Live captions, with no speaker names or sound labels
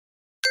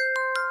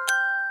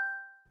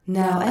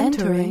Now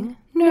entering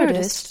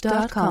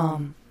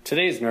Nerdist.com.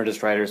 Today's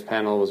Nerdist Writers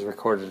panel was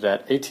recorded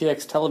at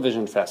ATX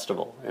Television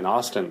Festival in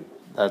Austin.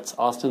 That's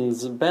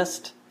Austin's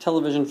best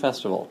television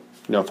festival.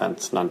 No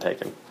offense, none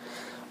taken.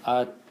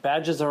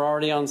 Badges are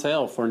already on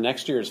sale for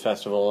next year's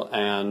festival,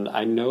 and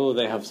I know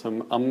they have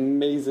some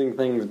amazing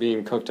things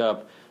being cooked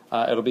up.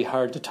 It'll be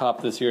hard to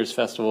top this year's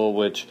festival,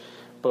 which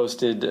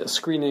boasted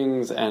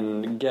screenings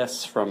and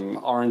guests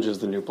from Orange is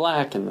the New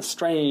Black and The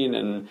Strain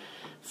and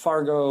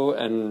Fargo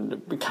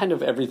and kind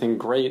of everything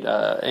great.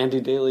 Andy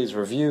Daly's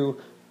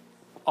review,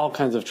 all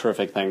kinds of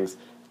terrific things.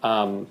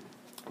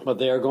 But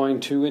they are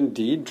going to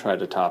indeed try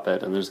to top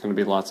it, and there's going to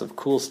be lots of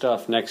cool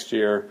stuff next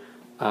year,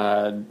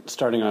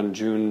 starting on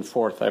June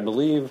 4th, I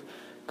believe.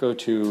 Go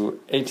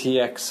to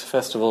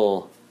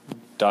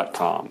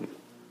atxfestival.com.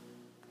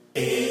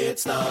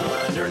 It's the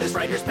Nerdist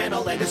Writers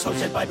Panel, and it's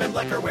hosted by Ben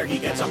Blecker, where he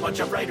gets a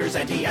bunch of writers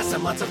and he asks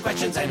them lots of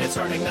questions, and it's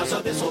starting now,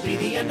 so this will be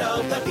the end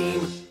of the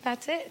theme.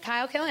 That's it.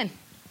 Kyle Killen.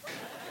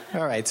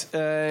 All right.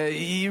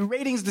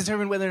 Ratings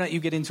determine whether or not you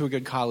get into a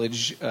good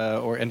college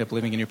or end up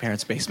living in your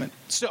parents' basement.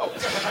 So,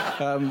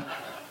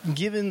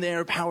 given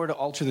their power to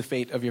alter the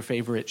fate of your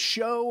favorite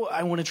show,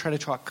 I want to try to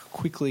talk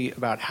quickly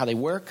about how they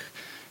work,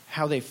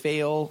 how they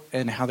fail,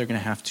 and how they're going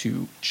to have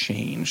to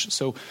change.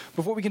 So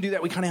before we can do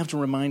that, we kind of have to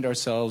remind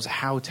ourselves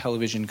how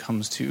television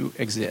comes to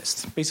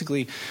exist.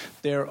 Basically,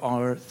 there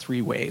are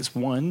three ways.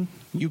 One,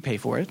 you pay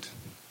for it.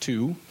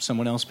 Two,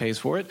 someone else pays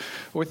for it.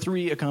 Or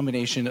three, a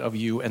combination of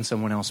you and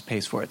someone else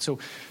pays for it. So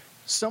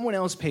someone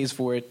else pays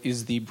for it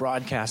is the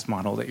broadcast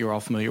model that you're all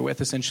familiar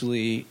with.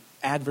 Essentially,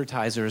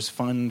 advertisers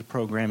fund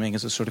programming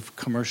as a sort of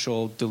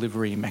commercial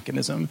delivery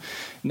mechanism.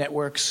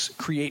 Networks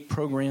create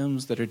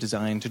programs that are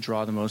designed to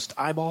draw the most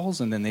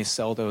eyeballs, and then they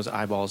sell those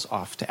eyeballs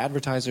off to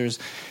advertisers,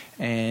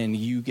 and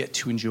you get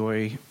to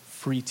enjoy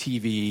free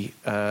TV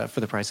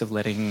for the price of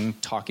letting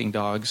talking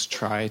dogs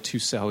try to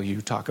sell you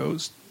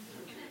tacos.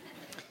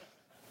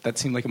 That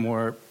seemed like a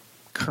more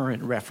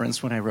current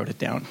reference when I wrote it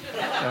down.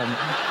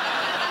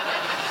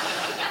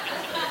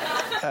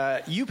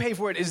 You pay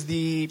for it is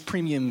the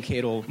premium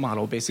cable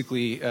model,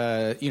 basically,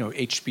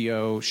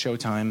 HBO,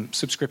 Showtime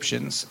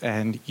subscriptions,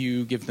 and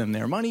you give them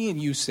their money,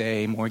 and you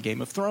say more Game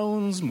of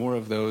Thrones, more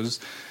of those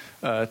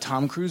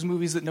Tom Cruise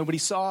movies that nobody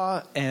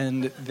saw,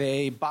 and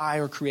they buy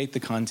or create the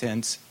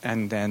content,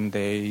 and then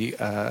they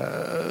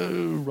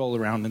roll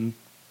around in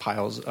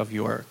piles of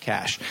your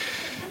cash.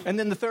 And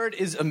then the third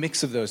is a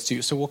mix of those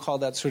two, so we'll call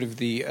that sort of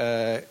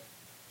the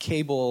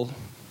cable...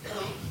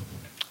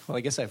 Well,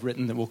 I guess I've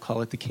written that we'll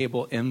call it the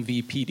cable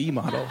MVPD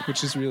model,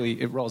 which is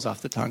really, it rolls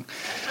off the tongue.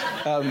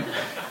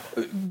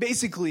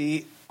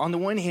 Basically, on the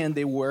one hand,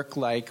 they work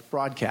like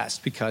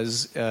broadcast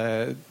because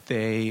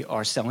they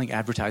are selling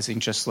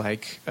advertising just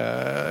like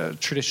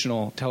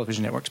traditional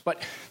television networks.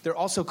 But they're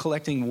also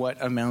collecting what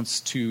amounts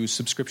to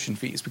subscription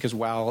fees because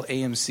while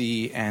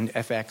AMC and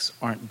FX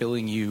aren't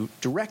billing you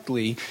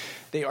directly,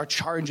 they are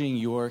charging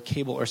your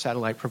cable or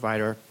satellite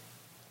provider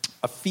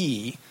a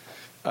fee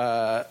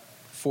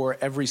for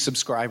every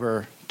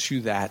subscriber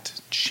to that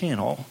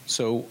channel.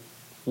 So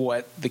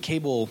what the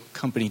cable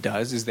company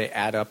does is they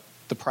add up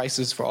the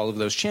prices for all of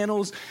those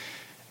channels,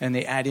 and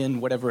they add in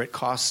whatever it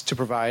costs to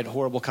provide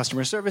horrible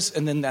customer service,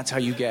 and then that's how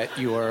you get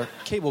your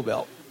cable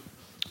bill.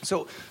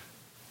 So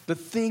the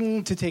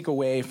thing to take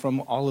away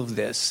from all of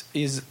this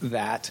is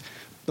that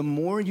the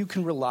more you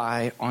can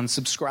rely on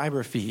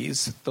subscriber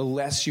fees, the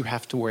less you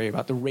have to worry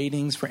about the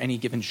ratings for any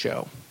given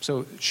show.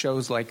 So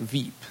shows like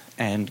Veep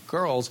and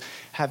Girls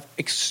have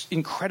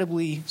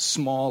incredibly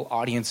small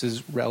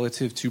audiences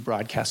relative to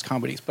broadcast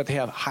comedies, but they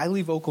have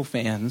highly vocal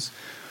fans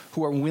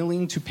who are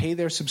willing to pay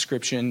their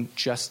subscription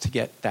just to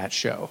get that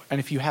show. And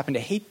if you happen to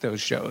hate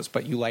those shows,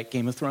 but you like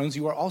Game of Thrones,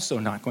 you are also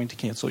not going to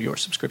cancel your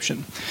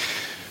subscription.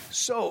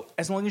 So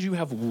as long as you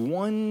have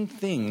one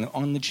thing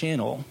on the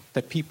channel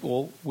that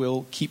people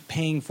will keep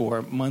paying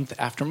for month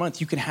after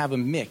month, you can have a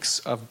mix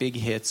of big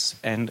hits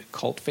and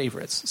cult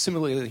favorites.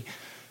 Similarly,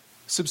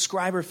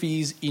 subscriber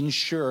fees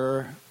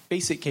insure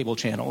basic cable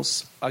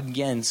channels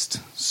against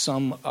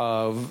some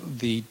of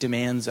the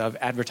demands of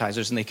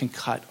advertisers, and they can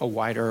cut a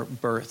wider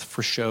berth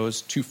for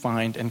shows to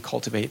find and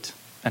cultivate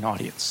an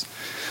audience.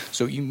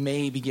 So you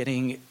may be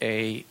getting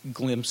a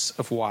glimpse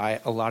of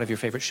why a lot of your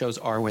favorite shows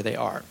are where they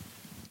are.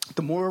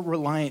 The more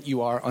reliant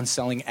you are on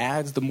selling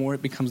ads, the more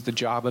it becomes the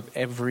job of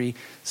every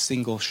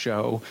single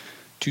show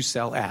to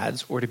sell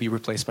ads or to be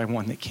replaced by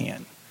one that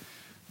can.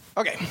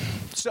 Okay,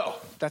 so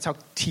that's how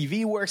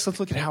TV works. Let's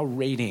look at how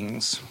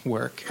ratings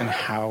work and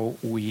how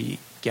we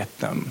get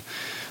them.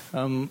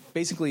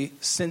 Basically,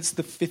 since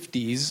the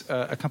 50s,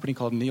 a company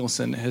called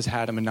Nielsen has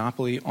had a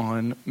monopoly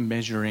on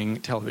measuring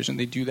television.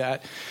 They do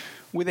that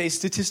with a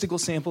statistical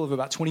sample of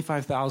about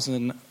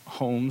 25,000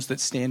 homes that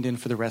stand in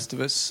for the rest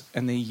of us,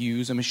 and they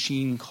use a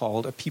machine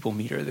called a people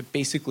meter that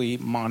basically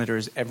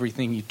monitors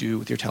everything you do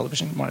with your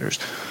television. Monitors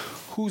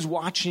who's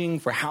watching,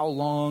 for how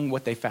long,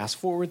 what they fast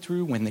forward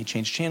through, when they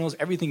change channels,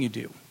 everything you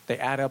do. They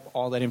add up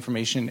all that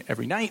information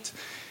every night,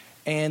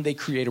 and they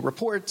create a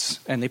report,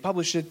 and they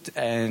publish it,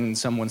 and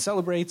someone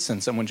celebrates,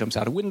 and someone jumps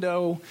out a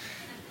window.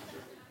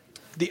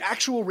 the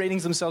actual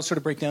ratings themselves sort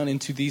of break down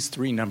into these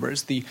three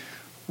numbers. The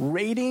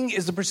rating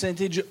is the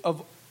percentage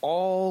of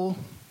all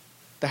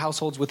the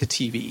households with a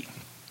TV.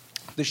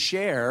 The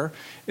share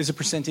is a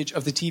percentage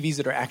of the TVs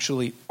that are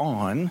actually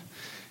on.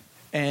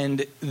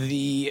 And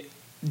the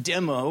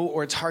demo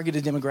or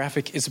targeted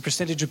demographic is a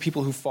percentage of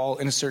people who fall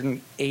in a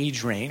certain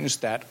age range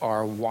that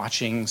are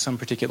watching some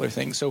particular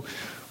thing. So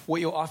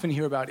what you'll often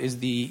hear about is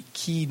the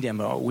key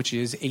demo, which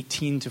is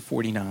 18 to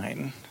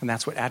 49. And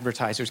that's what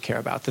advertisers care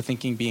about. The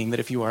thinking being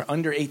that if you are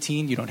under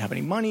 18, you don't have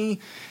any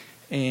money.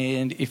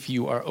 And if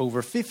you are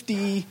over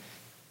 50,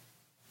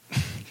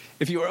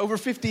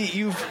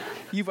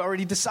 you've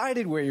already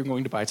decided where you're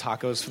going to buy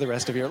tacos for the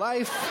rest of your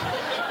life.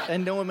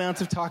 And no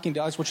amount of talking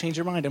dogs will change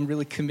your mind. I'm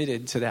really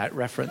committed to that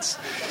reference.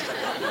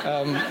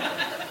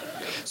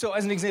 So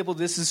as an example,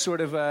 this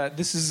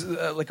is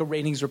like a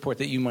ratings report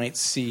that you might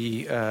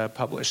see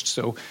published.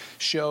 So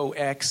show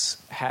X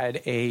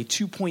had a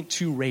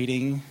 2.2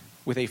 rating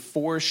with a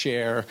 4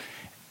 share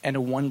and a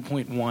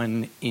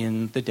 1.1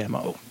 in the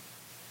demo.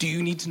 Do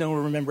you need to know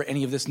or remember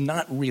any of this?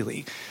 Not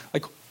really.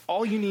 Like,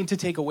 all you need to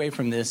take away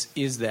from this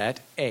is that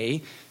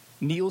A,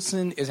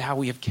 Nielsen is how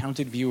we have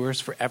counted viewers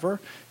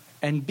forever,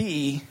 and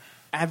B,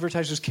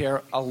 advertisers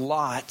care a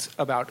lot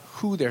about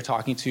who they're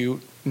talking to,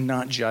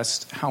 not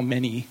just how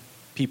many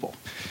people.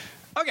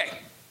 Okay.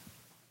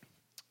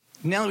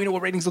 Now that we know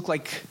what ratings look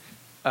like,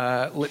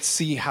 let's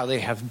see how they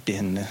have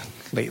been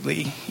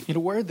lately. In a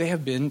word, they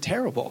have been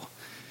terrible.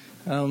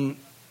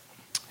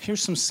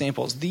 Here's some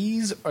samples.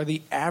 These are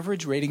the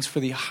average ratings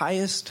for the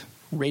highest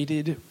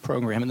rated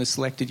program in the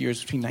selected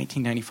years between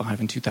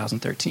 1995 and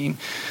 2013.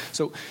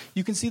 So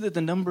you can see that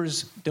the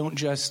numbers don't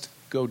just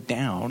go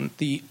down.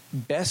 The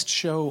best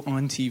show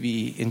on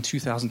TV in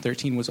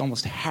 2013 was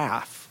almost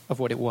half of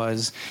what it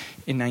was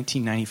in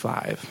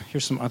 1995.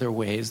 Here's some other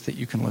ways that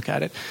you can look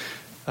at it.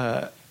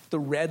 The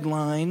red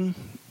line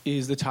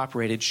is the top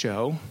rated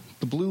show.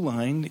 The blue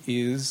line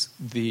is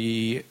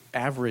the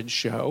average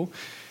show.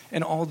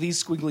 And all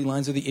these squiggly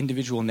lines are the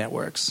individual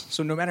networks.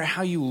 So no matter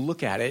how you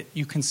look at it,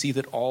 you can see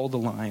that all the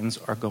lines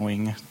are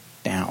going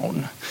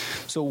down.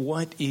 So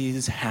what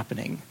is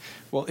happening?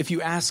 Well, if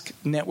you ask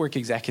network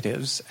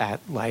executives at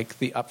like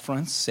the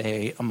upfronts,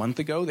 say a month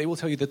ago, they will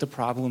tell you that the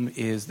problem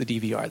is the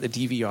DVR. The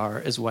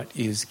DVR is what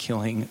is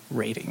killing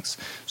ratings.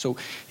 So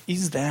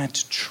is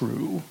that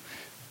true?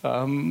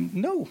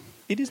 No,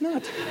 it is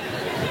not.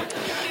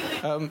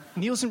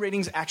 Nielsen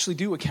ratings actually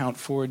do account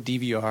for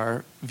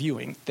DVR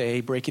viewing.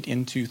 They break it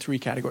into 3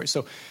 categories.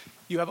 So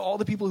you have all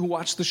the people who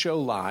watch the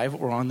show live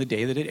or on the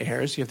day that it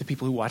airs. You have the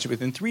people who watch it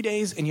within 3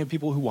 days, and you have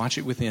people who watch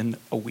it within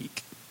a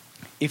week.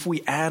 If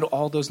we add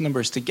all those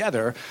numbers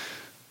together,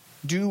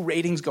 do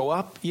ratings go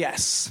up?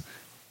 Yes.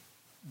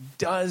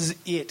 Does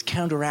it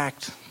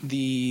counteract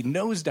the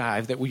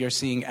nosedive that we are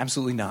seeing?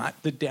 Absolutely not.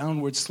 The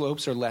downward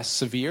slopes are less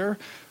severe,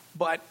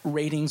 but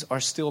ratings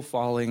are still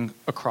falling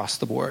across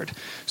the board.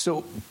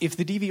 So if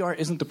the DVR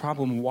isn't the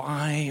problem,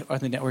 why are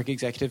the network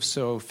executives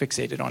so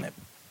fixated on it?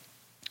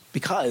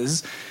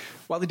 Because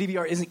while the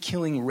DVR isn't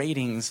killing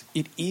ratings,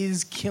 it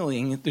is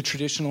killing the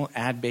traditional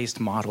ad-based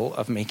model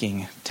of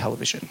making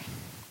television.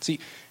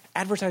 See,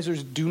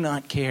 advertisers do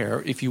not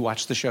care if you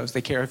watch the shows.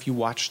 They care if you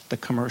watch the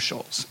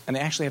commercials. And they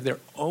actually have their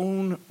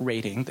own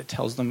rating that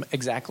tells them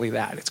exactly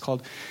that. It's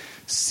called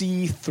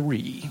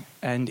C3,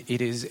 and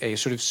it is a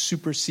sort of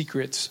super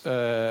secret,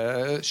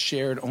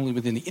 shared only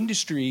within the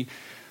industry,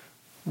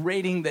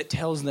 rating that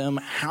tells them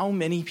how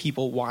many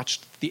people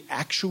watched the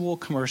actual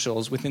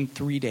commercials within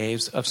 3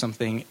 days of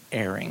something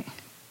airing.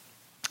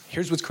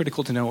 Here's what's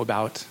critical to know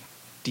about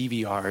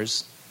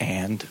DVRs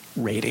and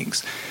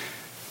ratings.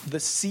 The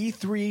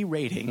C3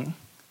 rating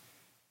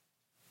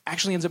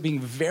actually ends up being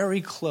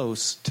very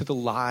close to the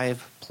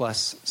live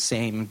plus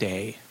same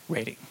day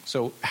rating.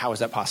 So how is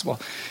that possible?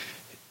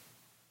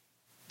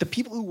 The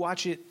people who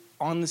watch it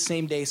on the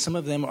same day, some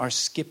of them are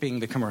skipping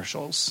the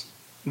commercials.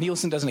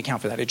 Nielsen doesn't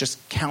account for that. It just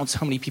counts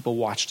how many people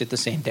watched it the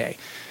same day.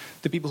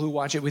 The people who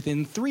watch it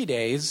within 3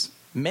 days,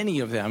 many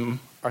of them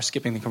are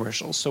skipping the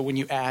commercials. So when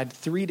you add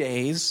 3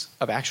 days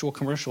of actual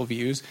commercial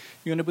views,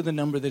 you end up with a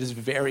number that is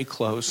very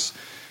close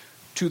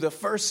to the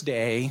first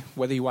day,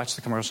 whether you watch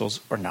the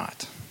commercials or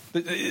not.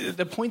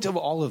 The point of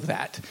all of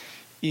that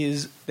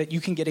is that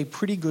you can get a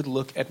pretty good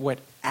look at what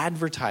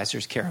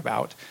advertisers care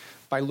about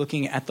by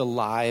looking at the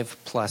live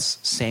plus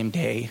same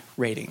day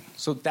rating.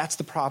 So that's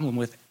the problem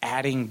with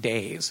adding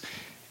days.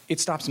 It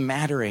stops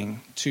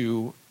mattering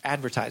to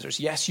advertisers.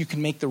 Yes, you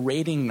can make the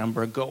rating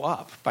number go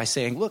up by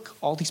saying, look,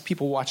 all these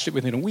people watched it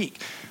within a week.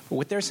 But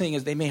what they're saying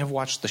is they may have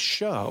watched the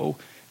show,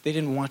 they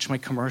didn't watch my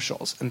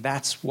commercials, and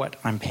that's what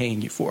I'm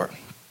paying you for.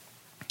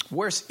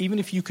 Worse, even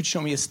if you could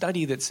show me a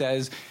study that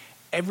says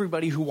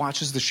everybody who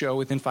watches the show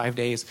within 5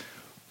 days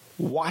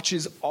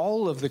watches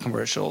all of the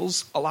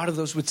commercials, a lot of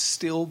those would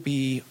still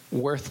be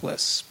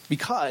worthless,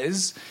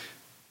 because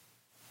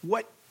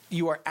what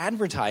you are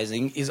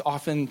advertising is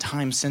often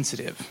time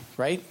sensitive,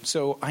 right?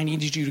 So I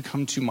needed you to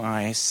come to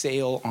my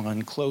sale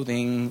on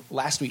clothing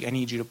last week. I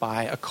need you to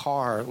buy a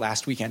car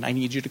last weekend. I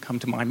need you to come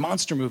to my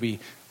monster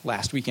movie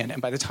last weekend.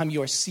 And by the time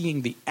you are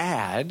seeing the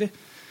ad,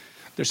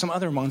 there's some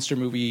other monster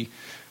movie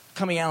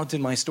coming out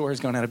and my store has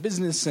gone out of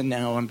business and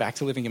now I'm back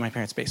to living in my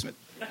parents' basement.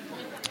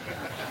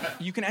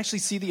 You can actually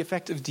see the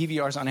effect of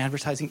DVRs on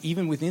advertising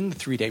even within the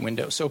 3-day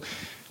window. So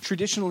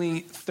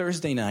traditionally,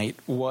 Thursday night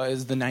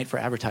was the night for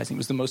advertising. It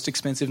was the most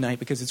expensive night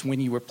because it's when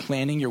you were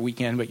planning your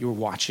weekend, but you were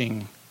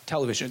watching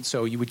television.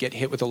 So you would get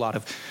hit with a lot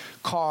of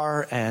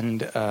car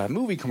and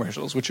movie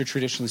commercials, which are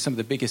traditionally some of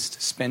the biggest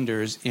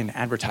spenders in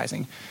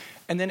advertising.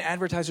 And then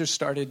advertisers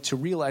started to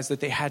realize that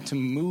they had to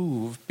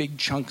move big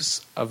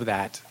chunks of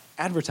that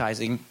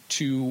advertising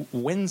to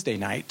Wednesday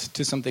night,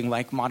 to something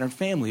like Modern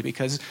Family,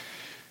 because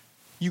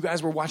you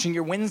guys were watching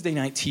your Wednesday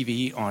night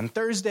TV on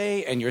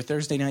Thursday and your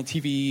Thursday night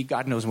TV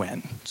God knows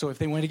when. So if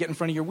they wanted to get in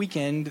front of your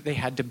weekend, they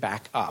had to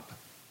back up.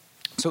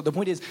 So the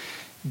point is,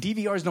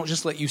 DVRs don't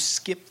just let you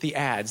skip the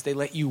ads. They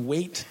let you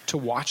wait to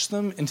watch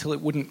them until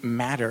it wouldn't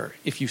matter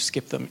if you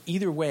skip them.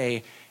 Either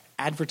way,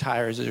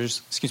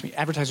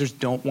 advertisers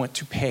don't want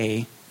to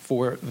pay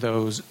for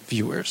those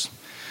viewers.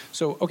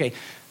 So, okay,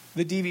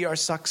 the DVR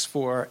sucks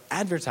for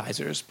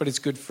advertisers, but it's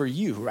good for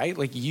you, right?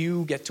 Like,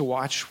 you get to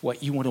watch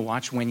what you want to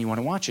watch when you want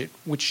to watch it,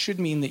 which should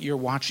mean that you're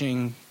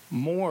watching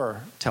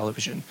more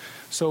television.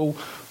 So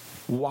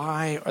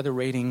why are the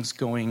ratings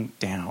going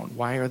down?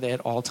 Why are they at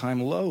all-time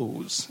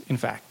lows, in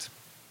fact?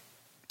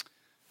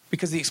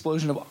 Because the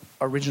explosion of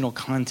original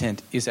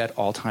content is at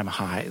all-time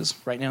highs.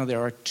 Right now,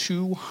 there are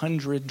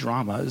 200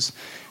 dramas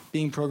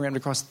being programmed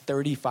across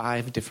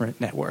 35 different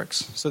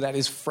networks. So that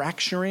is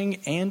fracturing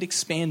and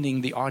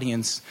expanding the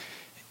audience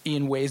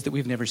in ways that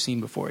we've never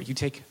seen before. You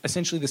take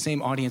essentially the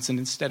same audience, and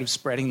instead of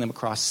spreading them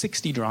across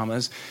 60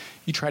 dramas,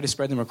 you try to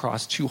spread them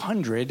across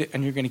 200,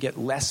 and you're going to get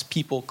less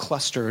people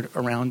clustered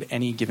around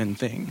any given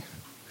thing.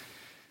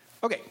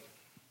 Okay,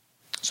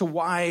 so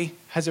why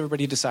has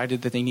everybody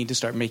decided that they need to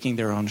start making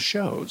their own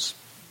shows?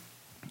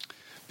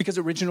 Because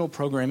original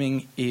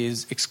programming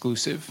is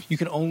exclusive. You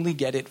can only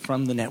get it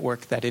from the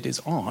network that it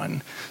is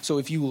on. So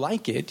if you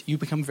like it, you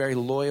become very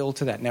loyal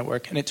to that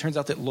network, and it turns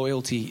out that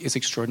loyalty is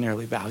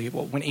extraordinarily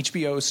valuable. When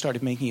HBO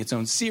started making its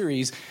own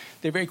series,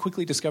 they very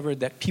quickly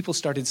discovered that people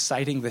started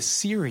citing the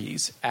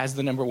series as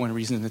the number one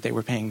reason that they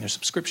were paying their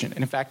subscription.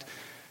 And in fact,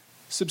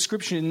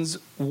 subscriptions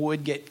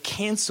would get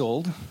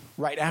canceled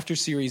right after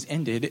series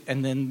ended,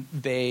 and then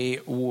they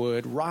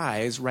would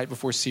rise right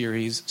before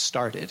series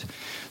started.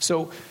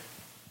 So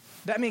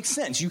that makes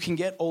sense. You can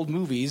get old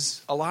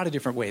movies a lot of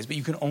different ways, but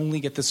you can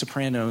only get The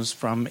Sopranos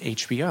from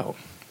HBO,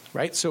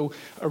 right? So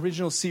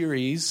original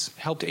series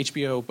helped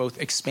HBO both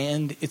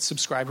expand its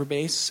subscriber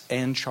base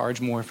and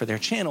charge more for their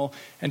channel,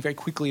 and very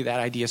quickly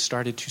that idea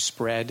started to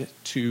spread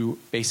to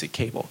basic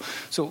cable.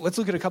 So let's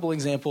look at a couple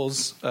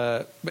examples,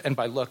 and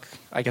by look,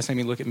 I guess I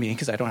mean look at me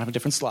because I don't have a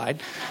different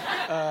slide.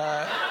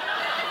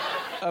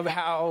 Of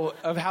how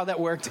that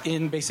worked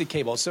in basic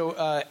cable. So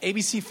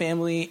ABC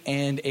Family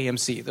and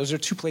AMC. Those are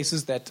two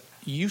places that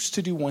used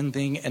to do one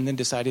thing and then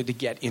decided to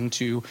get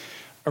into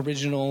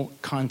original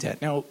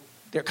content. Now,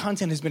 their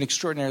content has been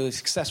extraordinarily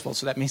successful,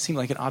 so that may seem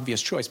like an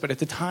obvious choice. But at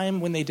the time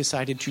when they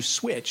decided to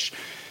switch,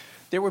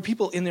 there were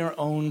people in their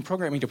own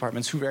programming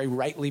departments who very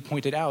rightly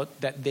pointed out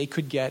that they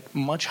could get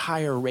much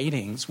higher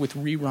ratings with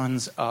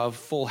reruns of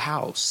Full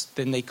House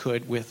than they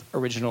could with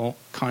original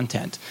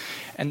content.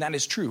 And that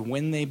is true.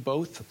 When they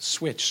both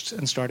switched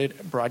and started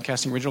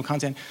broadcasting original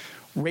content,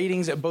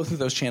 ratings at both of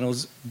those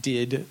channels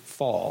did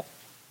fall.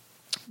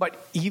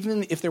 But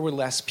even if there were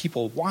less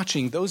people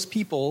watching, those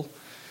people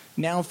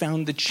now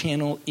found the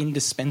channel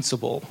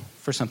indispensable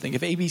for something.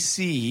 If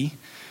ABC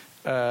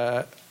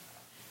were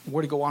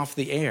to go off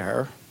the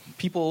air,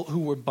 people who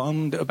were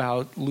bummed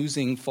about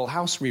losing Full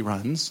House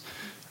reruns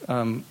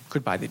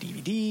could buy the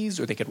DVDs,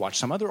 or they could watch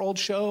some other old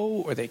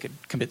show, or they could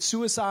commit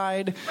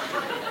suicide.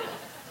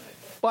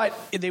 But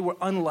they were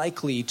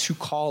unlikely to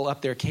call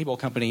up their cable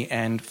company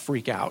and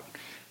freak out.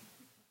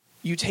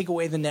 You take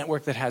away the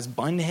network that has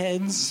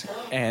Bunheads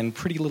and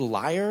Pretty Little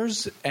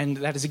Liars, and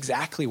that is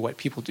exactly what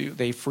people do.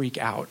 They freak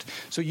out.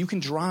 So you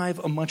can drive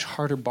a much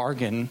harder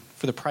bargain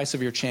for the price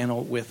of your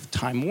channel with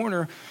Time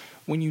Warner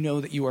when you know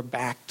that you are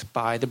backed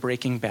by the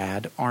Breaking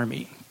Bad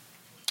army.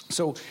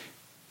 So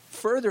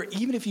further,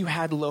 even if you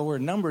had lower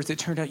numbers, it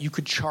turned out you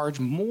could charge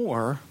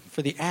more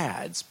for the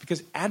ads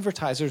because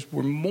advertisers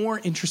were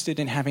more interested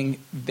in having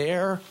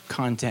their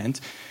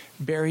content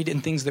buried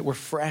in things that were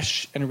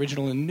fresh and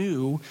original and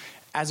new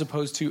as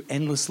opposed to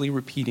endlessly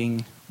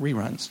repeating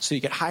reruns. So you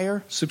get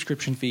higher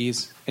subscription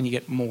fees and you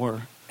get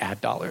more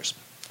ad dollars.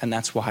 And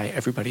that's why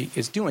everybody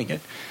is doing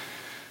it.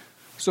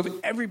 So if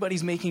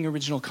everybody's making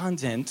original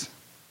content,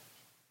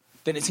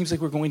 then it seems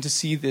like we're going to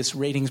see this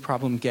ratings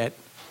problem get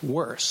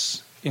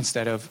worse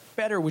instead of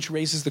better, which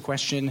raises the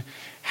question,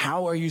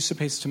 how are you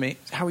supposed to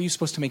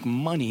make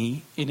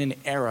money in an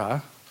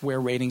era where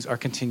ratings are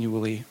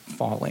continually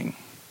falling?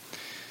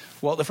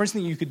 Well, the first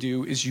thing you could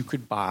do is you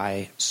could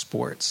buy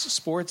sports.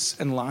 Sports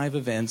and live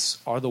events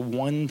are the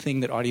one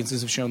thing that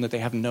audiences have shown that they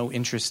have no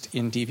interest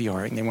in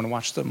DVRing. They want to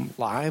watch them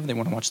live. They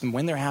want to watch them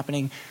when they're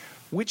happening,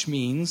 which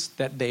means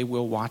that they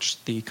will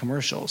watch the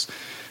commercials.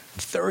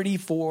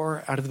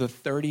 34 out of the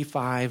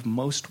 35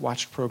 most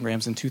watched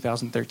programs in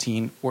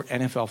 2013 were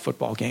NFL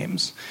football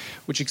games,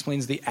 which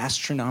explains the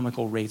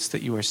astronomical rates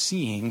that you are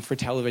seeing for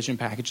television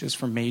packages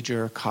for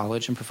major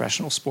college and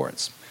professional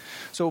sports.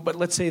 But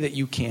let's say that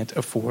you can't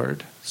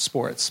afford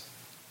sports.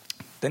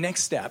 The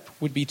next step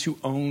would be to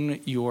own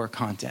your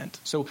content.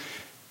 So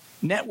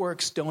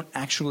networks don't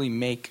actually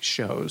make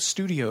shows.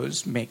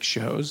 Studios make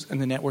shows, and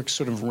the networks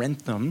sort of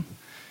rent them.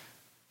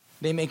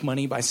 They make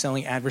money by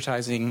selling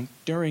advertising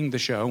during the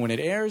show when it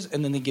airs,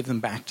 and then they give them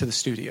back to the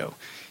studio.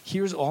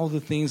 Here's all the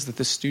things that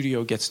the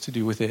studio gets to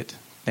do with it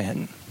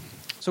then.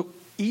 So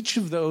each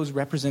of those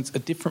represents a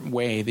different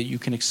way that you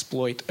can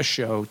exploit a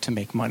show to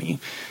make money.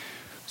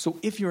 So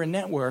if you're a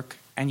network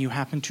and you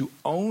happen to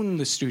own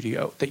the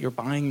studio that you're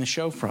buying the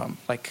show from,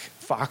 like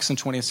Fox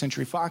and 20th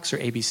Century Fox, or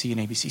ABC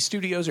and ABC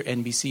Studios, or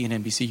NBC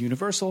and NBC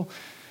Universal,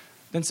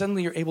 then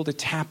suddenly you're able to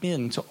tap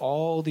into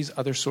all these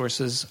other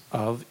sources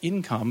of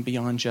income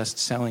beyond just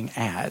selling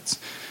ads.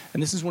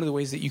 And this is one of the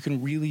ways that you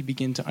can really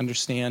begin to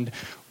understand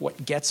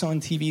what gets on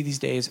TV these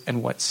days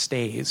and what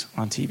stays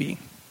on TV.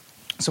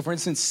 So, for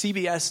instance,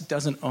 CBS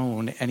doesn't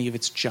own any of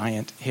its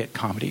giant hit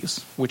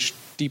comedies, which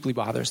deeply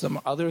bothers them.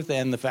 Other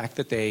than the fact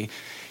that they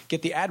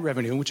get the ad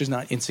revenue, which is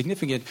not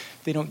insignificant,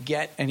 they don't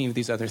get any of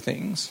these other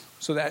things.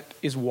 So that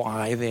is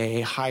why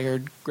they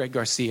hired Greg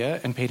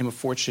Garcia and paid him a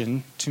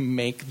fortune to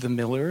make The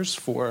Millers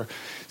for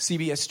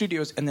CBS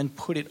Studios and then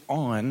put it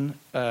on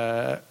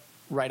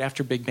right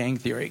after Big Bang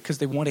Theory, because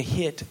they want a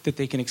hit that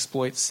they can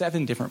exploit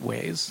 7 different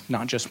ways,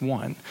 not just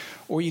one.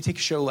 Or you take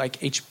a show like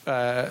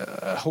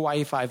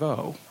Hawaii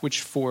Five-0,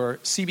 which for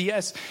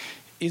CBS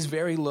is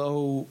very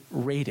low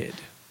rated.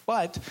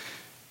 But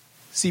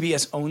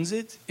CBS owns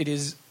it. It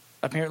is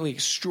apparently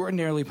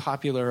extraordinarily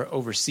popular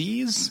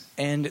overseas,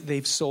 and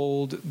they've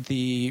sold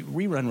the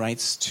rerun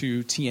rights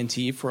to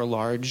TNT for a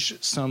large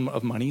sum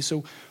of money.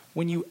 So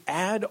when you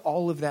add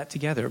all of that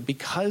together,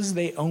 because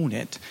they own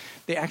it,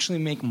 they actually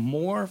make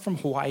more from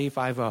Hawaii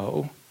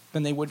Five-0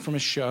 than they would from a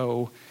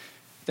show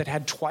that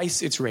had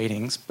twice its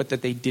ratings, but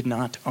that they did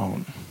not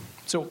own.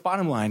 So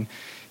bottom line,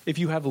 if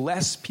you have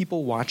less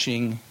people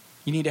watching,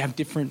 you need to have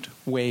different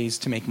ways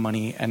to make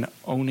money, and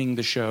owning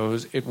the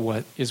shows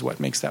is what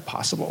makes that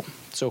possible.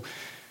 So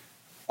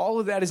all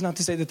of that is not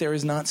to say that there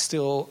is not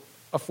still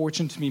a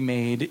fortune to be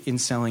made in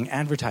selling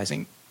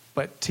advertising,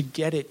 but to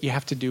get it, you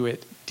have to do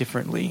it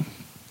differently.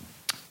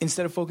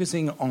 Instead of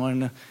focusing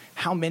on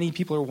how many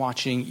people are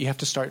watching, you have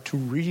to start to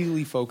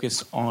really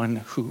focus on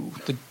who,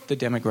 the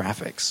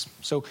demographics.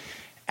 So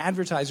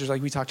advertisers,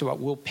 like we talked about,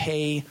 will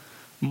pay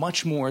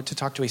much more to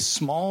talk to a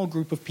small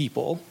group of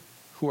people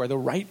who are the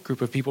right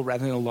group of people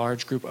rather than a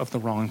large group of the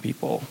wrong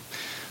people.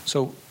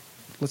 So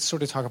let's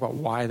sort of talk about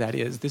why that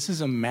is. This is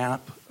a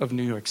map of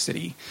New York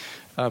City.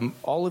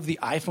 All of the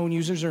iPhone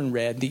users are in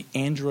red. The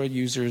Android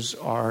users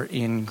are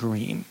in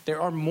green.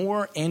 There are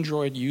more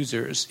Android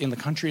users in the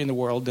country and the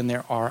world than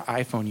there are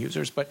iPhone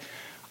users. But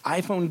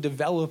iPhone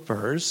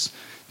developers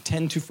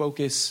tend to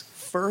focus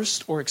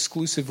first or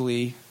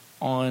exclusively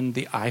on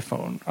the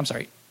iPhone. I'm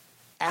sorry,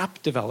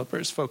 app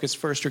developers focus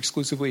first or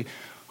exclusively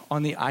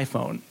on the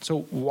iPhone. So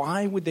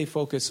why would they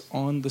focus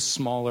on the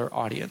smaller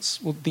audience?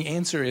 Well, the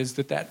answer is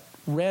that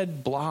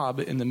red blob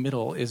in the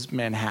middle is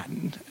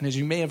Manhattan. And as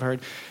you may have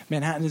heard,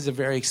 Manhattan is a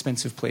very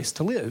expensive place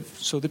to live.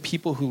 So the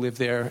people who live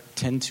there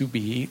tend to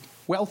be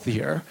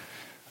wealthier.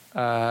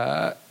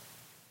 And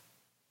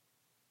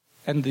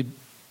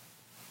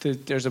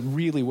there's a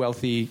really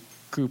wealthy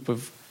group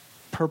of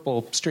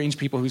purple, strange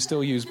people who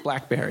still use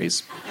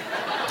BlackBerries.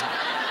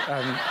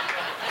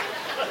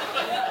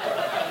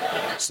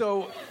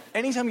 So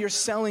anytime you're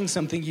selling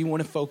something, you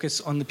want to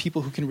focus on the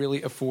people who can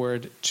really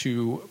afford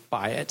to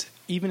buy it,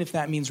 even if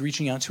that means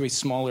reaching out to a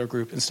smaller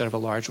group instead of a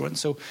large one.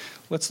 So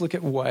let's look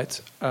at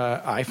what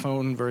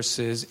iPhone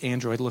versus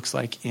Android looks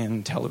like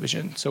in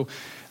television. So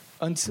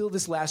until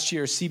this last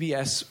year,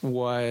 CBS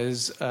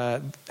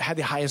had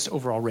the highest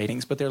overall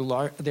ratings, but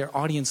their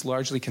audience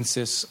largely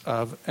consists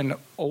of an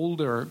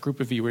older group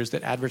of viewers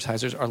that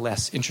advertisers are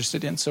less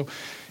interested in. So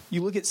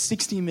you look at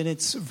 60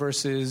 Minutes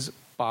versus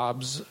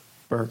Bob's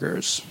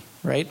Burgers,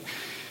 right?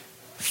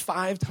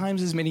 5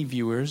 times as many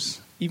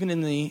viewers. Even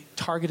in the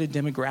targeted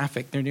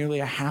demographic, they're nearly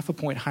a half a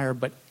point higher,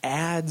 but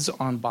ads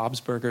on Bob's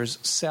Burgers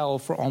sell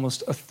for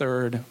almost a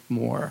third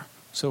more.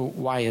 So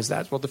why is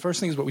that? Well, the first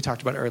thing is what we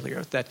talked about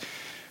earlier, that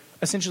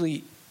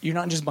essentially you're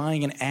not just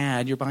buying an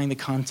ad, you're buying the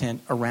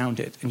content around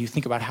it, and you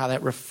think about how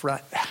that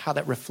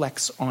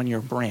reflects on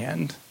your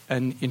brand.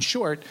 And in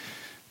short,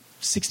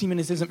 60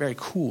 Minutes isn't very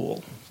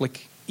cool.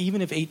 Like,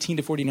 even if 18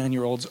 to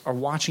 49-year-olds are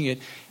watching it,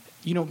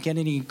 you don't get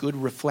any good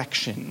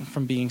reflection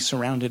from being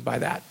surrounded by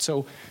that.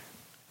 So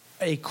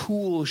a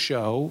cool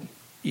show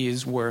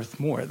is worth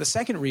more. The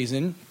second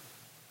reason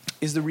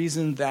is the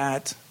reason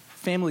that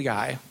Family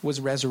Guy was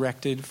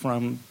resurrected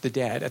from the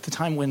dead. At the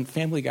time when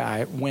Family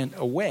Guy went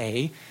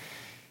away,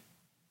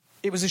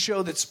 it was a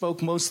show that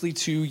spoke mostly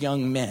to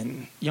young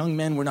men. Young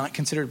men were not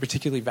considered a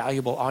particularly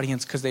valuable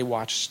audience because they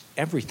watched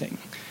everything.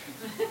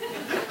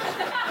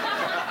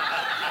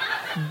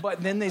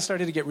 But then they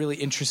started to get really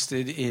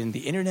interested in the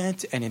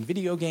internet and in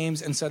video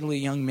games, and suddenly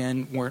young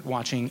men weren't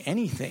watching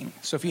anything.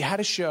 So if you had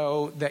a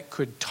show that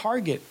could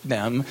target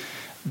them,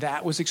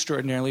 that was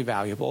extraordinarily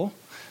valuable.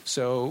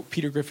 So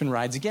Peter Griffin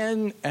Rides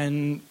Again,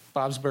 and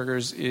Bob's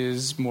Burgers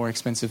is more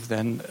expensive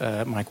than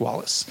Mike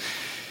Wallace.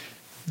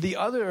 The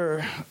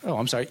other,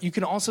 you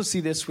can also see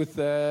this with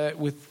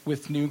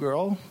New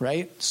Girl,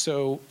 right?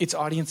 So its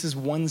audience is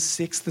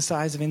 1/6 the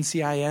size of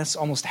NCIS,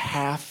 almost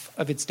half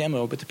of its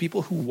demo, but the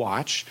people who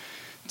watch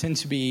tend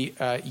to be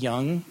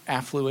young,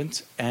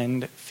 affluent,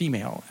 and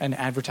female. And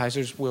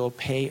advertisers will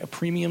pay a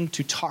premium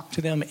to talk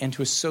to them and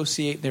to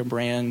associate their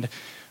brand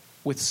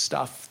with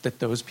stuff that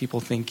those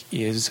people think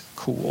is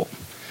cool.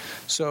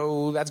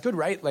 So that's good,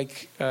 right?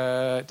 Like,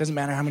 it doesn't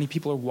matter how many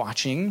people are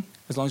watching.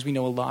 As long as we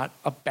know a lot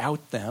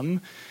about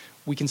them,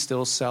 we can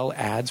still sell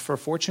ads for a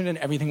fortune and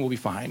everything will be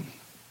fine.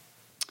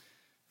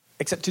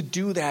 Except to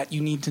do that,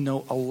 you need to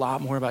know a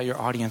lot more about your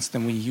audience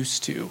than we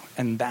used to.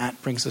 And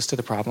that brings us to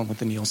the problem with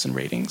the Nielsen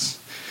ratings.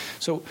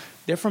 So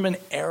they're from an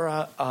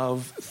era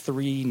of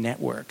 3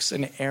 networks,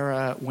 an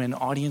era when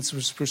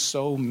audiences were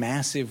so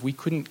massive we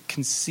couldn't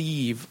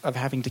conceive of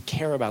having to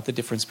care about the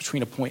difference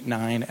between a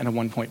 0.9 and a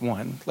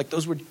 1.1. Like,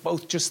 those were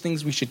both just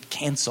things we should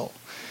cancel.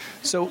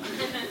 So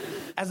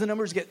as the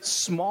numbers get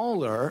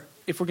smaller,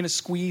 if we're going to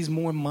squeeze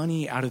more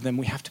money out of them,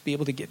 we have to be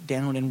able to get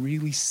down and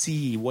really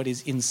see what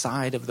is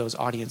inside of those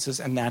audiences,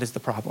 and that is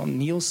the problem.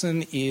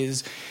 Nielsen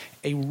is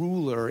a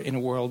ruler in a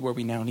world where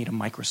we now need a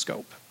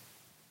microscope.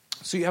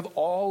 So you have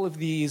all of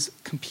these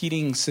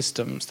competing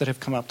systems that have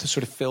come up to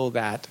sort of fill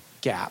that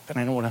gap, and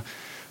I don't want to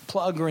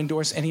plug or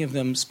endorse any of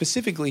them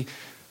specifically,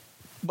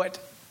 but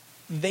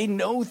they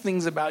know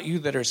things about you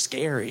that are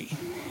scary.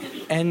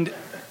 And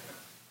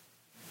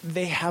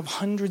they have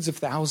hundreds of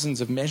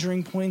thousands of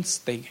measuring points.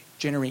 They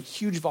generate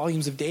huge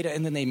volumes of data,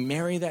 and then they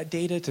marry that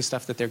data to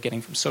stuff that they're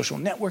getting from social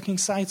networking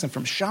sites and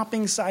from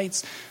shopping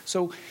sites.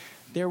 So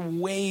they're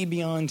way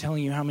beyond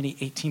telling you how many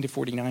 18 to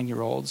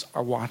 49-year-olds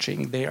are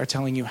watching. They are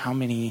telling you how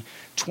many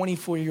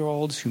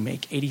 24-year-olds who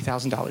make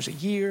 $80,000 a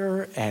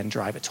year and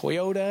drive a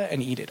Toyota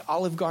and eat at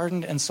Olive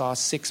Garden and saw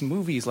 6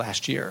 movies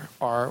last year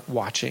are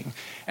watching.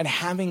 And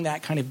having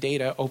that kind of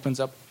data opens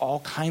up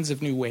all kinds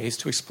of new ways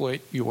to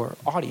exploit your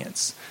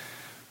audience.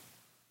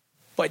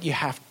 But you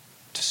have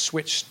to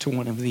switch to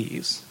one of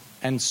these.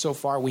 And so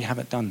far, we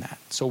haven't done that.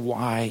 So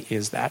why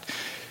is that?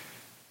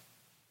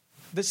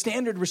 The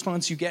standard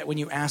response you get when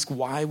you ask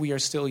why we are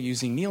still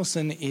using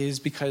Nielsen is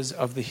because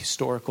of the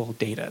historical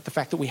data, the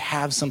fact that we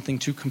have something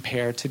to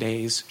compare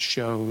today's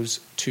shows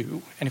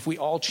to. And if we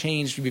all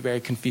changed, we'd be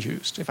very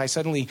confused. If I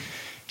suddenly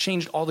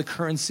changed all the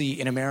currency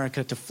in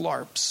America to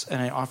flarps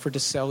and I offered to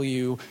sell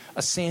you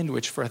a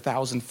sandwich for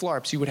 1,000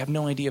 flarps, you would have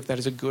no idea if that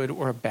is a good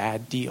or a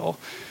bad deal.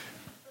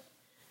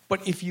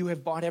 But if you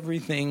have bought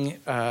everything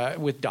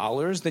with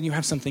dollars, then you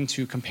have something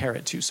to compare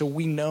it to. So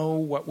we know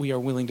what we are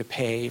willing to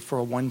pay for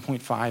a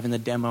 1.5 in the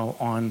demo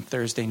on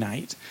Thursday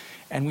night.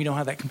 And we know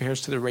how that compares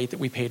to the rate that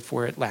we paid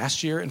for it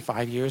last year and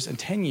 5 years and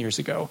 10 years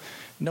ago.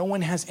 No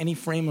one has any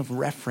frame of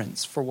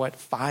reference for what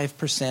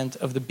 5%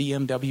 of the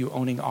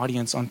BMW-owning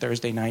audience on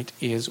Thursday night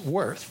is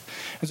worth.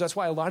 And so that's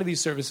why a lot of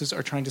these services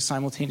are trying to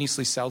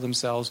simultaneously sell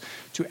themselves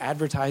to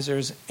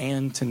advertisers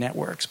and to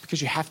networks, because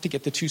you have to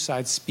get the two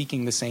sides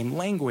speaking the same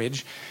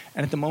language.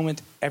 And at the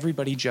moment,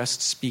 everybody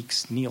just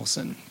speaks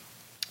Nielsen.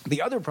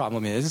 The other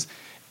problem is,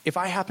 if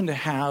I happen to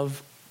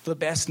have the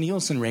best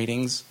Nielsen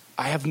ratings,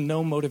 I have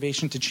no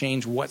motivation to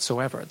change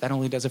whatsoever. That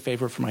only does a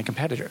favor for my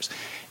competitors.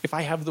 If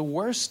I have the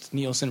worst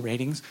Nielsen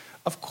ratings,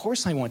 of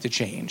course I want to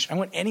change. I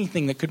want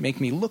anything that could make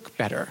me look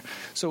better.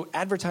 So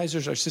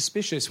advertisers are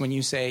suspicious when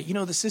you say,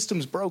 the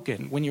system's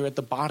broken, when you're at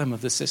the bottom of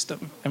the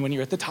system. And when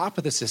you're at the top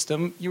of the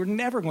system, you're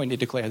never going to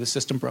declare the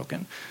system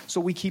broken.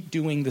 So we keep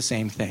doing the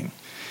same thing.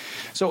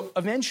 So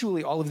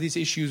eventually all of these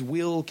issues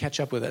will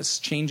catch up with us.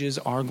 Changes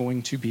are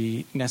going to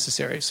be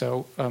necessary.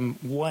 So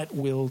what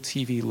will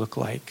TV look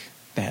like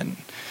then?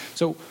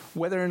 So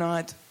whether or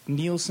not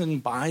Nielsen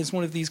buys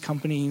one of these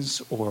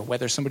companies or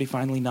whether somebody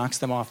finally knocks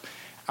them off,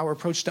 our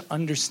approach to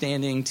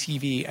understanding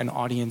TV and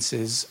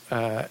audiences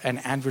and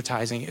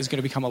advertising is going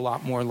to become a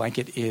lot more like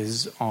it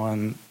is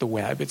on the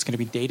web. It's going to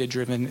be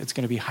data-driven. It's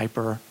going to be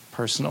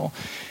hyper-personal.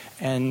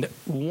 And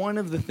one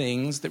of the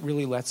things that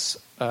really lets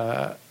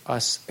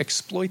us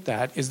exploit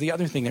that is the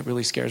other thing that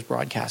really scares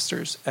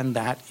broadcasters, and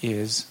that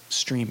is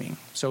streaming.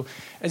 So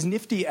as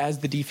nifty as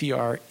the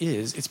DVR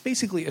is, it's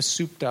basically a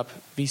souped-up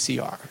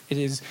VCR. It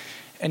is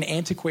an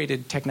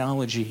antiquated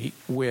technology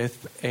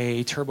with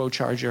a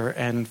turbocharger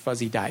and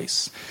fuzzy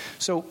dice.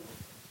 So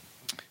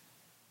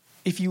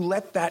if you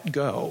let that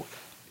go,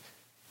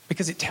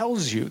 because it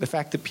tells you, the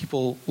fact that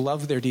people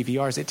love their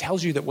DVRs, it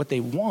tells you that what they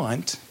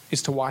want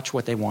is to watch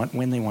what they want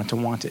when they want to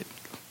watch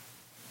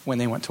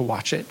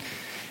it.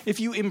 if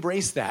you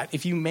embrace that,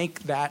 if you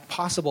make that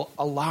possible,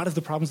 a lot of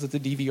the problems that the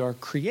DVR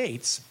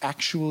creates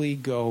actually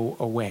go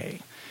away.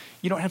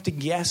 You don't have to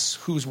guess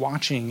who's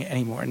watching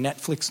anymore.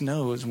 Netflix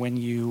knows when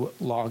you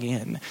log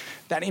in.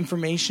 That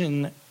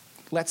information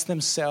lets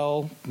them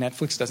sell,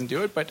 Netflix doesn't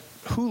do it, but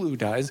Hulu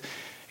does.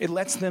 It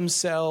lets them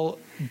sell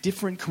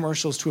different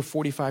commercials to a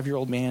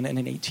 45-year-old man and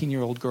an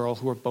 18-year-old girl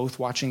who are both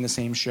watching the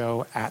same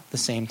show at the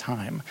same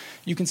time.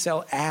 You can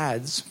sell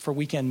ads for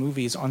weekend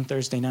movies on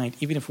Thursday night,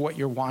 even if what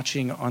you're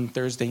watching on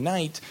Thursday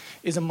night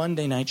is a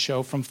Monday night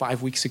show from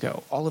 5 weeks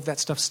ago. All of that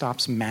stuff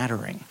stops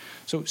mattering.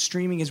 So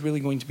streaming is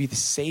really going to be the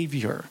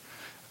savior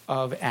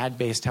of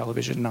ad-based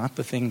television, not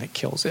the thing that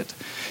kills it.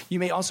 You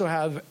may also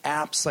have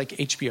apps like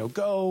HBO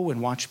Go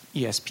and watch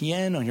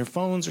ESPN on your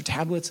phones or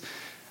tablets.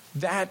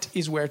 That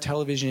is where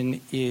television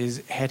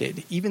is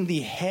headed. Even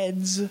the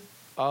heads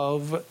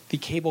of the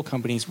cable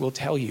companies will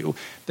tell you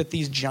that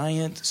these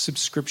giant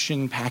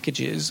subscription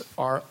packages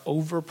are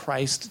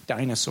overpriced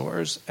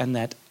dinosaurs and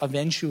that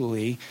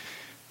eventually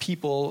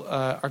people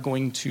are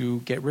going to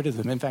get rid of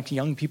them. In fact,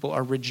 young people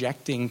are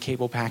rejecting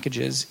cable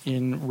packages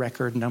in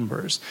record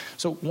numbers.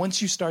 So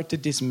once you start to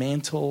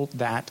dismantle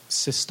that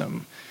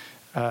system,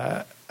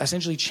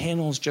 essentially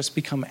channels just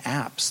become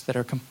apps that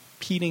are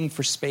competing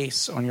for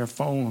space on your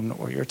phone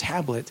or your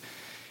tablet.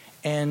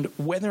 And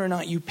whether or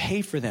not you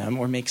pay for them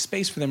or make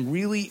space for them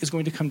really is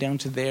going to come down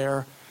to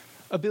their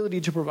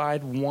ability to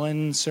provide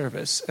one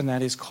service, and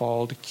that is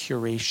called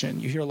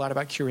curation. You hear a lot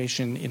about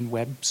curation in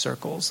web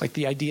circles. Like,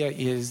 the idea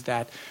is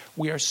that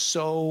we are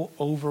so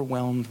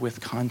overwhelmed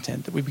with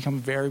content that we become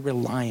very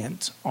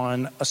reliant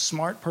on a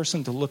smart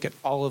person to look at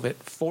all of it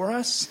for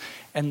us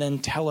and then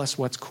tell us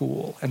what's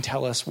cool and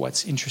tell us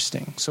what's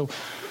interesting. So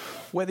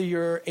whether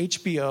you're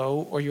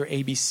HBO or you're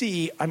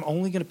ABC, I'm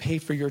only going to pay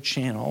for your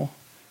channel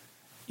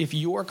if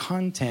your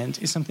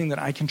content is something that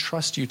I can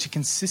trust you to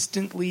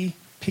consistently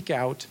pick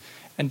out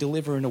and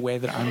deliver in a way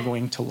that I'm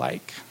going to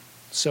like.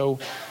 So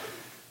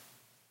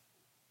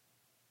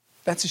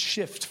that's a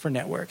shift for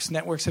networks.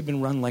 Networks have been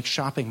run like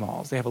shopping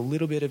malls. They have a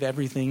little bit of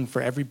everything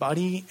for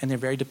everybody, and they're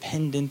very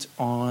dependent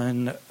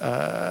on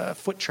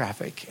foot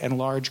traffic and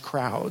large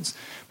crowds.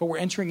 But we're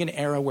entering an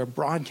era where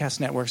broadcast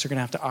networks are going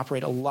to have to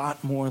operate a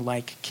lot more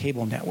like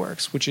cable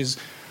networks, which is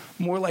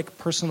more like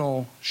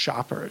personal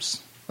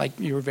shoppers. Like,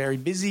 you're very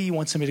busy, you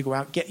want somebody to go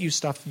out, get you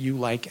stuff you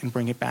like, and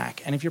bring it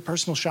back. And if your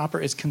personal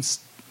shopper is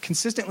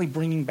consistently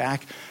bringing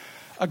back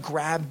a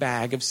grab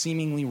bag of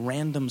seemingly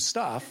random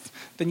stuff,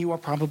 then you are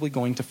probably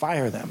going to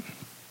fire them.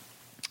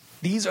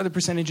 These are the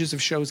percentages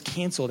of shows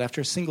canceled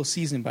after a single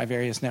season by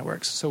various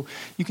networks. So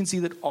you can see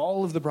that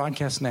all of the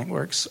broadcast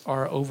networks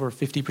are over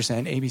 50%.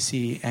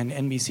 ABC and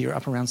NBC are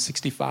up around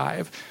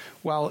 65%,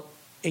 while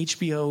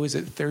HBO is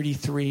at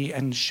 33%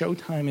 and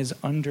Showtime is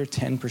under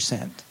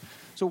 10%.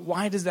 So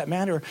why does that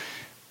matter?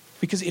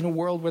 Because in a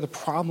world where the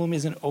problem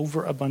is an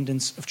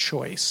overabundance of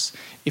choice,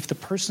 if the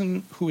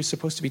person who is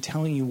supposed to be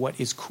telling you what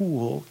is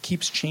cool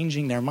keeps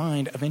changing their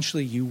mind,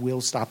 eventually you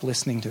will stop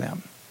listening to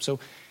them. So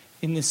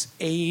in this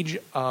age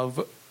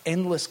of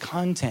endless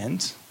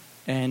content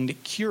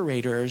and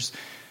curators,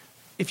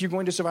 if you're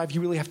going to survive, you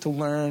really have to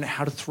learn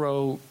how to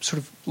throw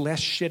sort of less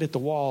shit at the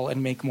wall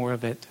and make more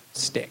of it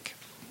stick.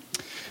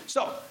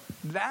 So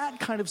that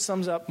kind of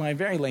sums up my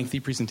very lengthy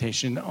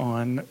presentation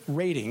on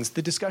ratings.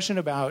 The discussion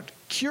about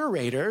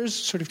curators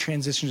sort of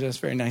transitions us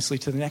very nicely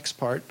to the next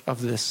part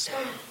of this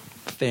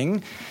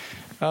thing.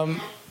 In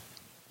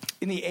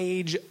the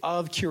age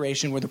of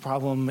curation, where the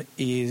problem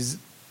is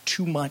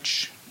too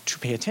much to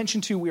pay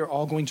attention to, we are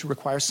all going to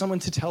require someone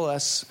to tell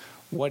us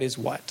what is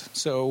what.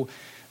 So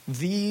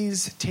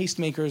these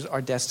tastemakers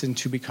are destined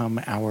to become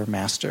our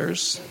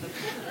masters.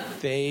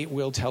 They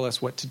will tell us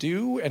what to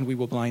do, and we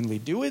will blindly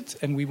do it,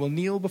 and we will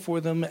kneel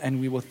before them, and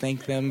we will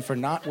thank them for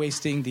not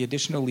wasting the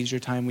additional leisure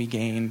time we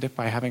gained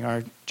by having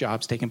our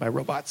jobs taken by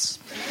robots.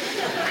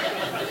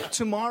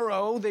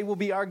 Tomorrow, they will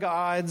be our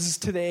gods.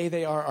 Today,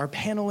 they are our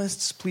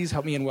panelists. Please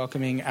help me in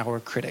welcoming our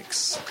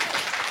critics.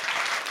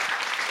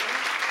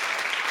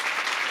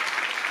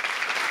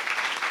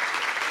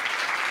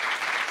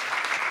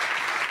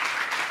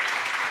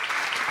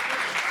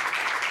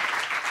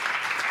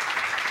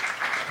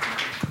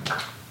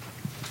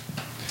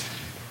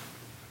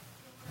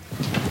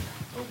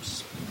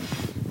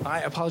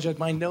 I apologize.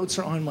 My notes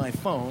are on my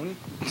phone,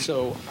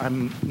 so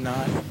I'm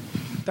not.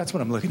 That's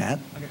what I'm looking at.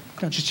 Okay.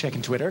 Not just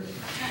checking Twitter.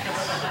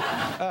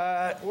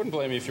 I wouldn't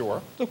blame you if you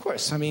were. Of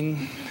course. I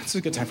mean, it's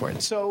a good time for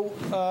it. So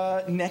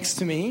next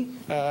to me,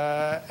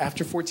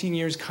 after 14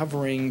 years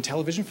covering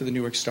television for the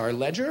Newark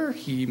Star-Ledger,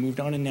 he moved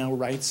on and now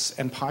writes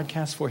and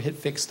podcasts for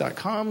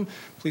HitFix.com.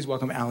 Please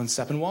welcome Alan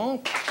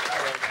Sepinwall.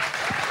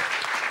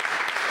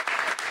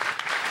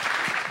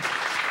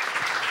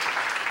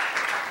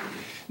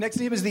 Next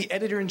to him is the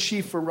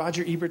editor-in-chief for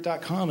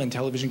RogerEbert.com and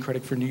television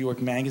critic for New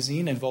York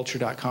Magazine and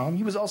Vulture.com.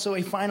 He was also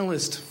a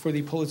finalist for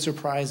the Pulitzer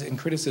Prize in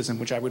Criticism,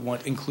 which I would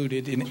want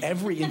included in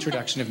every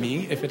introduction of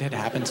me if it had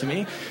happened to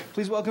me.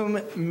 Please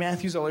welcome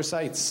Matthew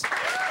Zoller-Seitz.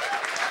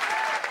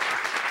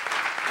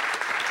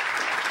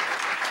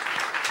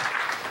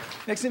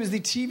 Next name is the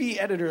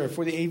TV editor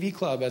for the AV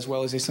Club, as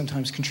well as a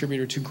sometimes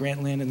contributor to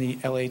Grantland and the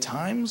LA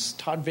Times,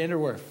 Todd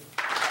Vanderwerf.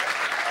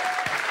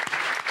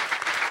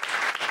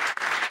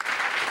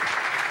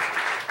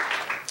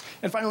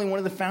 And finally, one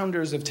of the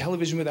founders of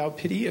Television Without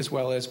Pity, as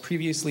well as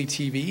Previously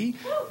TV,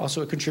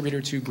 also a contributor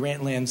to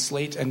Grantland,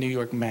 Slate, and New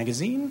York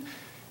Magazine,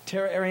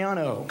 Tara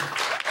Ariano.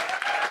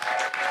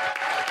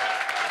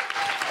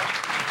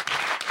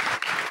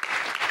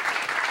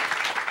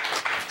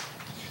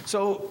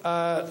 So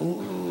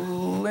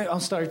I'll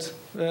start.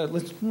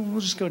 We'll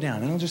just go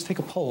down, and I'll just take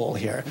a poll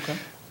here. Okay.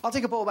 I'll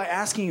take a poll by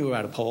asking you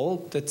about a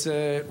poll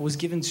that was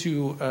given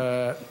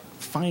to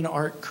fine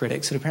art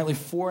critics, and apparently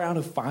 4 out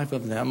of 5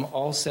 of them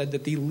all said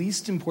that the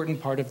least important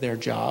part of their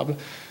job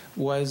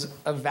was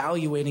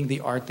evaluating the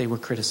art they were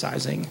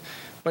criticizing.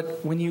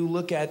 But when you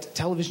look at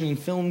television and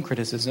film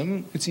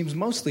criticism, it seems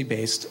mostly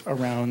based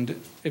around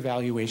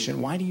evaluation.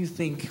 Why do you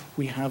think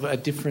we have a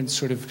different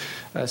sort of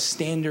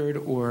standard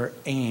or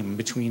aim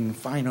between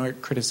fine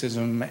art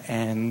criticism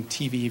and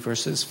TV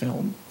versus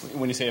film?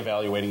 When you say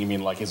evaluating, you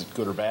mean like, is it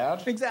good or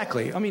bad?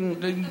 Exactly. I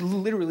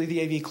mean, literally,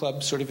 the AV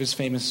Club sort of is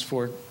famous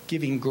for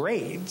giving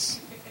grades.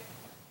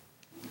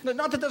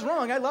 Not that that's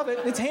wrong. I love it.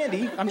 It's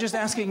handy. I'm just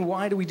asking,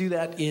 why do we do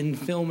that in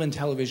film and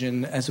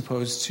television as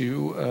opposed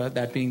to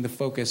that being the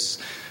focus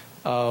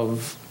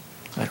of,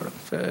 I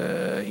don't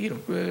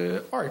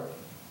know, art?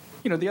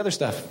 The other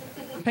stuff.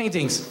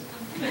 Paintings.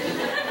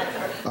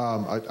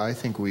 I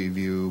think we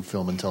view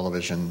film and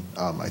television,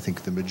 I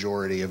think the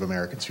majority of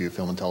Americans view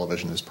film and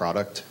television as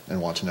product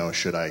and want to know,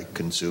 should I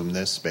consume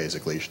this,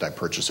 basically? Should I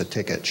purchase a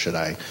ticket? Should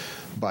I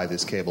buy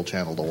this cable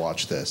channel to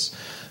watch this?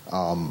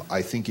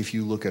 I think if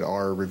you look at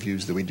our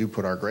reviews that we do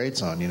put our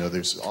grades on,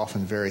 there's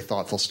often very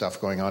thoughtful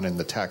stuff going on in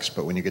the text,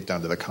 but when you get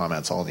down to the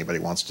comments, all anybody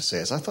wants to say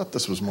is, I thought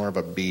this was more of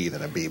a B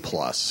than a B+.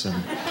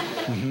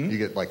 And you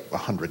get like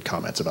 100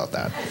 comments about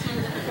that.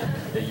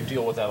 Yeah, you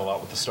deal with that a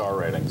lot with the star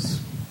ratings.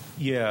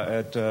 Yeah,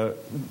 at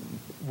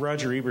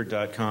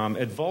RogerEbert.com.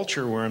 At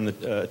Vulture, where I'm the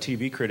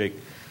TV critic,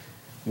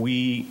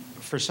 we,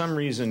 for some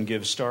reason,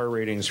 give star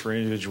ratings for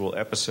individual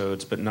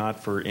episodes, but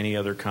not for any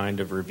other kind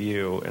of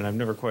review, and I've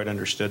never quite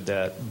understood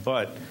that.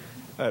 But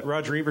at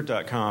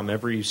RogerEbert.com,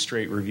 every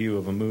straight review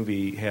of a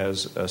movie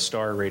has a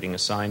star rating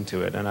assigned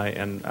to it,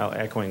 and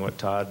echoing what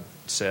Todd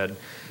said,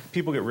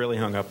 people get really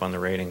hung up on the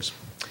ratings.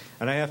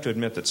 And I have to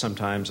admit that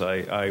sometimes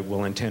I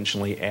will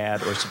intentionally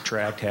add or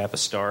subtract half a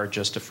star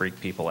just to freak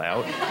people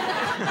out.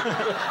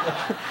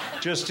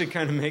 Just to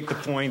kind of make the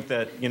point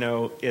that,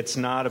 it's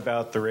not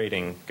about the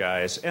rating,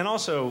 guys. And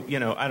also,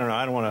 I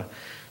don't want to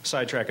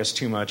sidetrack us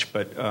too much,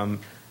 but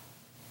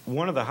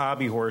one of the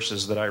hobby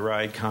horses that I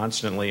ride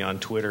constantly on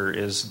Twitter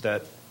is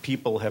that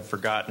people have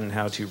forgotten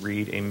how to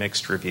read a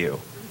mixed review.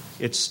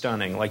 It's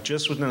stunning. Like,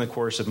 just within the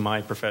course of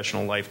my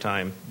professional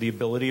lifetime, the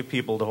ability of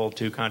people to hold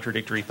 2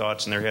 contradictory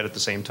thoughts in their head at the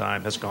same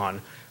time has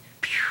gone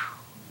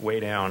way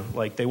down.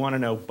 Like, they want to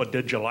know, but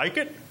did you like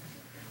it?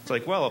 It's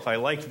like, well, if I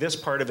liked this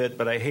part of it,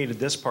 but I hated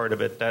this part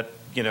of it, that,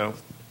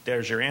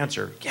 there's your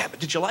answer. Yeah, but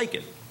did you like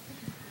it?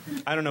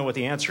 I don't know what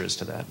the answer is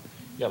to that.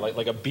 Yeah,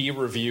 like a B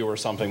review or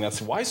something.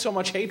 That's, why so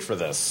much hate for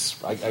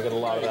this? I get a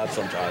lot of that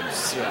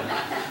sometimes.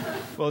 Yeah.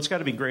 Well, it's got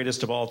to be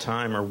greatest of all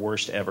time or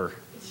worst ever.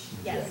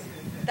 Yes.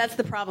 That's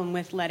the problem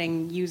with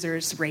letting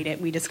users rate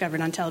it. We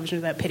discovered on Television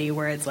Without Pity,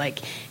 where it's like,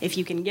 if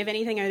you can give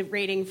anything a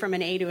rating from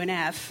an A to an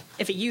F,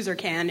 if a user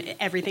can,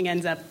 everything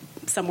ends up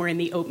somewhere in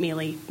the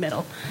oatmeal-y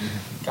middle.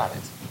 Got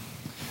it.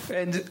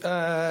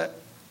 And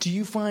do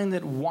you find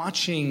that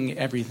watching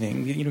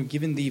everything,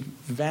 given the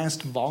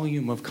vast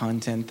volume of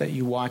content that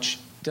you watch,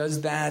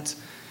 does that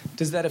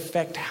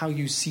affect how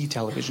you see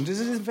television? Does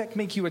it, in fact,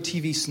 make you a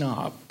TV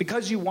snob?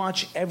 Because you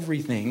watch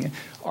everything,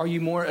 are you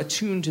more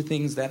attuned to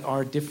things that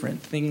are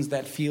different, things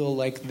that feel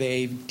like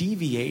they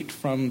deviate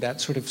from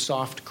that sort of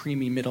soft,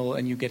 creamy middle,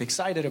 and you get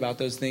excited about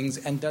those things?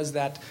 And does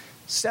that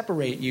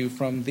separate you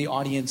from the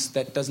audience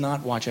that does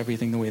not watch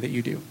everything the way that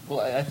you do?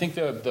 Well, I think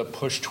the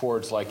push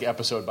towards like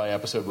episode by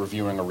episode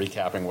reviewing or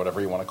recapping,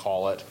 whatever you want to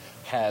call it,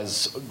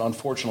 has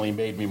unfortunately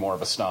made me more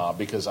of a snob,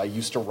 because I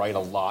used to write a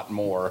lot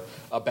more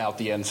about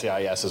the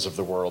NCISs of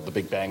the world, the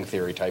Big Bang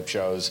Theory type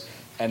shows,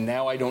 and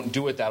now I don't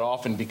do it that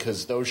often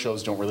because those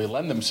shows don't really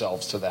lend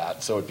themselves to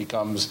that. So it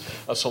becomes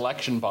a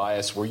selection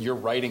bias where you're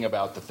writing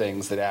about the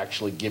things that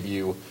actually give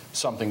you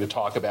something to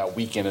talk about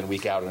week in and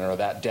week out and are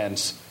that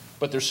dense.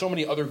 But there's so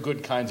many other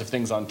good kinds of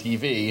things on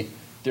TV,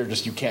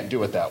 you can't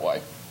do it that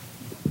way.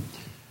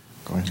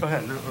 Go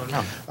ahead.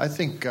 No. I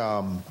think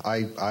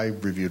I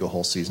reviewed a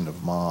whole season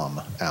of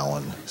Mom,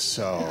 Alan.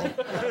 So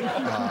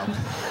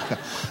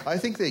I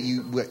think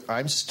that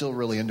I'm still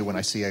really into when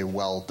I see a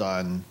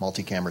well-done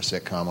multi-camera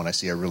sitcom, when I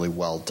see a really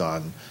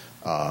well-done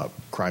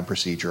crime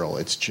procedural.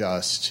 It's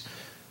just,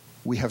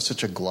 we have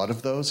such a glut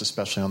of those,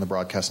 especially on the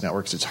broadcast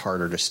networks. It's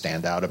harder to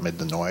stand out amid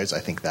the noise.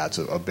 I think that's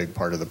a big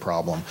part of the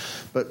problem.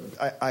 But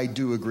I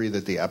do agree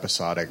that the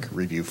episodic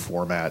review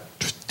format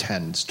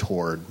tends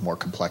toward more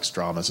complex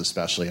dramas,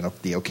 especially in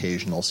the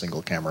occasional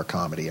single-camera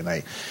comedy. And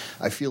I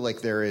feel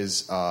like there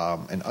is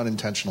an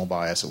unintentional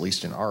bias, at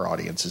least in our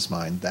audience's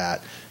mind,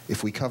 that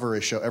if we cover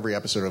a show, every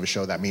episode of a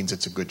show, that means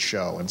it's a good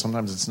show. And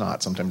sometimes it's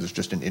not. Sometimes it's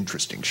just an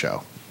interesting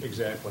show.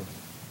 Exactly.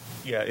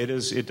 Yeah, it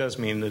is. It does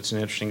mean that it's an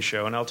interesting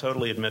show. And I'll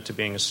totally admit to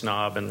being a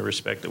snob in the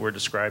respect that we're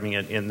describing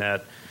it, in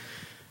that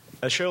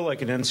a show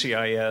like an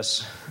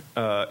NCIS,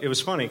 it was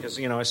funny because,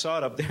 I saw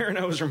it up there and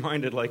I was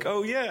reminded, like,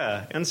 oh,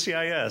 yeah,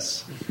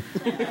 NCIS.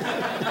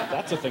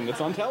 That's a thing that's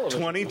on television.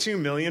 22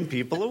 million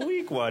people a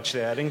week watch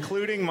that,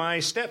 including my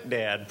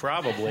stepdad,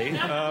 probably.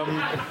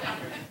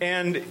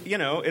 And,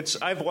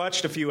 I've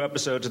watched a few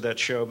episodes of that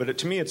show, but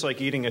to me it's like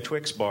eating a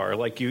Twix bar.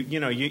 Like, you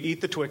eat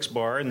the Twix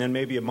bar, and then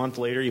maybe a month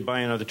later you buy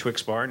another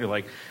Twix bar, and you're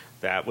like,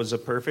 that was a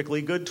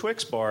perfectly good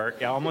Twix bar,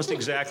 almost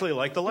exactly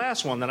like the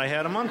last one that I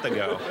had a month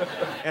ago.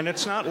 And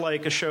it's not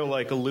like a show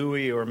like a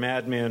Louie or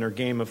Mad Men or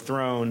Game of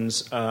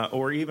Thrones,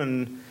 or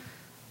even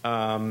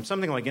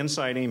something like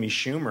Inside Amy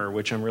Schumer,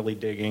 which I'm really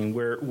digging,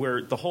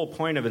 where the whole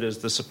point of it is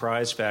the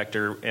surprise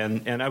factor.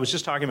 And I was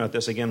just talking about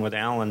this again with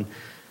Alan.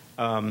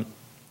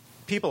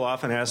 People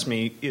often ask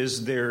me,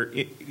 is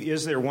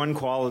there one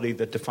quality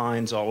that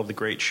defines all of the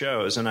great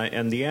shows?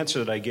 And the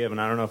answer that I give, and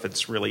I don't know if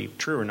it's really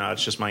true or not,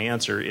 it's just my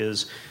answer,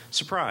 is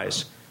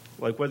surprise.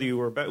 Like whether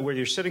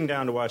you're sitting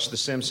down to watch The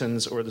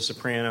Simpsons or The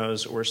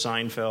Sopranos or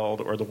Seinfeld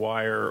or The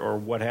Wire or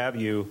what have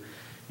you,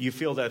 you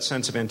feel that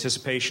sense of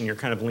anticipation. You're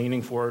kind of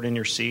leaning forward in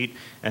your seat,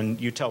 and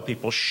you tell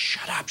people,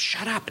 shut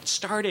up, it's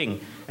starting.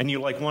 And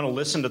you want to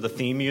listen to the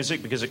theme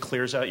music because it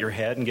clears out your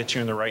head and gets you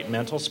in the right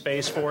mental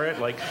space for it.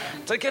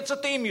 It's the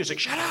theme music,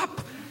 shut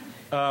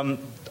up.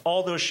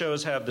 All those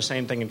shows have the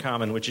same thing in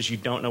common, which is you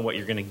don't know what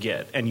you're going to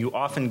get. And you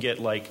often get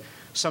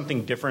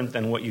something different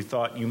than what you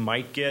thought you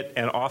might get,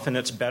 and often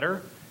it's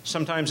better.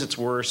 Sometimes it's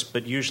worse,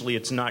 but usually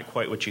it's not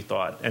quite what you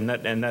thought. And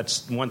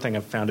that's one thing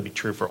I've found to be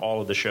true for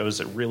all of the shows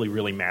that really,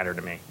 really matter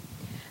to me.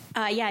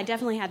 Yeah, I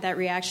definitely had that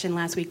reaction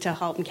last week to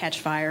 *Halt and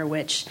Catch Fire*,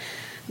 which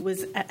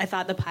was, I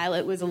thought the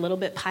pilot was a little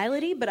bit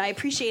piloty, but I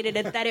appreciated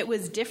it that it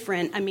was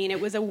different. I mean, it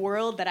was a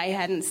world that I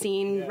hadn't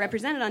seen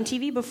represented on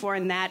TV before,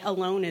 and that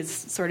alone is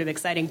sort of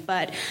exciting.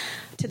 But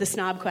to the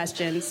snob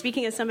question,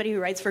 speaking as somebody who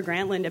writes for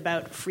Grantland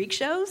about freak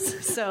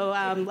shows, so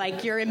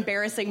like your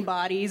Embarrassing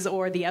Bodies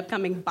or the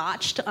upcoming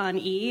Botched on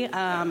E,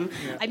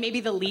 I may be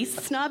the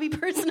least snobby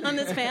person on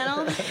this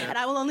panel, and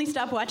I will only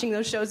stop watching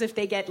those shows if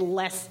they get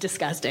less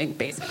disgusting,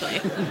 basically.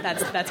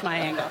 That's my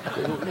angle.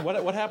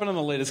 What happened on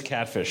the latest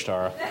Catfish,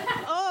 Tara?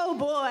 Oh,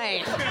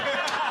 boy.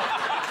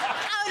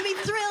 I would be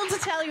thrilled to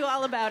tell you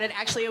all about it.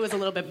 Actually, it was a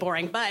little bit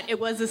boring, but it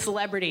was a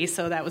celebrity,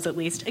 so that was at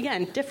least,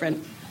 again,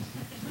 different.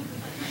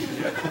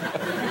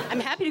 I'm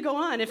happy to go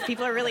on if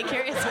people are really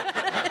curious.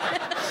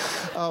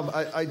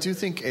 I do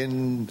think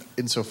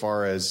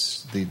insofar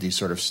as the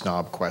sort of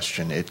snob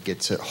question, it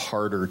gets it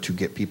harder to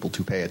get people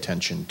to pay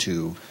attention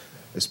to,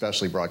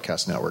 especially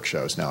broadcast network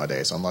shows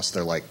nowadays, unless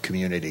they're like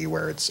Community,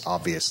 where it's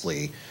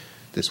obviously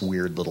this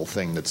weird little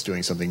thing that's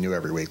doing something new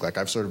every week. Like,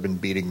 I've sort of been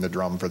beating the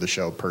drum for the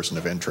show Person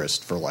of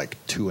Interest for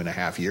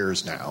 2.5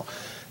 years now.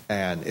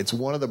 And it's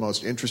one of the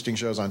most interesting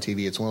shows on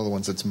TV. It's one of the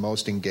ones that's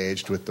most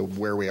engaged with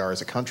where we are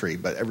as a country.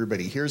 But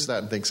everybody hears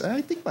that and thinks,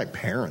 I think my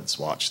parents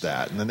watch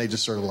that. And then they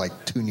just sort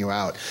of tune you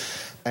out.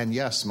 And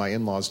yes, my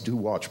in-laws do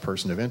watch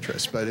Person of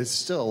Interest, but it's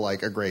still a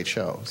great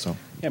show. So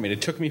yeah, I mean,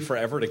 it took me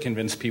forever to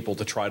convince people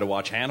to try to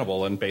watch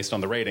Hannibal, and based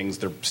on the ratings,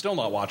 they're still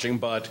not watching.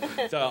 But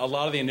a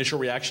lot of the initial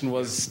reaction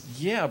was,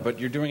 yeah,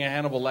 but you're doing a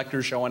Hannibal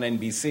Lecter show on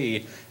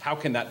NBC. How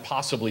can that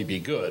possibly be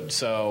good?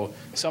 So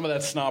some of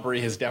that snobbery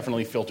has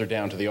definitely filtered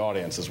down to the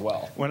audience as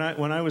well. When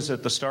I was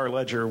at the Star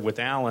Ledger with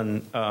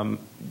Alan,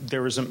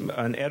 there was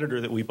an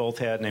editor that we both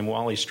had named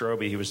Wally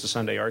Strobe. He was the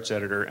Sunday Arts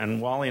editor,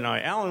 and Wally and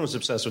I, Alan was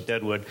obsessed with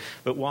Deadwood,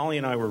 but Wally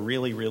and I were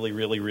really, really,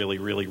 really, really,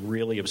 really,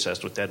 really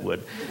obsessed with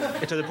Deadwood,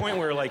 to the point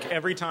where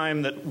every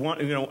time that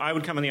I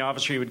would come in the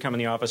office, or he would come in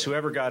the office,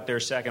 whoever got there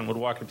second would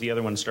walk up to the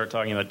other one and start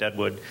talking about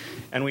Deadwood.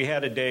 And we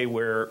had a day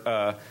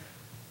where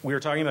we were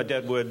talking about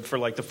Deadwood for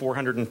the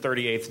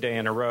 438th day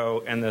in a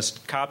row, and this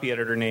copy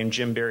editor named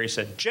Jim Barry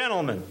said,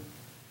 "Gentlemen,"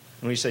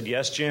 and we said,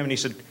 "Yes, Jim," and he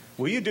said,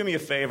 "Will you do me a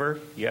favor?"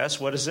 "Yes,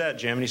 what is that,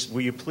 Jim?" And he said,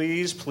 "Will you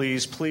please,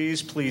 please,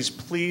 please, please,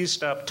 please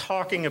stop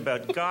talking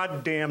about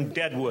goddamn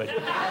Deadwood?"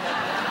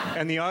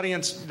 And the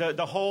audience,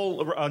 the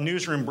whole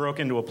newsroom broke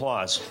into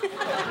applause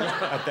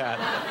at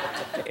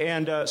that.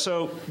 And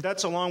so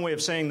that's a long way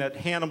of saying that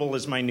Hannibal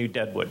is my new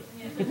Deadwood.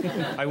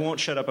 I won't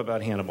shut up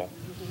about Hannibal.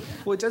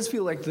 Well, it does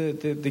feel like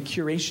the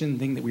curation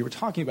thing that we were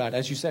talking about,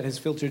 as you said, has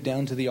filtered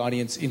down to the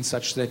audience in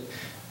such that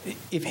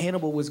if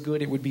Hannibal was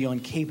good, it would be on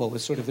cable,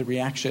 is sort of the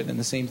reaction, and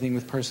the same thing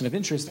with Person of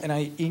Interest.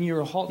 And in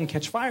your Halt and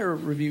Catch Fire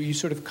review, you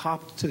sort of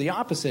copped to the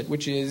opposite,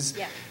 which is,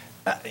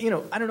 I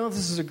don't know if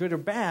this is a good or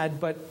bad,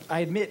 but I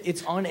admit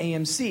it's on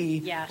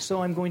AMC,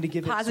 so I'm going to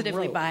give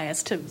positively it some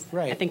biased to,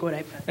 I think, what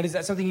I... And is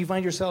that something you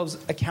find yourselves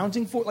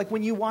accounting for? Like,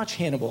 when you watch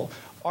Hannibal,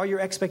 are your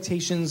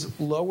expectations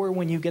lower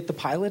when you get the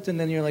pilot, and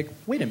then you're like,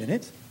 wait a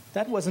minute,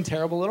 that wasn't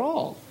terrible at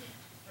all?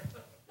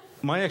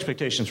 my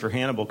expectations for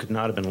Hannibal could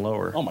not have been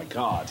lower. Oh my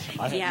God!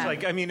 Yeah.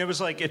 It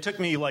was like it took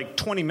me like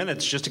 20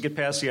 minutes just to get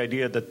past the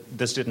idea that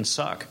this didn't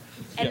suck.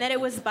 And that it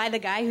was by the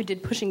guy who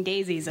did Pushing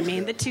Daisies. I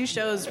mean, the two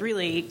shows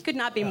really could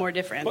not be more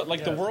different.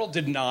 But the world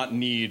did not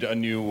need a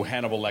new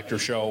Hannibal Lecter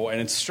show,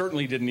 and it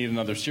certainly didn't need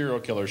another serial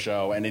killer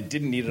show, and it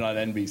didn't need it on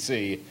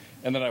NBC.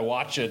 And then I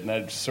watched it,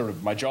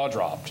 and my jaw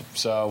dropped.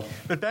 So,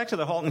 but back to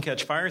the *Halt and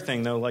Catch Fire*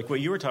 thing, though, like what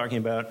you were talking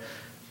about.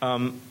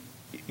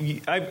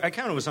 I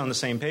kind of was on the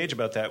same page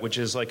about that, which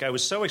is like I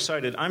was so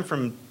excited.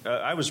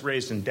 I was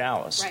raised in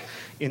Dallas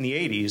in the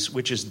 '80s,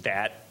 which is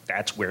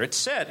that's where it's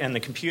set, and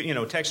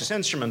the Texas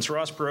Instruments,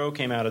 Ross Perot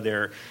came out of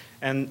there,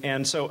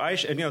 and so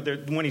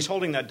when he's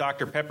holding that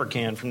Dr. Pepper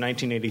can from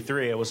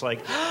 1983, I was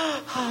like,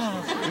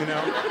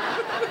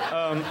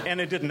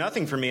 and it did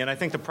nothing for me. And I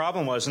think the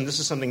problem was, and this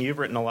is something you've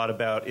written a lot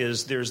about,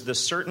 is there's this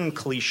certain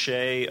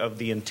cliche of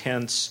the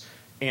intense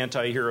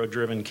anti-hero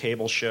driven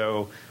cable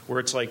show where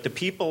it's like the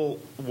people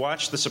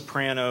watch The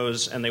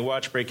Sopranos and they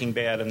watch Breaking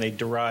Bad and they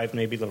derive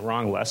maybe the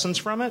wrong lessons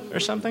from it or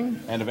something.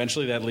 And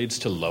eventually that leads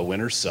to Low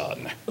Winter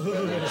Sun.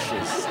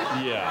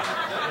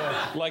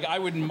 Like I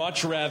would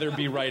much rather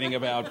be writing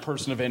about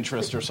Person of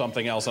Interest or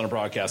something else on a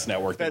broadcast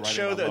network. That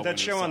show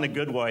on The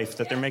Good Wife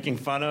that they're making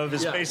fun of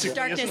is basically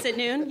Darkness at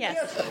Noon.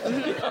 Yes.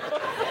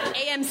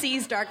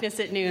 AMC's Darkness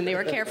at Noon. They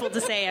were careful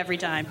to say every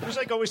time. There's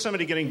like always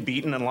somebody getting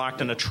beaten and locked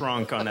in a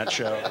trunk on that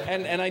show.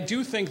 And I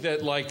do think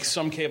that like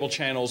some cable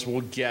channels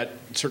will get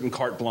certain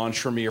carte blanche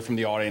from me or from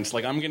the audience.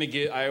 Like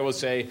I always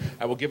say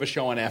I will give a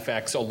show on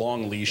FX a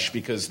long leash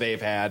because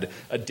they've had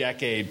a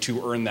decade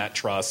to earn that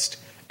trust.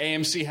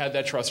 AMC had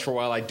that trust for a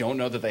while. I don't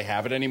know that they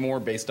have it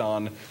anymore based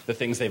on the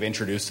things they've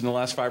introduced in the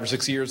last 5 or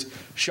 6 years.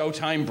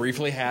 Showtime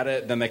briefly had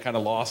it, then they kind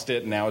of lost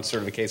it, and now it's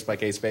sort of a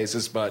case-by-case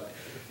basis. But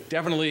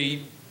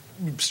definitely,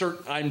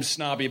 I'm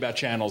snobby about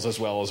channels as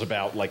well as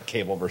about like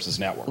cable versus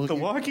network. The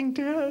Walking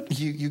Dead.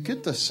 You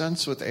get the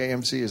sense with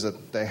AMC is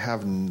that they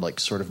have like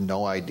sort of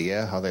no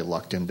idea how they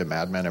lucked into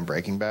Mad Men and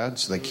Breaking Bad,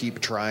 so they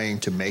keep trying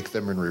to make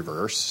them in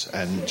reverse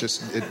and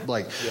just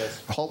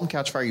Halt and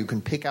Catch Fire. You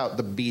can pick out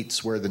the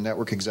beats where the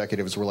network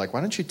executives were like, "Why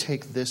don't you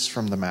take this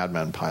from the Mad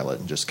Men pilot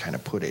and just kind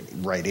of put it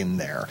right in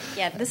there?"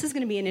 Yeah, this is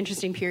going to be an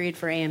interesting period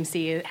for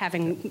AMC,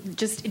 having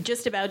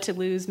just about to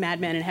lose Mad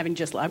Men and having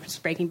just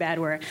lost Breaking Bad,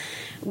 where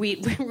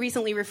we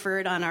recently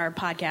referred on our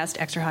podcast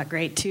Extra Hot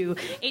Great to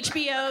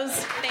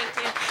HBO's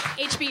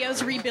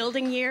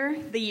rebuilding year,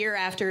 the year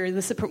after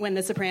when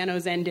The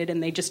Sopranos ended,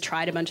 and they just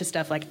tried a bunch of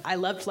stuff. Like I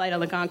loved Flight on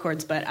the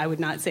Conchords, but I would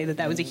not say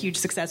that was a huge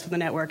success for the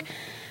network.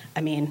 I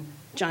mean,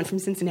 John from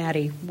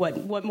Cincinnati,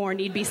 what more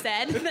need be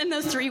said than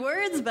those 3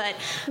 words? But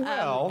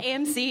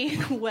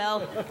AMC,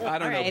 I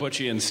don't know,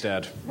 Butchie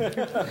instead.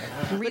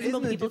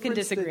 Reasonable people can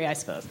disagree, I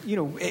suppose.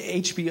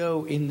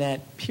 HBO in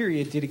that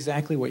period did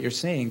exactly what you're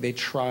saying. They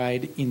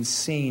tried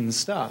insane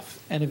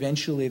stuff, and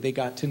eventually they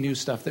got to new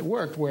stuff that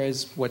worked,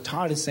 whereas what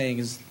Todd is saying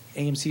is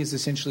AMC is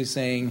essentially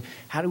saying,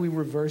 how do we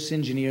reverse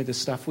engineer the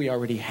stuff we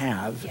already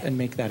have and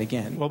make that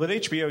again? Well, but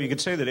HBO, you could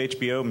say that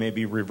HBO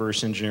maybe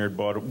reverse engineered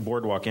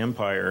Boardwalk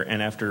Empire,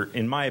 and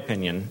in my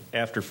opinion,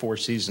 after 4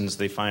 seasons,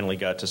 they finally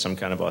got to some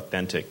kind of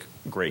authentic,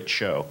 great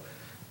show.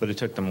 But it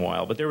took them a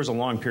while. But there was a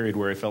long period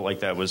where I felt like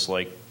that was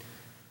like,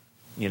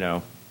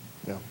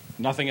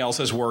 nothing else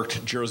has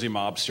worked. Jersey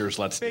mobsters,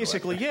 let's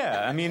basically, do it.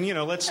 Yeah. I mean,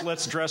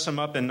 let's dress them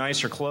up in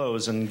nicer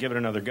clothes and give it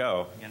another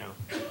go.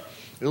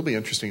 It'll be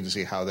interesting to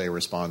see how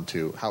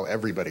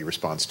everybody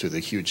responds to the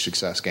huge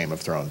success Game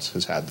of Thrones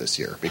has had this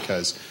year,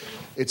 because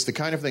it's the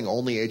kind of thing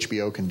only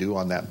HBO can do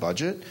on that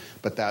budget,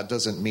 but that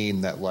doesn't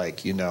mean that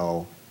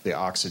the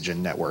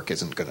Oxygen network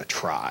isn't going to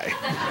try.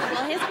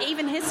 Well,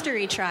 even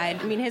History tried.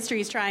 I mean,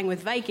 History's trying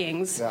with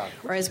Vikings,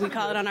 or as we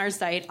call it on our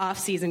site,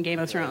 off-season Game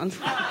of Thrones,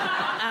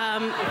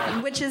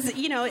 which is,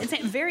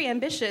 it's very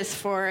ambitious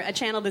for a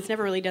channel that's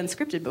never really done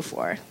scripted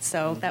before.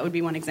 So that would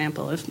be one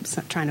example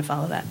of trying to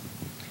follow that.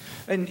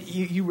 And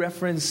you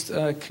referenced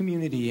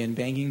Community and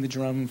banging the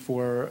drum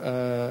for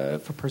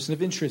Person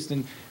of Interest,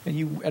 and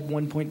you at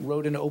one point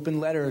wrote an open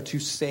letter to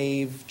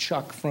save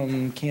Chuck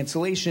from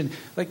cancellation.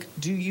 Like,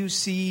 do you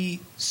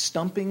see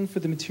stumping for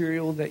the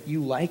material that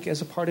you like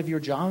as a part of your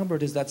job, or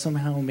does that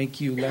somehow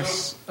make you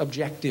less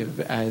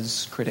objective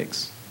as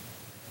critics?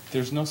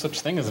 There's no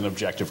such thing as an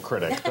objective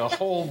critic. The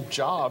whole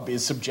job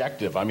is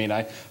subjective. I mean,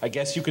 I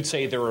guess you could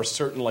say there are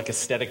certain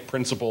aesthetic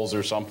principles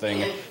or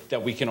something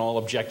that we can all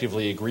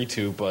objectively agree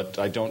to, but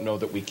I don't know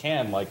that we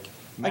can. Like,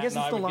 Matt and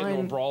I would get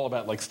into a brawl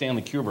about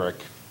Stanley Kubrick.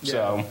 Yeah.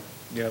 So,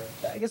 yep.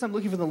 I guess I'm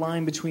looking for the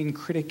line between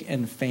critic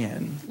and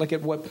fan. Like,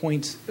 at what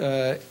point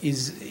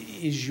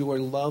is your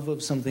love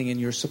of something and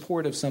your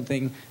support of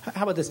something?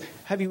 How about this?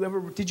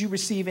 Did you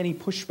receive any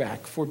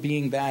pushback for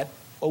being that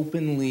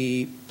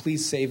openly,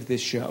 please save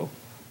this show?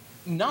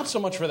 Not so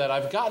much for that.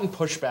 I've gotten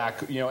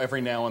pushback, every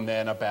now and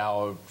then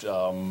about,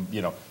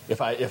 if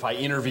I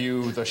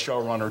interview the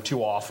showrunner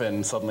too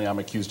often, suddenly I'm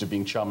accused of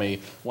being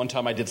chummy. One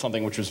time I did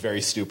something which was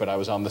very stupid. I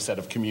was on the set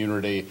of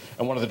Community,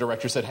 and one of the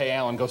directors said, "Hey,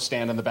 Alan, go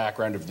stand in the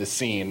background of this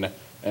scene."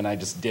 And I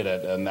just did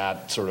it, and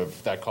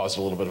that caused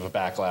a little bit of a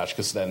backlash,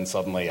 because then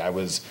suddenly I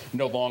was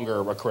no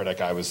longer a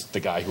critic. I was the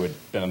guy who had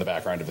been in the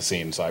background of a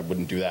scene, so I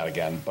wouldn't do that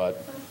again.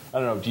 But I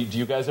don't know. Do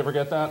you guys ever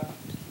get that?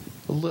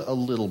 A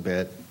little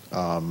bit.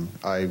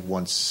 I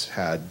once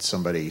had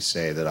somebody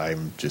say that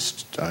I'm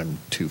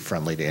too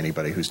friendly to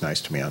anybody who's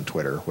nice to me on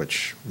Twitter,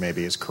 which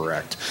maybe is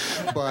correct.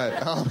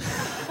 But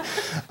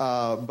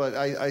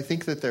I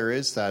think that there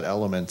is that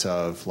element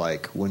of,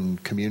 like, when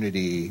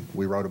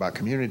we wrote about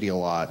Community a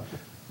lot,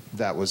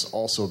 that was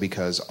also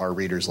because our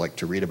readers like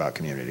to read about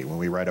Community. When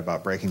we write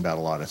about Breaking Bad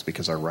a lot, it's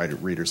because our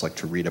readers like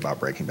to read about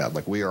Breaking Bad.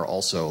 Like, we are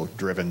also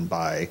driven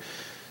by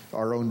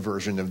our own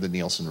version of the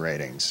Nielsen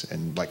ratings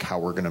and, like, how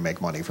we're going to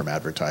make money from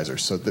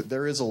advertisers. So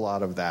there is a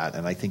lot of that,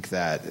 and I think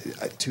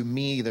that, to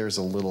me, there's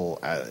a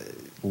little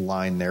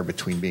line there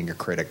between being a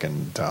critic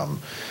and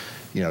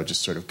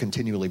just sort of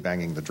continually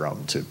banging the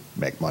drum to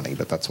make money.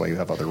 But that's why you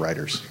have other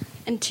writers.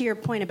 And to your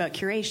point about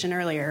curation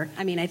earlier,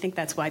 I mean, I think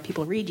that's why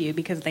people read you,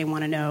 because they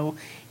want to know,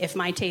 if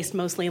my taste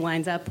mostly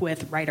lines up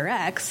with writer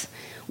X,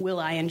 will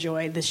I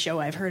enjoy this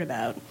show I've heard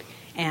about?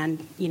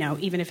 And,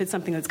 even if it's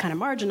something that's kind of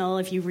marginal,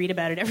 if you read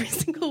about it every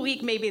single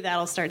week, maybe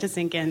that'll start to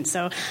sink in.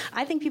 So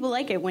I think people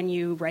like it when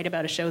you write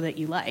about a show that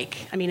you like.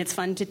 I mean, it's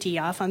fun to tee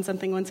off on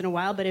something once in a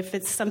while, but if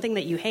it's something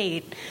that you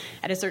hate,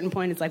 at a certain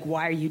point, it's like,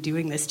 why are you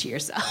doing this to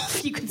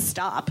yourself? You could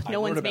stop.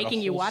 No one's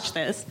making you watch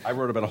this. I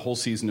wrote about a whole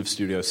season of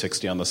Studio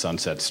 60 on the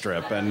Sunset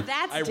Strip, and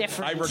that's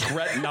different. I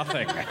regret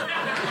nothing.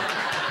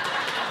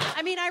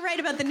 I mean, I write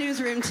about the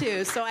newsroom,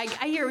 too, so I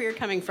hear where you're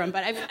coming from.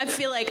 But I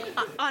feel like,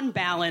 on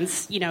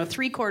balance,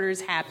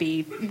 3/4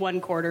 happy,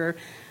 1/4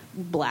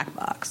 black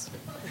box.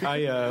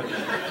 I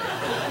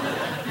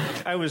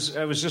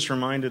was just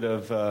reminded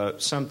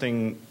of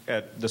something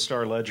at the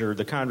Star Ledger,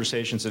 the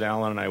conversations that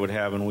Alan and I would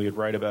have when we would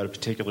write about a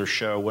particular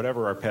show,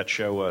 whatever our pet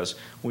show was,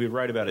 we would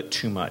write about it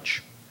too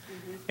much.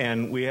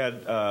 And we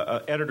had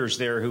editors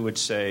there who would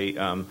say,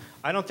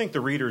 I don't think the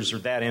readers are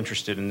that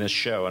interested in this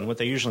show. And what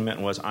they usually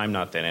meant was, I'm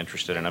not that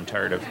interested, and I'm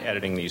tired of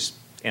editing these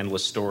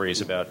endless stories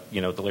about,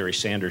 the Larry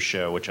Sanders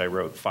Show, which I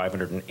wrote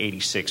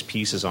 586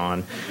 pieces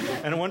on.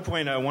 And at one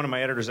point, one of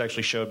my editors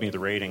actually showed me the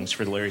ratings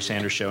for the Larry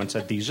Sanders Show and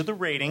said, these are the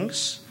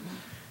ratings.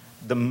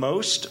 The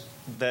most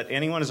that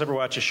anyone has ever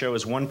watched a show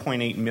is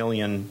 1.8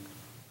 million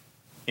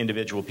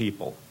individual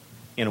people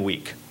in a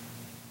week.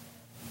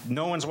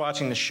 No one's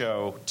watching the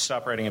show.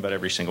 Stop writing about it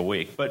every single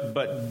week.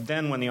 But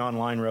then when the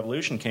online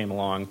revolution came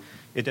along,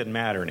 it didn't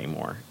matter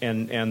anymore.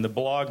 And the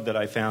blog that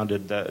I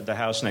founded, the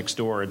House Next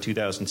Door, in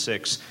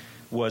 2006,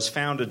 was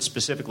founded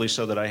specifically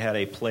so that I had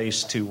a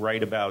place to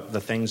write about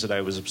the things that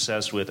I was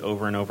obsessed with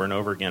over and over and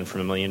over again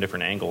from a million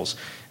different angles.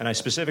 And I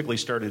specifically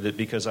started it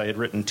because I had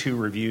written 2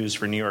 reviews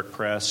for New York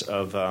Press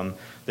of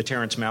the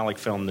Terrence Malick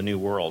film, The New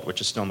World,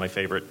 which is still my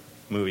favorite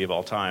movie of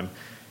all time.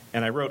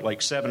 And I wrote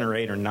like 7 or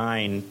 8 or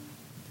 9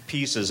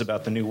 pieces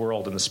about the New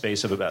World in the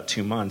space of about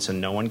 2 months, and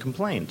no one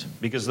complained,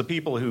 because the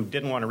people who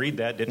didn't want to read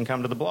that didn't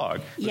come to the blog.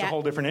 It was a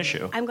whole different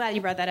issue. I'm glad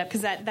you brought that up,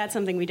 because that's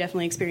something we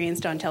definitely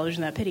experienced on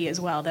Television That Pity as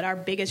well, that our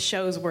biggest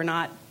shows were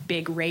not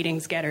big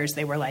ratings getters.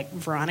 They were like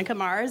Veronica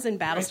Mars and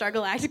Battlestar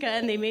Galactica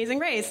and The Amazing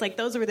Race. Like,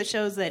 those were the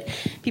shows that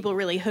people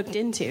really hooked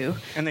into.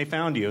 And they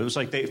found you. It was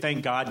like,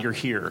 thank God you're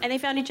here. And they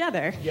found each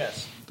other.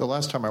 Yes. The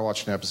last time I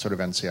watched an episode of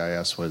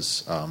NCIS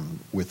was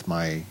with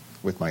my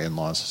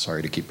in-laws.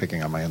 Sorry to keep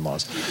picking on my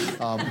in-laws.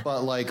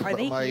 But like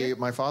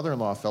my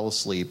father-in-law fell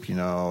asleep,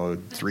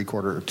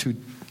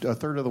 a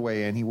third of the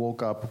way in. He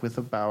woke up with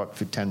about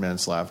 10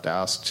 minutes left,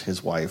 asked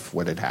his wife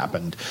what had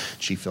happened.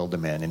 She filled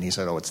him in, and he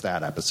said, oh, it's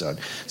that episode.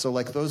 So,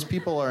 like, those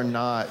people are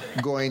not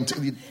going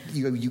to...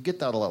 You get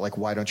that a lot, like,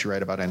 why don't you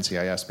write about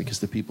NCIS? Because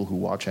the people who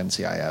watch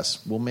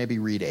NCIS will maybe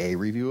read a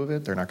review of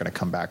it. They're not going to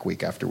come back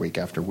week after week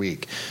after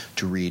week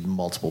to read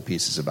multiple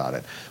pieces about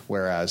it.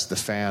 Whereas the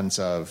fans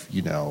of,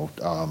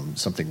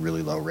 something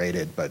really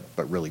low-rated but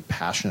really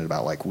passionate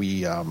about, like,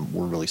 we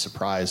were really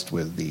surprised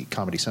with the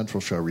Comedy Central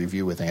show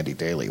Review with Andy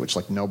Daly, which,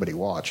 like, nobody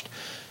watched.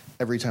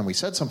 Every time we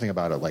said something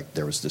about it, like,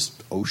 there was this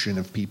ocean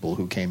of people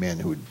who came in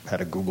who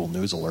had a Google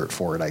News alert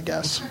for it, I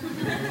guess.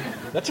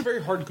 That's a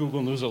very hard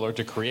Google News alert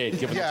to create,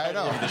 given the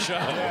title of the show.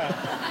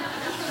 Yeah.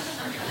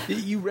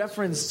 You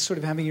referenced sort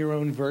of having your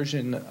own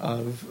version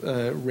of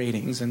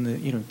ratings, and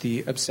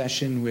the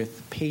obsession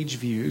with page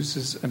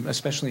views,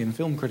 especially in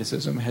film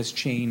criticism, has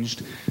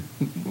changed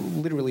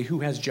literally who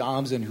has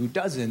jobs and who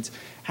doesn't.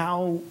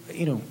 How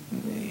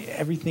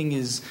everything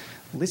is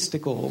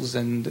listicles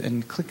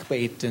and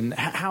clickbait, and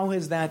how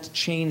has that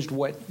changed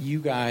what you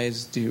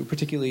guys do,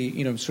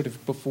 particularly, sort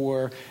of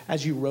before,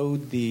 as you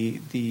rode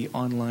the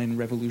online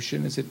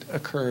revolution as it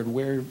occurred?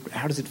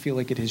 How does it feel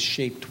like it has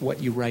shaped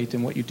what you write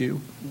and what you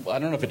do? Well, I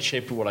don't know if it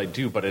shaped what I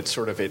do, but it's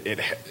sort of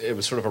it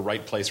was sort of a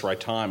right place, right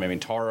time. I mean,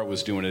 Tara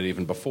was doing it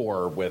even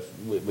before with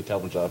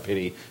Television Without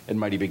Pity and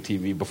Mighty Big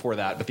TV before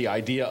that. But the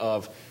idea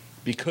of,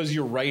 because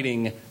you're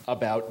writing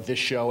about this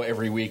show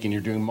every week and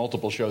you're doing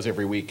multiple shows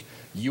every week,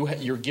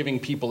 you're giving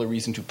people a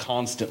reason to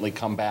constantly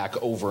come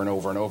back over and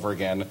over and over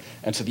again.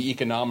 And so the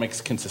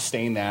economics can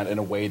sustain that in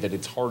a way that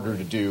it's harder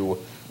to do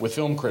with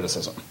film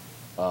criticism.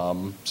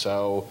 That's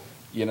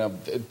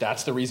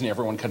the reason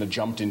everyone kind of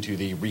jumped into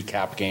the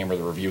recap game or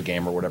the review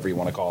game or whatever you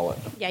want to call it.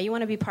 Yeah, you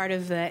want to be part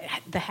of the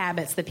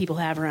habits that people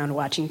have around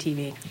watching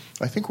TV.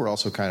 I think we're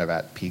also kind of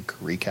at peak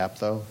recap,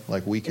 though.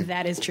 Like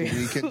that is true.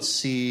 We can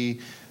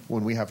see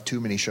when we have too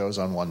many shows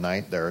on one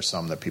night, there are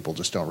some that people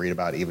just don't read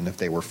about, even if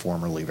they were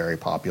formerly very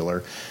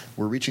popular.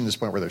 We're reaching this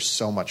point where there's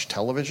so much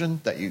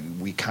television that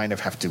we kind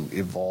of have to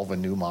evolve a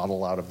new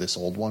model out of this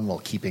old one while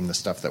keeping the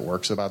stuff that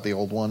works about the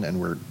old one,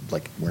 and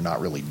we're not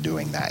really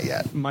doing that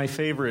yet. My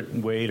favorite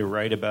way to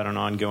write about an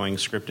ongoing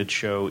scripted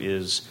show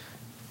is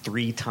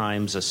 3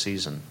 times a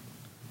season.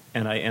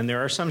 And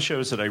there are some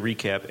shows that I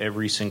recap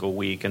every single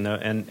week,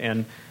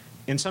 and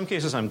in some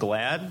cases, I'm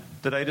glad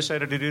that I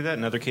decided to do that.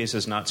 In other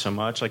cases, not so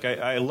much. Like,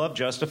 I love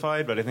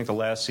Justified, but I think the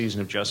last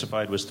season of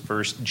Justified was the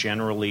first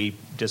generally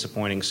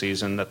disappointing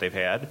season that they've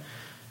had.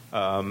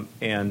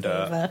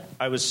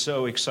 I was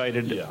so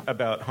excited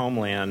about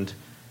Homeland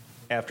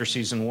after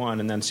season 1,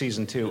 and then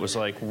season 2, it was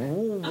like,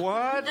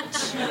 what?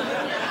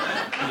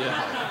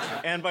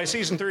 And by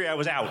season 3, I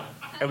was out.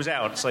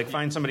 It's like,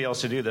 find somebody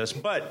else to do this.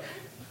 But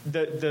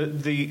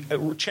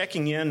the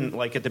checking in,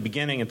 like at the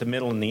beginning, at the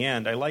middle, and the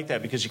end, I like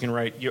that because you can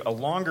write a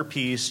longer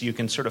piece. You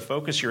can sort of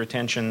focus your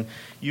attention.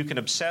 You can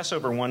obsess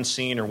over one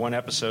scene or one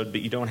episode,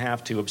 but you don't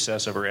have to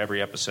obsess over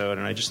every episode.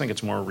 And I just think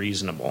it's more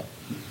reasonable,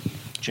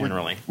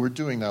 generally. We're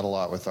doing that a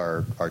lot with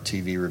our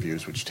TV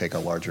reviews, which take a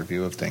larger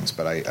view of things.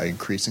 But I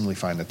increasingly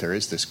find that there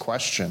is this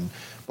question,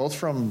 both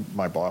from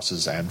my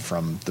bosses and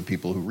from the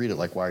people who read it,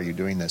 like, why are you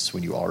doing this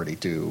when you already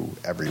do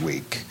every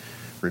week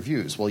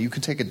reviews? Well, you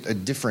can take a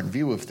different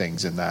view of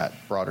things in that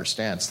broader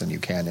stance than you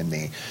can in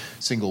the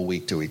single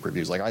week-to-week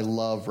reviews. Like, I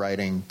love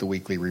writing the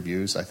weekly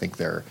reviews. I think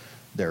they're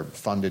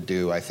fun to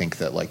do. I think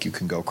that, like, you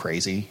can go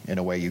crazy in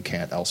a way you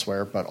can't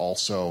elsewhere. But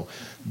also,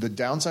 the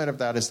downside of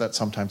that is that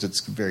sometimes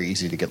it's very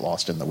easy to get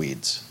lost in the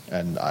weeds.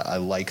 And I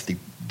like the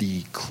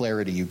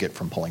clarity you get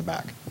from pulling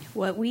back.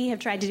 What we have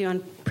tried to do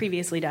on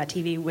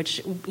Previously.tv,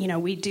 which,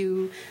 we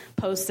do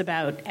posts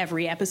about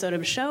every episode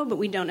of a show, but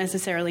we don't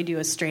necessarily do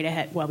a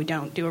straight-ahead, we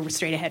don't do a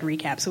straight-ahead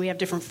recap. So we have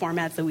different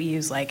formats that we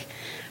use. Like,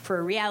 for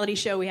a reality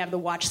show, we have the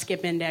Watch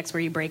Skip Index,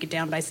 where you break it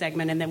down by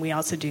segment, and then we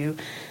also do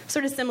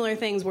sort of similar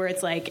things where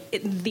it's like,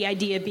 the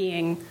idea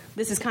being,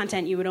 this is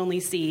content you would only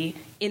see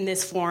in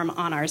this form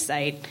on our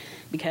site,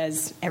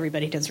 because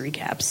everybody does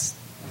recaps.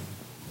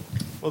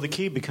 Well, the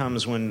key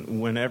becomes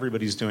when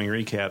everybody's doing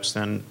recaps,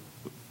 then,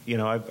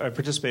 I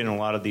participate in a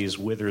lot of these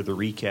Wither the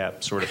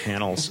Recap sort of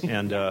panels,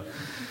 and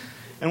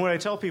what I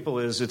tell people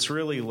is, it's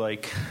really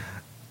like,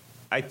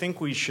 I think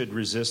we should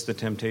resist the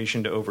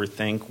temptation to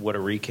overthink what a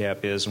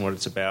recap is and what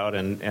it's about,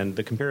 and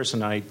the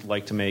comparison I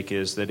like to make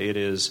is that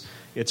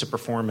it's a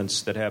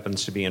performance that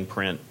happens to be in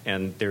print,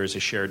 and there is a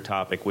shared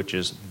topic, which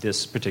is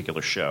this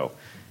particular show.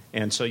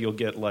 And so you'll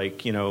get,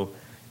 like,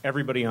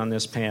 everybody on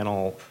this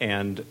panel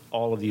and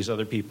all of these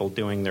other people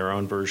doing their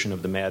own version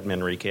of the Mad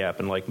Men recap.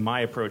 And, like, my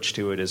approach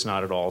to it is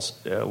not at all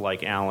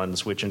like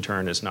Alan's, which in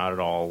turn is not at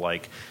all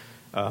like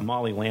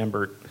Molly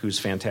Lambert, who's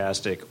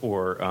fantastic,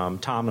 or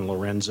Tom and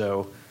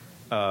Lorenzo.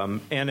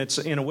 And it's,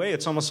 in a way,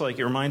 it's almost like,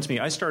 it reminds me,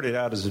 I started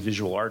out as a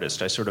visual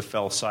artist. I sort of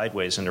fell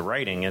sideways into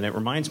writing, and it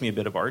reminds me a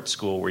bit of art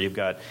school, where you've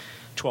got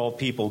 12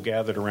 people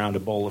gathered around a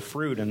bowl of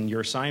fruit, and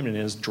your assignment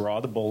is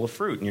draw the bowl of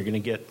fruit, and you're going to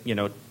get,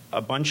 a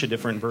bunch of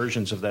different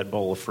versions of that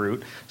bowl of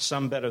fruit,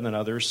 some better than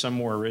others, some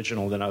more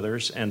original than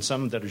others, and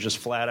some that are just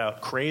flat out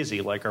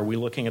crazy, like, are we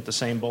looking at the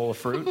same bowl of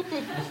fruit?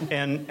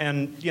 and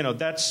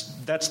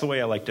that's the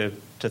way I like to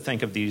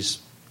think of these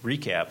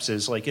recaps,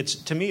 is like,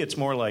 to me it's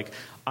more like,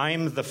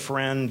 I'm the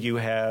friend you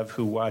have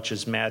who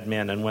watches Mad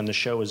Men, and when the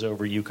show is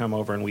over, you come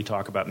over and we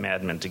talk about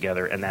Mad Men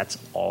together, and that's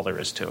all there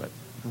is to it.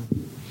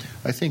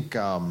 I think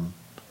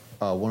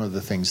one of the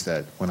things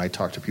that when I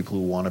talk to people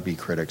who want to be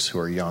critics, who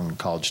are young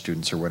college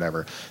students or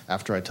whatever,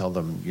 after I tell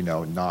them,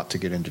 not to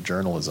get into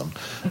journalism,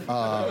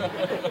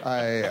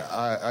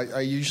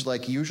 I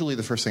usually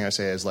the first thing I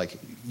say is, like,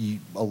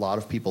 a lot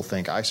of people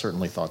think, I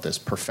certainly thought this,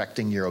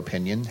 perfecting your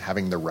opinion,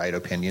 having the right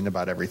opinion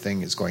about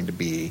everything is going to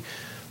be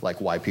like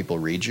why people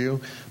read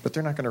you, but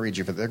they're not going to read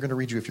you, but they're going to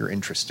read you if you're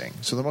interesting.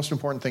 So the most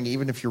important thing,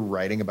 even if you're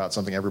writing about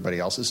something everybody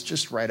else is,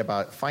 just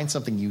find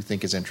something you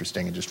think is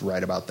interesting and just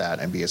write about that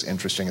and be as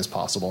interesting as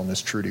possible and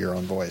as true to your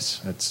own voice.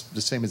 It's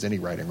the same as any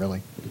writing,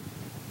 really.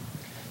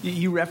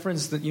 You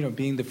referenced that,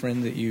 being the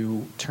friend that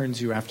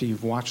turns you after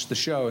you've watched the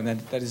show, and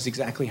that is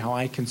exactly how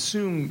I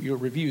consume your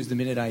reviews. The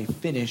minute I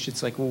finish,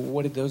 it's like, well,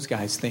 what did those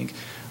guys think?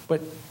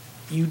 But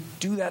you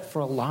do that for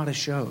a lot of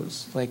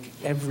shows, like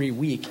every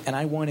week, and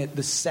I want it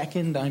the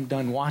second I'm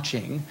done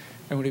watching.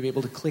 I want to be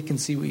able to click and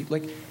see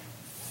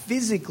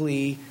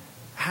physically.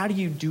 How do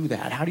you do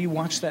that? How do you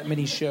watch that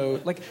many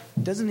shows?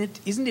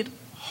 Isn't it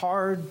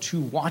hard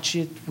to watch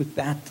it with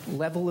that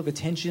level of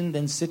attention,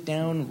 then sit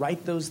down,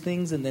 write those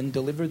things, and then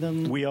deliver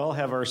them? We all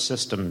have our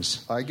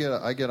systems. I get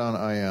on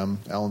IM.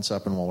 Alan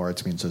Sepinwall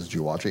writes me and says, "Did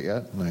you watch it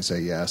yet?" And I say,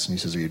 "Yes." And he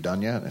says, "Are you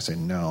done yet?" And I say,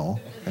 "No."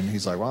 And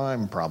he's like, "Well,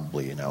 I'm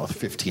probably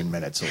 15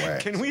 minutes away."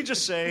 Can we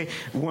just say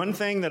one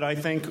thing that I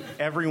think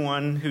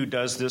everyone who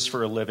does this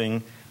for a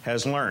living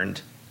has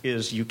learned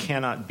is you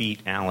cannot beat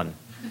Alan.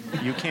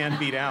 You can't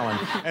beat Alan.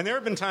 And there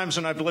have been times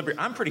when I've delivered.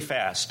 I'm pretty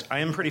fast.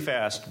 I am pretty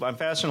fast. I'm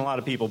faster than a lot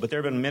of people. But there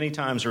have been many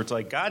times where it's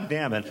like, God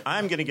damn it,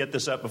 I'm going to get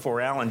this up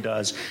before Alan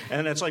does.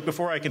 And it's like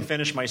before I can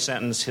finish my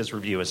sentence, his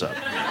review is up.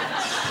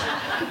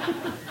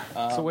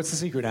 So what's the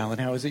secret, Alan?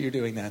 How is it you're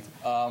doing that?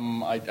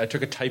 I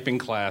took a typing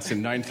class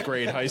in 9th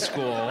grade high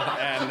school,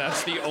 and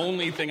that's the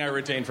only thing I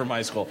retained from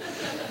high school.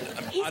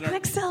 He's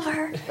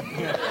Quicksilver.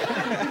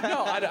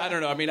 No, I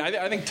don't know. I mean,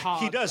 I think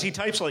Todd... He does. He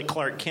types like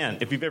Clark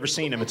Kent. If you've ever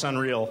seen him, it's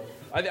unreal.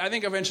 I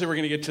think eventually we're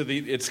going to get to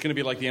it's going to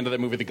be like the end of that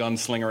movie, The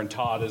Gunslinger, and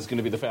Todd is going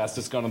to be the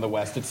fastest gun in the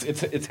West.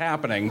 It's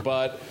happening,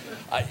 but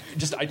I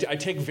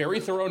take very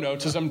thorough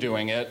notes as I'm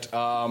doing it.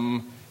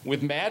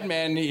 With Mad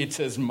Men, it's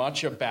as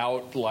much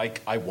about,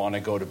 I want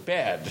to go to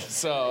bed.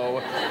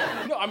 So,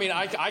 no, I mean,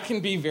 I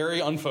can be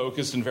very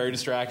unfocused and very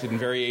distracted and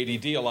very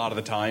ADD a lot of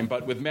the time,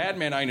 but with Mad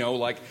Men, I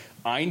know,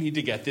 I need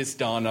to get this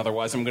done,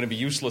 otherwise I'm going to be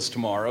useless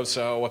tomorrow.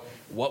 So,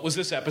 what was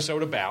this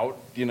episode about?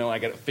 I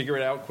got to figure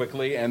it out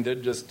quickly and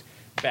then just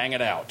bang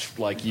it out.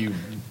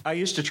 I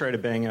used to try to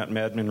bang out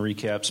Mad Men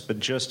recaps,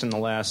 but just in the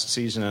last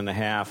season and a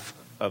half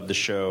of the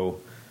show,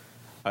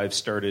 I've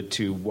started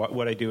to,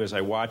 what I do is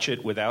I watch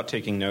it without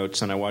taking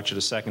notes, and I watch it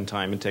a second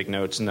time and take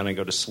notes, and then I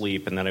go to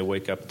sleep, and then I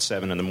wake up at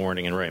 7 in the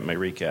morning and write my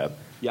recap.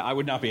 Yeah, I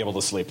would not be able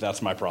to sleep.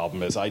 That's my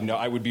problem, is I know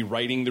I would be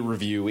writing the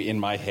review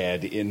in my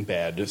head in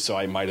bed, so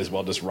I might as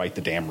well just write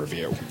the damn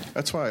review.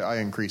 That's why I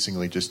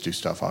increasingly just do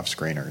stuff off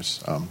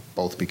screeners,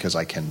 both because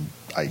I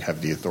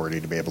have the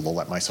authority to be able to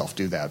let myself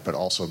do that, but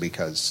also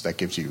because that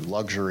gives you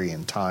luxury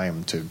and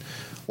time to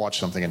watch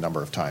something a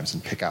number of times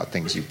and pick out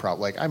things you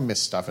probably I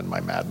miss stuff in my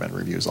Mad Men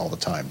reviews all the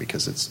time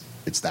because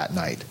it's that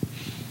night.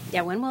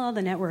 Yeah, when will all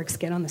the networks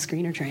get on the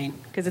screener train?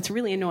 Because it's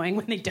really annoying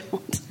when they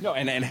don't. No,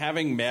 and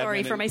having Mad Men...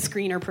 Sorry for my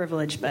screener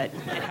privilege, but...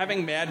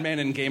 Having Mad Men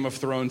and Game of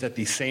Thrones at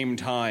the same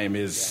time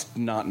is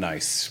not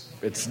nice.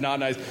 It's not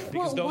nice.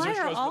 Because why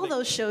are all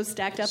those shows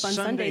stacked up on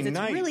Sundays? It's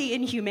really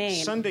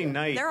inhumane. Sunday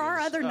night. There are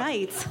other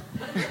nights.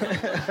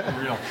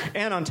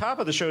 And on top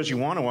of the shows you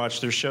want to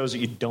watch, there's shows that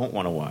you don't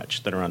want to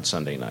watch that are on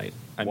Sunday night.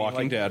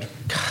 Walking Dead.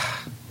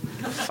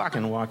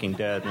 Fucking Walking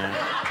Dead, man.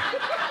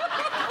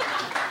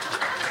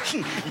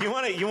 You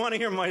want to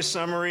hear my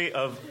summary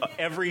of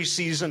every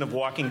season of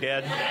Walking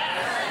Dead?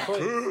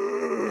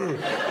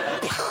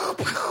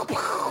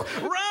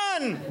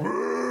 Run!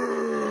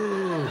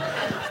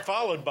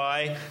 Followed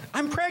by,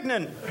 I'm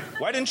pregnant.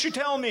 Why didn't you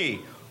tell me?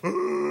 I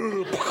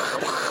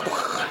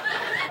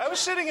was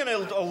sitting in a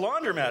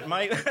laundromat.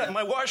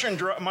 My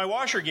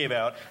washer gave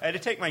out. I had to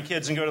take my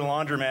kids and go to the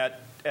laundromat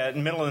at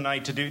the middle of the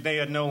night to do. They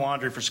had no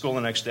laundry for school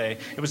the next day.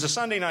 It was a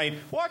Sunday night.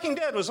 Walking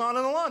Dead was on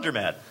in the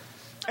laundromat.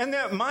 And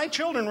my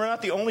children were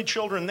not the only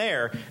children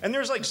there. And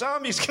there's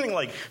zombies getting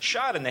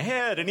shot in the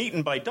head and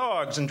eaten by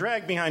dogs and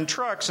dragged behind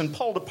trucks and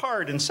pulled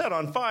apart and set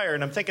on fire.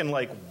 And I'm thinking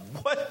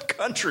what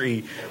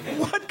country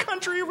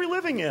are we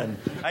living in?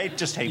 I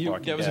just hate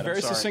Walking Dead. That was a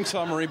very succinct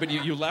summary, but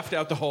you left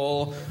out the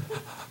whole,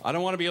 I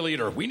don't want to be a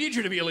leader. We need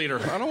you to be a leader.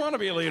 I don't want to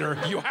be a leader.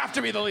 You have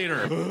to be the leader.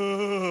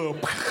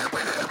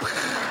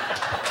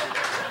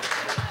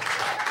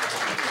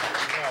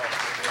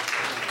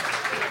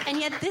 And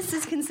yet this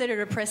is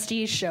considered a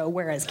prestige show,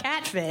 whereas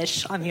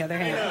Catfish, on the other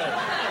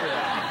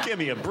hand... Give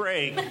me a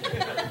break.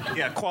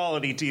 Yeah,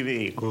 quality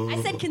TV.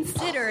 I said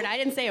considered. I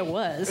didn't say it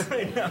was.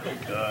 I know,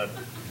 God.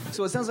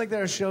 So it sounds like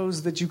there are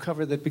shows that you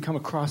cover that become a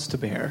cross to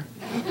bear.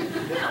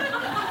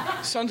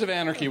 Sons of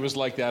Anarchy was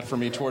like that for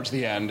me towards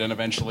the end, and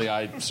eventually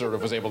I sort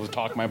of was able to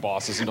talk my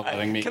bosses into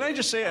letting me... Can I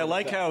just say, I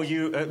like how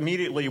you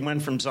immediately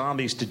went from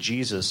zombies to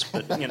Jesus,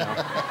 but,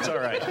 it's all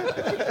right.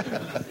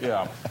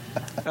 Yeah.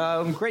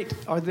 Great.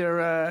 Are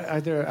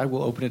there? I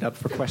will open it up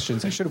for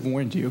questions. I should have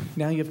warned you.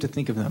 Now you have to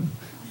think of them.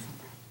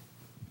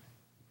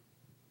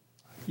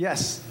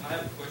 Yes. I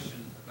have a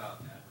question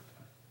about advertising.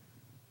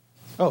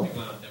 Oh.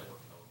 Network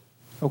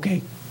television.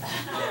 Okay.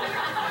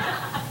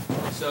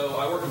 So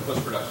I work in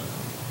post-production.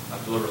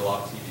 I've delivered a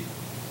lot of TV.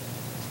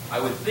 I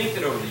would think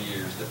that over the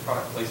years that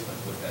product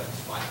placement would have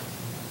spiked.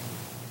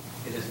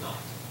 It has not.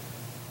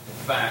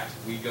 In fact,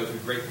 we go through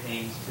great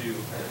pains to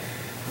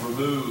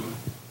remove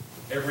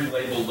every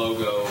label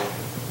logo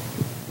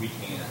we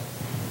can.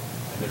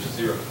 And there's a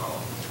zero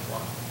tolerance.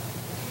 Why?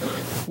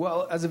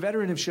 Well, as a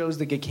veteran of shows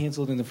that get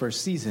canceled in the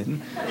first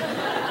season,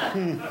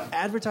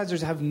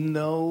 advertisers have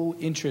no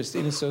interest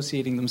in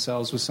associating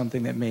themselves with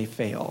something that may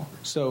fail.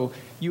 So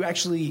you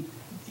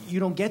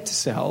don't get to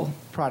sell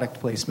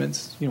product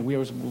placements.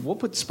 We'll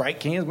put Sprite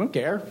cans. We don't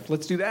care.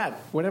 Let's do that.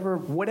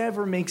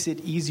 Whatever makes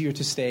it easier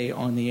to stay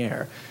on the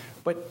air.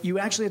 But you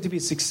actually have to be a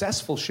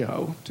successful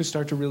show to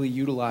start to really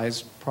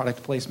utilize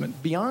product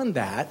placement. Beyond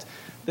that,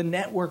 the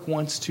network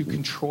wants to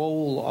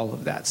control all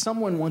of that.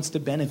 Someone wants to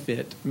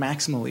benefit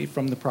maximally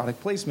from the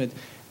product placement,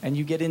 and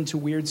you get into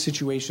weird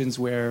situations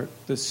where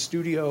the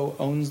studio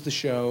owns the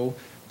show,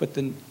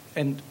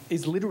 and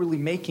is literally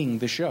making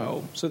the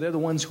show. So they're the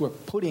ones who are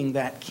putting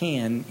that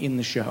can in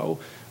the show,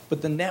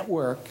 but the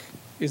network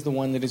is the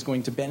one that is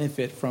going to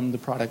benefit from the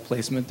product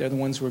placement. They're the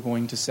ones who are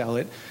going to sell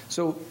it.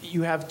 So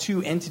you have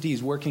two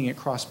entities working at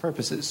cross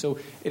purposes. So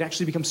it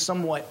actually becomes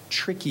somewhat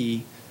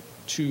tricky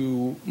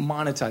to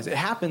monetize. It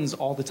happens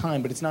all the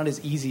time, but it's not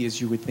as easy as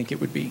you would think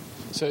it would be.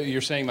 So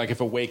you're saying, like, if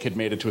Awake had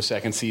made it to a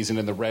second season,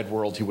 in the red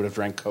world he would have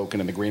drank Coke,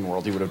 and in the green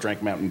world he would have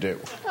drank Mountain Dew.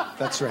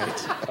 That's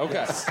right. Okay.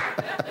 Yes.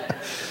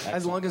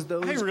 As long as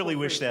those... I really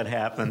wish that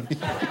happened.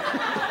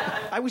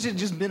 I wish it had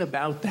just been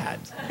about that.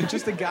 It's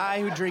just a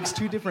guy who drinks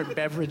two different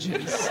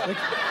beverages. Like,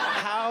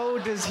 how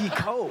does he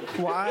cope?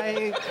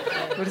 Why?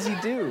 What does he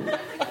do?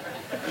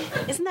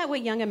 Isn't that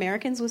what Young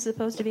Americans was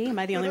supposed to be? Am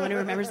I the only one who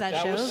remembers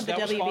that show? That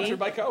was sponsored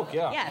by Coke,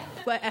 yeah. Yeah,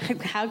 but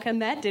how come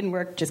that didn't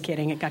work? Just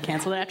kidding. It got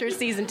canceled after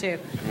season 2. So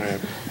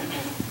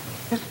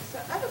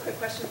I have a quick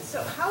question.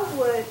 So how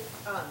would...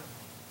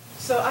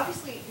 so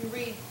obviously you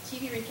read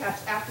TV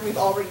recaps after we've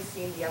already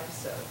seen the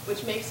episode,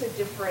 which makes it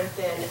different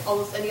than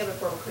almost any other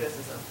form of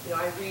criticism.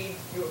 I read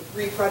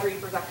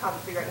FredReaper.com to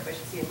figure out if I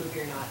should see a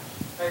movie or not.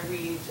 I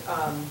read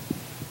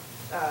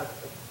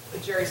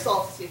Jerry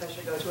Salt to see if I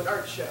should go to an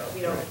art show.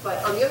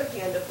 But on the other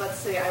hand, if let's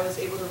say I was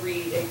able to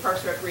read a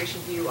Parks and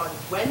Recreation View on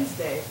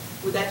Wednesday,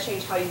 would that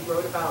change how you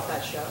wrote about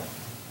that show?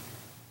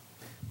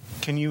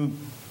 Can you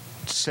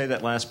say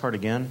that last part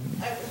again?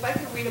 If I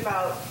could read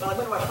about, I'm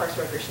going to watch Parks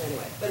and Recreation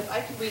anyway, but if I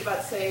could read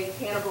about, say,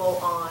 Hannibal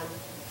on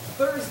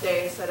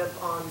Thursday instead of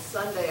on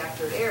Sunday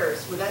after it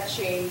airs, would that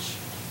change?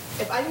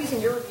 If I'm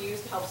using your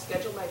reviews to help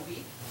schedule my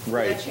week,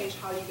 would that change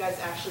how you guys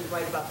actually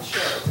write about the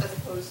shows as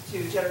opposed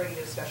to generating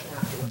a discussion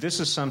afterwards?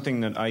 This is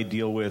something that I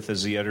deal with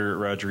as the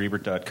editor at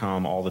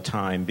RogerEbert.com all the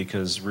time,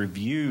 because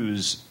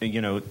reviews,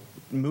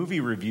 movie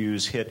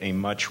reviews hit a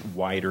much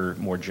wider,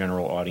 more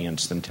general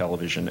audience than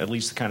television, at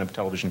least the kind of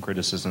television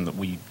criticism that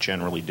we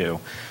generally do.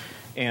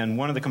 And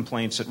one of the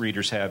complaints that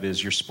readers have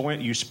is you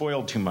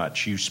spoiled too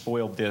much. You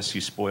spoiled this,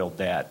 you spoiled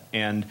that.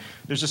 And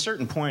there's a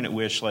certain point at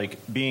which, like,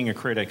 being a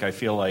critic, I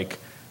feel like,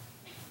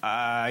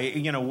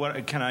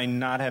 what can I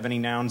not have any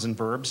nouns and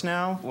verbs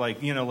now?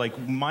 Like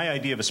my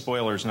idea of a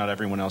spoiler is not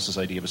everyone else's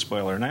idea of a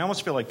spoiler. And I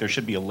almost feel like there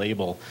should be a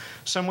label,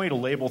 some way to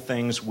label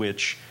things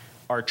which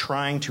are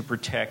trying to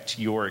protect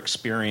your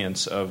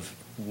experience of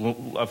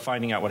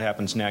finding out what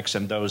happens next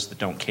and those that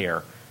don't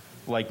care.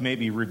 Like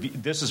maybe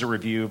this is a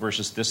review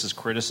versus this is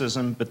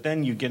criticism, but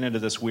then you get into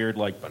this weird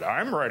but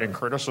I'm writing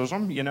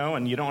criticism,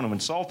 and you don't want to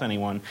insult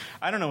anyone.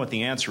 I don't know what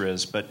the answer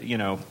is, but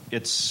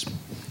it's...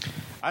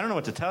 I don't know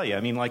what to tell you. I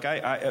mean, a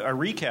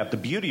recap, the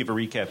beauty of a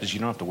recap is you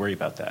don't have to worry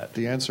about that.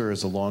 The answer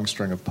is a long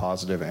string of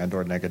positive and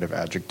or negative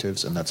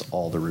adjectives, and that's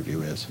all the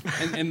review is.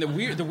 And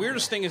the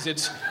weirdest thing is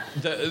it's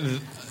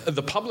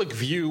the public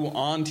view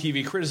on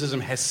TV criticism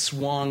has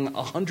swung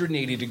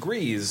 180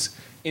 degrees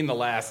in the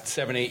last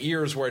 7-8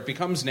 years, where it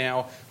becomes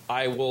now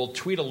I will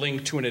tweet a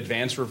link to an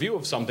advanced review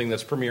of something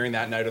that's premiering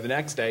that night or the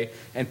next day,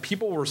 and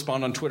people will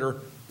respond on Twitter,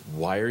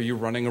 why are you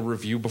running a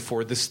review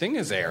before this thing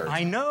is aired?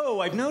 I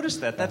know. I've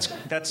noticed that. That's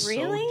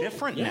really? So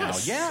different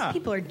yes. now. Yeah.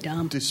 People are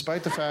dumb.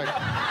 Despite the fact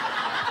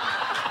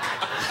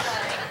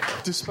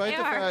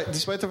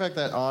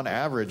that on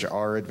average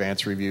our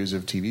advanced reviews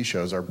of TV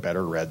shows are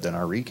better read than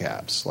our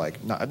recaps.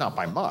 Not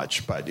by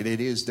much, but it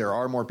is. There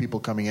are more people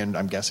coming in,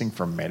 I'm guessing,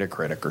 from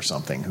Metacritic or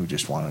something who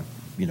just want to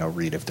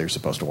read if they're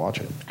supposed to watch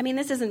it. I mean,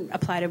 this doesn't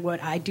apply to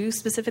what I do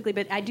specifically,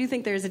 but I do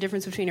think there's a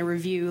difference between a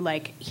review,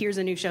 like here's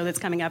a new show that's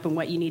coming up and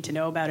what you need to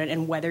know about it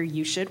and whether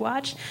you should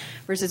watch,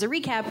 versus a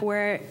recap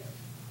where,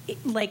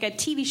 like, a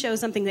TV show is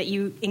something that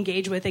you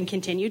engage with and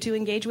continue to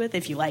engage with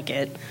if you like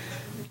it.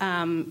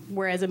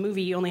 Whereas a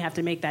movie, you only have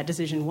to make that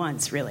decision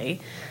once,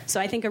 really.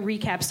 So I think a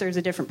recap serves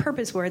a different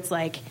purpose where it's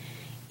like,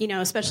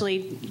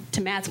 especially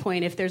to Matt's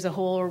point, if there's a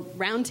whole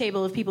round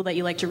table of people that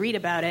you like to read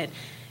about it,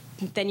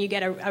 then you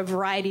get a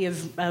variety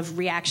of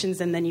reactions,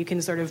 and then you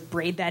can sort of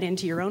braid that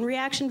into your own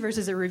reaction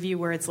versus a review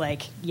where it's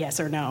like yes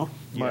or no.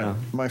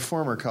 My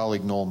former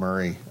colleague Noel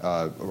Murray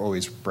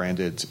always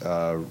branded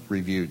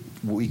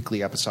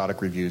weekly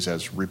episodic reviews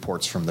as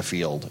reports from the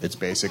field. It's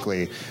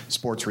basically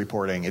sports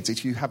reporting. It's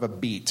if you have a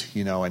beat,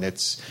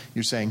 and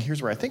you're saying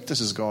here's where I think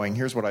this is going,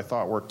 here's what I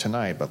thought worked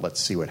tonight, but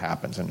let's see what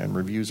happens. And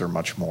reviews are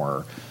much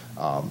more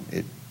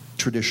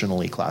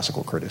traditionally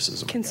classical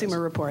criticism.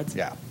 Consumer reports.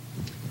 Yeah.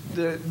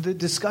 The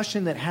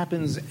discussion that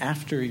happens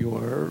after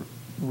your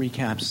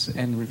recaps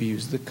and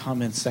reviews, the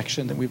comments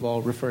section that we've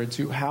all referred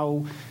to,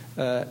 how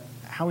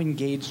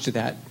engaged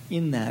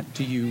in that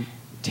do you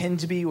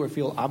tend to be or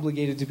feel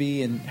obligated to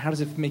be? And how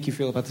does it make you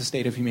feel about the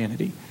state of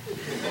humanity?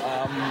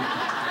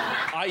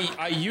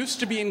 I used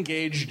to be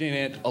engaged in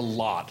it a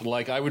lot.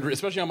 Like I would,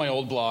 especially on my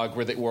old blog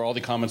where all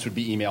the comments would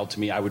be emailed to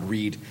me, I would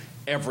read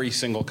every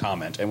single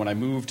comment. And when I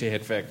moved to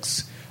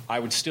HitFix, I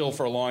would still,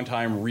 for a long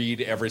time,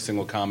 read every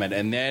single comment.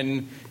 And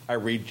then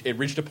it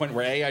reached a point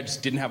where, I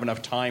just didn't have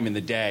enough time in the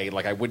day.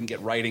 Like, I wouldn't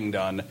get writing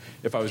done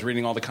if I was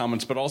reading all the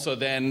comments. But also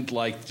then,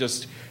 like,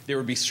 just there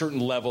would be certain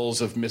levels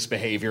of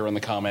misbehavior in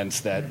the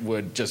comments that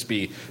would just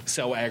be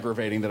so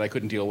aggravating that I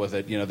couldn't deal with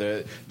it. You know,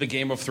 the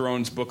Game of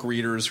Thrones book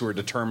readers who are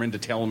determined to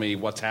tell me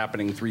what's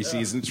happening 3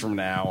 seasons from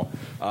now.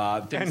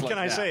 And can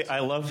I say, I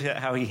love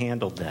how he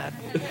handled that.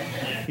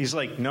 He's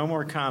like, no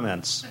more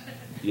comments.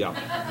 Yeah.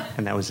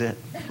 And that was it.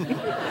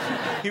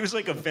 He was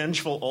like a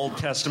vengeful Old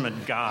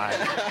Testament guy.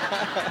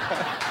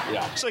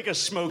 Yeah. It's like a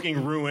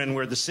smoking ruin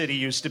where the city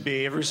used to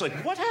be. Everyone's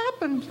like, what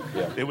happened?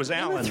 Yeah. It was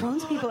Alan. Game of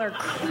Thrones people are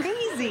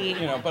crazy.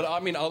 You know, but I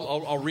mean,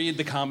 I'll read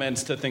the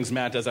comments to things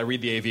Matt does. I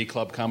read the AV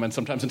Club comments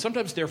sometimes, and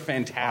sometimes they're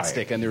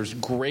fantastic, right. And there's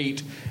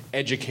great,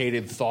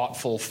 educated,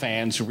 thoughtful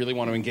fans who really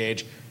want to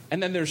engage.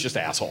 And then there's just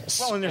assholes.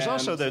 Well, and there's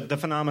also the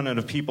phenomenon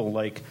of people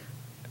like,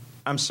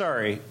 I'm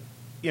sorry,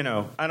 you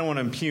know, I don't want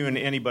to impugn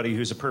anybody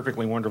who's a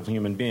perfectly wonderful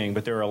human being,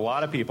 but there are a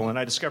lot of people, and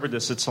I discovered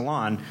this at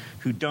Salon,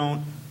 who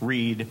don't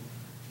read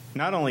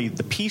not only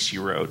the piece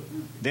you wrote,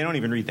 they don't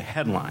even read the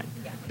headline.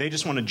 Yeah. They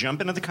just want to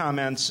jump into the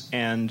comments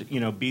and, you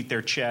know, beat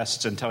their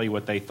chests and tell you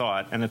what they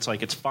thought. And it's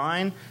like, it's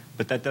fine,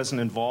 but that doesn't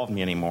involve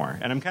me anymore.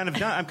 And I'm kind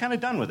of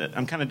done with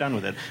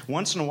it.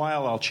 Once in a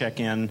while I'll check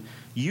in.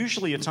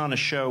 Usually it's on a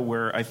show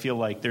where I feel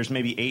like there's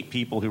maybe 8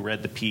 people who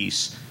read the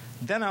piece.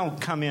 Then I'll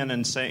come in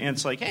and say, and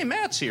it's like, hey,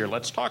 Matt's here.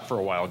 Let's talk for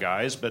a while,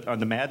 guys. But on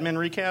the Mad Men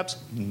recaps,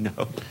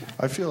 no.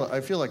 I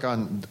feel like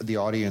on the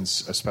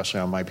audience, especially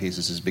on my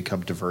pieces, has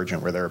become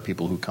divergent, where there are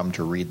people who come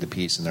to read the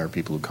piece and there are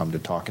people who come to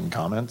talk in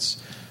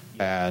comments.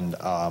 And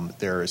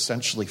they're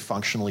essentially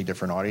functionally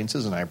different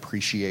audiences, and I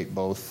appreciate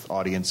both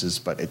audiences,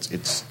 but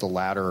it's the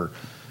latter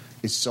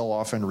is so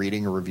often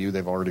reading a review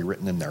they've already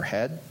written in their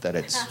head that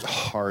it's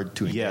hard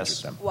to engage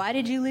with them. Why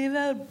did you leave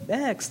out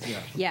X?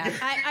 Yeah.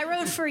 I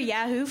wrote for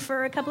Yahoo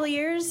for a couple of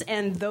years,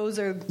 and those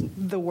are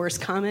the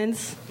worst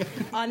comments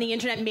on the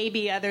internet,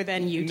 maybe other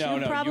than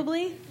YouTube,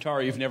 probably.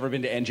 Tara, you've never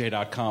been to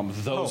NJ.com.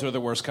 Those are the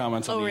worst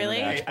comments on the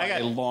internet by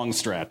a long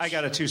stretch. I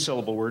got a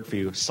 2-syllable word for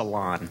you,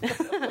 salon.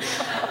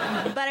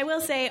 But I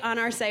will say, on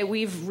our site,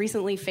 we've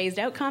recently phased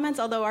out comments,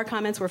 although our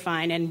comments were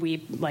fine, and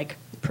we,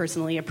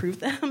 personally approved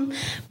them,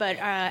 but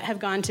have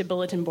gone to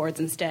bulletin boards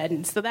instead.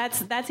 And so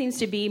that seems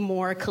to be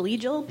more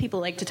collegial.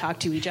 People like to talk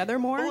to each other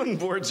more. Bulletin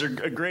boards are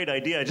a great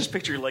idea. I just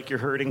picture like you're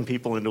herding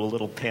people into a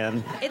little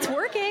pen. It's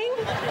working.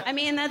 I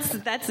mean, that's.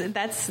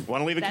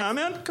 Want to leave a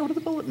comment? Go to the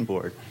bulletin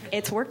board.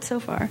 It's worked so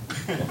far.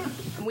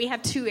 We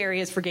have 2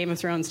 areas for Game of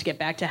Thrones to get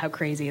back to how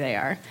crazy they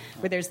are,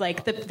 where there's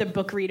like the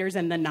book readers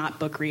and the not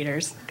book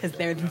readers, because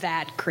they're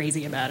that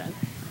crazy about it.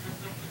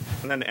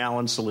 And then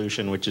Alan's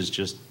solution, which is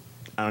just,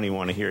 I don't even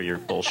want to hear your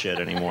bullshit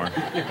anymore.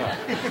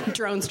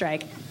 Drone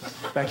strike.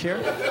 Back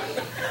here?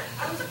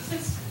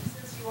 Since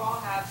you all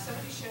have so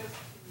many shows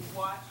to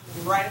watch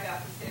and write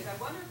about these days,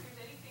 I wonder if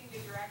there's anything that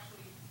you're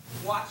actually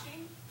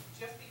watching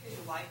just because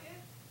you like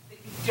it that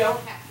you don't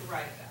have to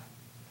write about.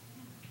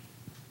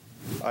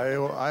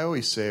 I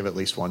always save at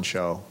least one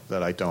show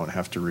that I don't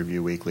have to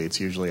review weekly. It's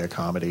usually a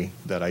comedy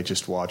that I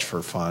just watch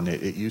for fun.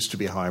 It used to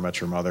be How I Met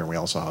Your Mother, and we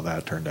all saw how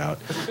that turned out.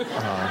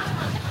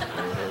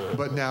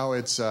 But now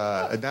it's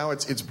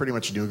pretty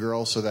much New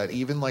Girl, so that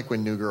even like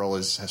when New Girl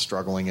is as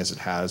struggling as it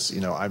has,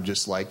 you know, I'm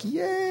just like,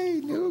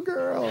 yay, New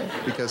Girl,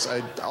 because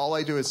all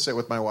I do is sit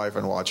with my wife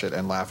and watch it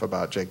and laugh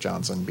about Jake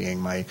Johnson being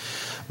my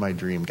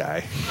dream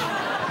guy.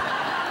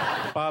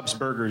 Bob's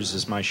Burgers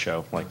is my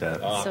show like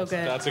that. So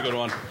good. That's a good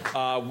one.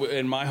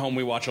 In my home,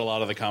 we watch a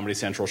lot of the Comedy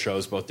Central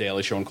shows, both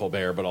Daily Show and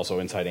Colbert, but also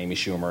Inside Amy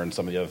Schumer and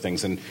some of the other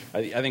things. And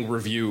I think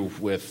Review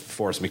with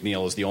Forrest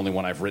McNeil is the only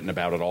one I've written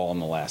about at all in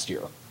the last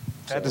year.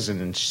 That is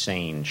an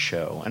insane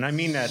show, and I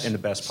mean that in the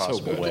best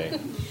possible way.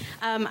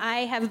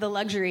 I have the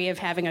luxury of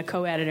having a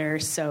co-editor,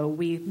 so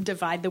we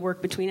divide the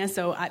work between us.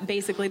 So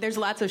basically, there's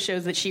lots of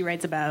shows that she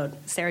writes about,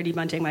 Sarah D.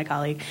 Bunting, my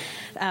colleague.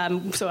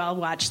 So I'll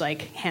watch,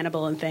 like,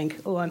 Hannibal and think,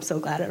 oh, I'm so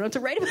glad I don't have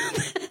to write about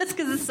this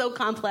because it's so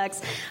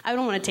complex. I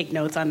don't want to take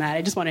notes on that.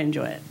 I just want to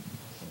enjoy it.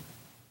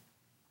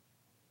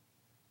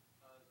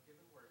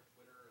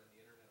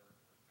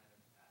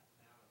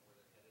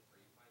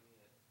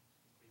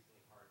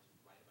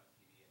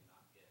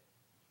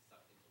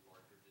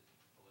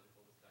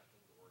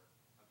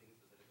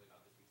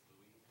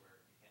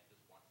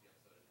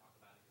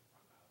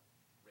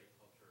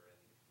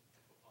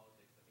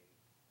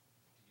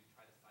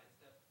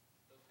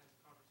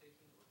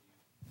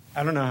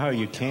 I don't know how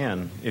you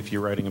can if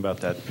you're writing about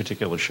that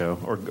particular show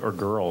or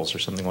girls or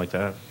something like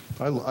that.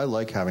 I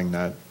like having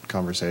that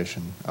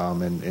conversation,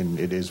 and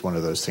it is one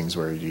of those things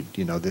where you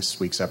know this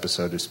week's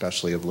episode,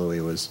 especially of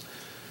Louis, was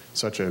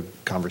such a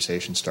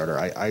conversation starter.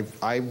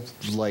 I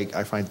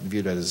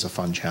viewed it as a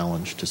fun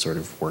challenge to sort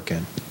of work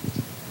in.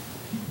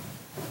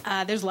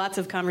 There's lots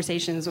of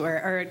conversations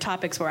or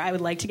topics where I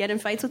would like to get in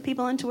fights with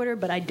people on Twitter,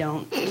 but I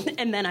don't.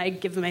 And then I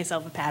give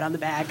myself a pat on the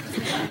back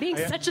for being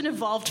such an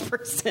evolved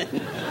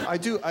person. I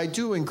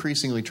do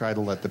increasingly try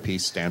to let the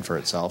piece stand for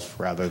itself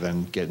rather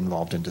than get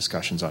involved in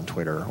discussions on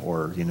Twitter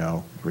or,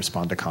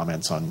 respond to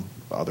comments on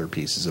other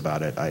pieces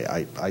about it.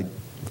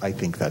 I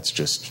think that's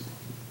just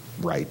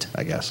right,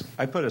 I guess.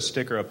 I put a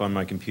sticker up on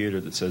my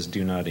computer that says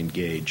 "Do not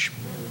engage."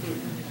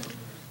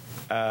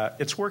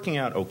 It's working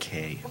out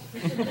okay.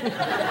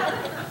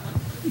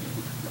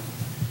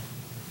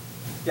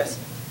 Yes.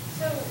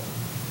 So,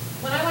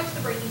 when I watched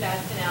the Breaking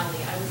Bad finale,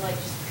 I was like,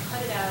 just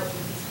cut it out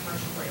with these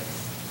commercial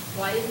breaks.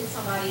 Why didn't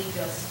somebody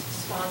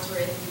just sponsor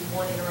it with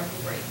one interrupted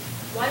break?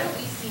 Why don't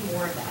we see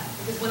more of that?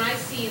 Because when I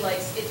see,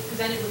 it's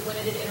presented with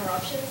limited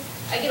interruptions,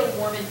 I get a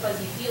warm and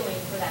fuzzy feeling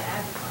for that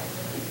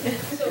advertiser.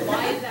 So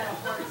why is that a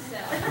hard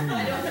sell?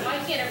 Why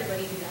can't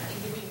everybody do that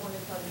and give me warm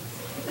and fuzzy?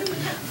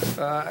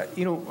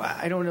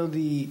 I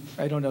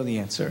don't know the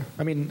answer.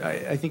 I mean,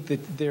 I think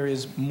that there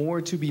is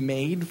more to be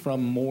made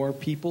from more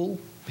people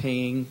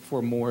paying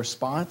for more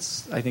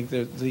spots. I think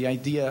the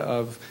idea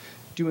of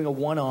doing a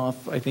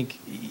one-off, I think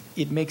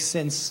it makes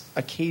sense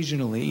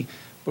occasionally.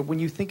 But when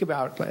you think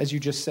about, as you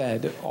just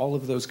said, all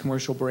of those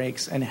commercial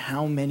breaks and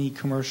how many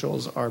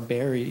commercials are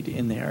buried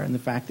in there, and the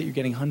fact that you're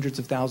getting hundreds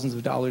of thousands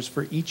of dollars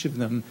for each of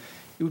them,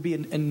 it would be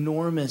an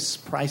enormous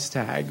price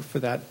tag for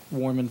that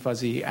warm and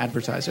fuzzy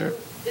advertiser.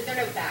 Is there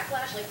no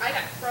backlash? Like, I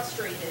got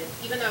frustrated,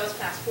 even though I was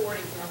fast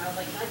forwarding for them. I was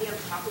like, goddamn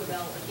Taco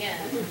Bell again.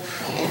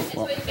 And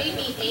so it made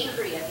me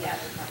angry at the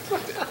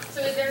advertiser.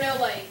 So is there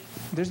no,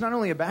 There's not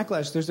only a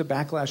backlash, there's a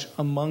backlash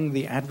among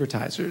the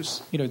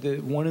advertisers.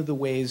 One of the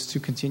ways to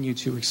continue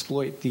to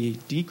exploit the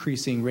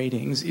decreasing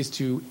ratings is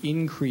to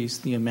increase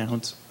the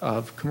amount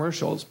of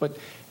commercials. But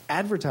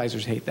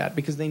advertisers hate that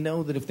because they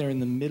know that if they're in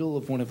the middle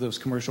of one of those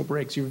commercial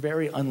breaks, you're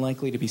very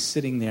unlikely to be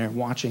sitting there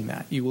watching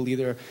that. It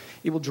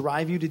will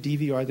drive you to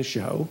DVR the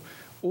show,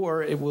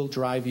 or it will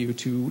drive you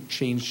to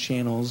change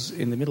channels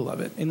in the middle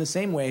of it. In the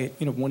same way,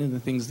 one of the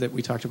things that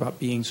we talked about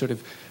being sort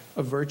of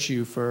a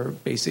virtue for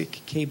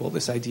basic cable,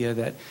 this idea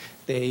that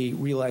they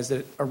realize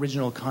that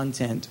original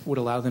content would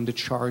allow them to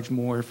charge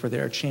more for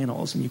their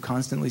channels. And you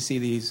constantly see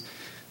these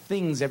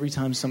things every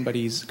time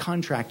somebody's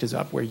contract is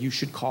up where you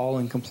should call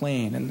and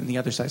complain. And the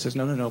other side says,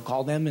 no,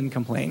 call them and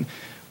complain.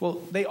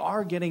 Well, they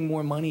are getting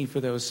more money for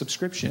those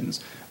subscriptions,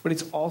 but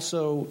it's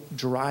also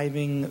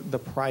driving the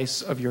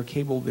price of your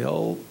cable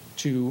bill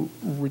to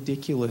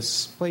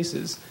ridiculous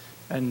places.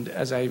 And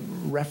as I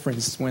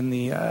referenced, when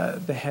the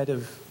head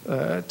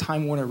of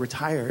Time Warner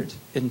retired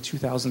in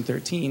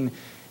 2013,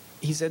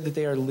 he said that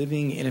they are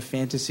living in a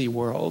fantasy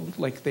world.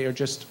 Like, they are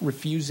just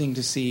refusing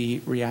to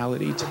see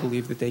reality, to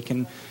believe that they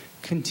can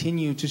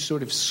continue to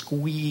sort of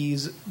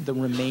squeeze the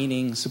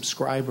remaining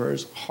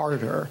subscribers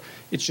harder.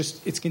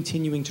 It's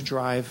continuing to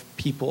drive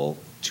people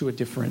to a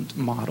different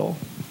model.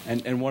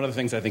 And one of the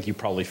things I think you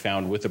probably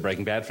found with the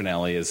Breaking Bad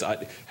finale is,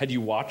 had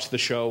you watched the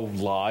show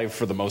live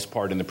for the most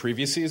part in the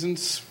previous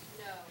seasons?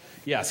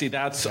 Yeah, see,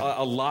 that's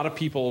a lot of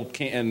people,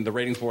 and the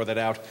ratings bore that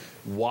out,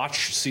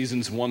 watch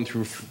seasons 1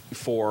 through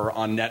 4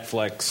 on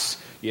Netflix,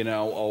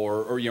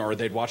 or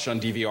they'd watch it on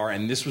DVR,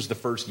 and this was the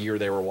first year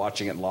they were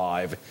watching it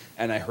live,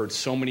 and I heard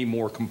so many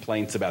more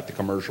complaints about the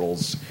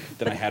commercials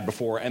than I had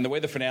before. And the way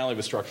the finale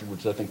was structured,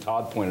 which I think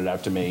Todd pointed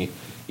out to me,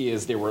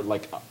 is there were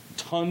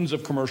tons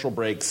of commercial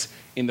breaks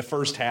in the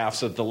first half,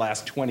 so that the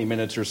last 20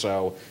 minutes or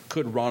so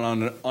could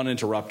run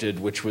uninterrupted,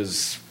 which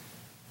was,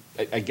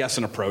 I guess,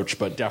 an approach,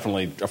 but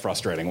definitely a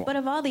frustrating one. But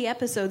of all the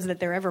episodes that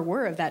there ever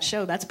were of that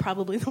show, that's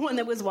probably the one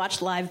that was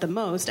watched live the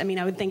most. I mean,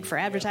 I would think for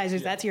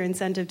advertisers, that's your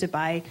incentive to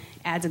buy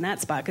ads in that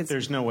spot. Cause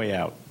there's no way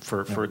out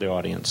for the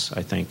audience,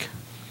 I think,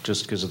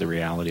 just because of the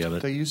reality of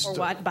it.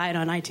 Buy it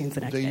on iTunes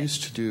the next day. They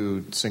used to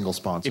do single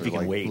sponsor. If you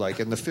can wait. Like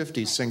in the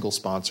 50s, single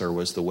sponsor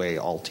was the way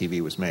all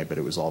TV was made, but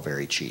it was all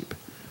very cheap.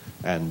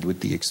 And with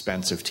the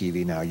expensive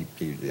TV now,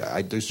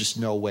 there's just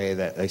no way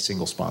that a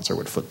single sponsor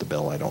would foot the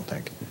bill, I don't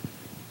think.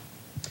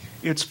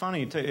 It's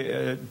funny,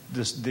 the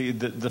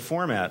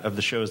format of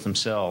the shows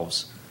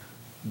themselves,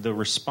 the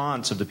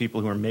response of the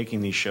people who are making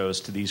these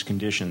shows to these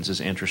conditions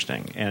is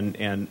interesting.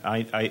 And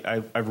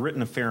I've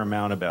written a fair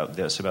amount about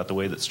this, about the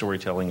way that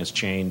storytelling has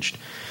changed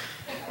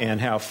and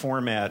how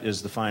format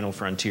is the final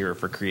frontier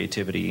for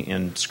creativity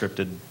in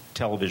scripted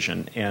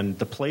television. And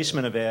the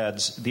placement of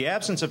ads, the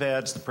absence of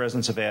ads, the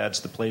presence of ads,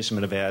 the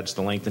placement of ads,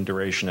 the length and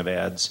duration of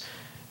ads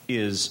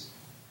is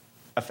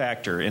a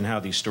factor in how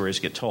these stories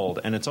get told.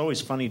 And it's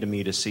always funny to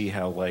me to see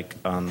how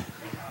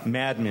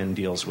Mad Men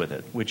deals with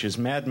it, which is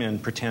Mad Men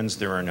pretends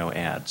there are no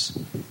ads.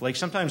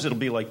 Sometimes it'll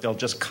be they'll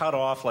just cut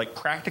off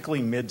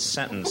practically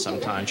mid-sentence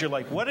sometimes. You're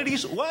like, what?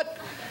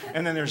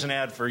 And then there's an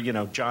ad for,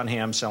 John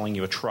Hamm selling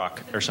you a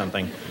truck or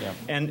something. Yeah.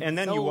 And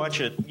then you watch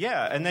it.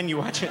 Yeah, and then you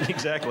watch it,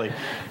 exactly.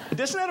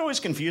 Isn't that always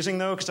confusing,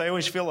 though? Because I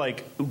always feel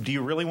do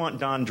you really want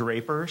Don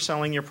Draper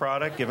selling your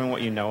product, given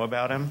what you know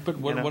about him? But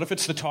what if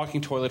it's the talking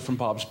toilet from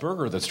Bob's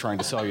Burger that's trying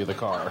to sell you the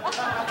car?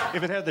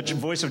 If it had the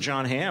voice of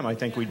John Hamm, I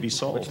think we'd be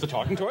sold. Which the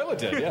talking toilet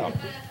did, yeah.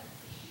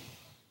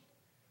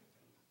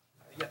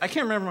 I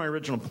can't remember my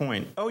original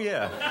point. Oh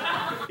yeah,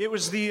 it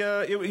was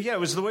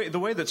the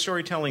way that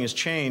storytelling has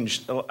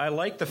changed. I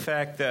like the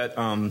fact that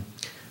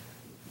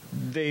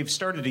they've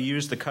started to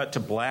use the cut to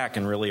black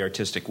in really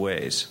artistic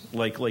ways.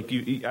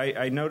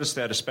 I noticed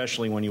that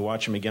especially when you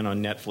watch them again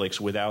on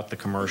Netflix without the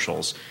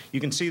commercials. You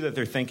can see that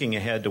they're thinking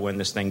ahead to when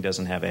this thing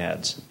doesn't have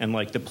ads. And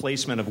like the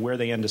placement of where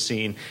they end a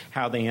scene,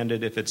 how they end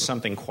it, if it's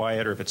something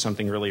quiet or if it's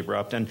something really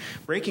abrupt. And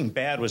Breaking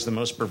Bad was the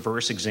most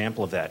perverse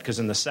example of that, because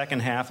in the second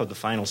half of the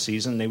final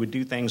season, they would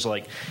do things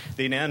like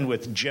they'd end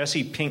with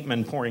Jesse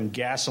Pinkman pouring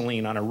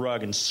gasoline on a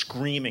rug and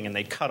screaming, and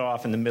they'd cut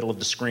off in the middle of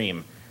the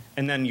scream.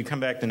 And then you come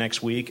back the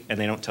next week, and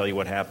they don't tell you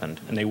what happened.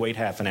 And they wait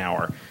half an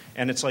hour.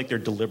 And it's like they're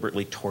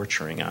deliberately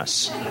torturing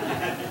us.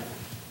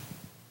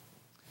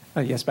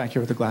 Yes, back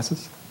here with the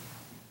glasses.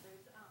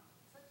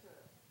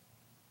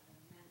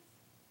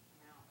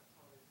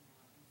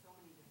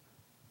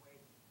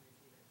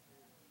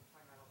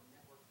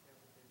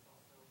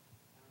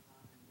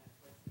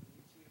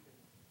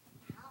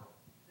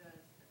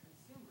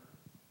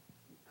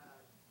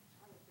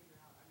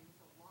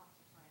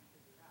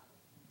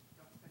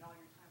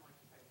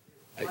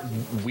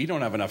 We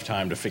don't have enough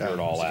time to figure it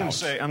all out. I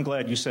was going to say, I'm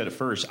glad you said it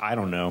first. I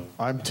don't know.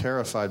 I'm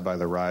terrified by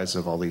the rise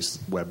of all these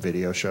web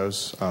video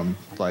shows.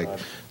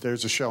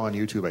 There's a show on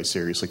YouTube I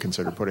seriously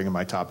considered putting in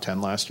my top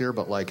 10 last year,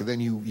 but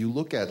then you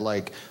look at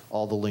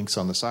all the links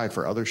on the side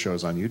for other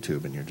shows on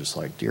YouTube, and you're just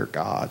like, dear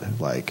God,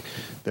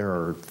 there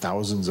are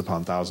thousands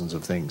upon thousands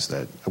of things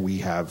that we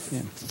have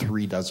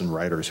 36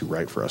 writers who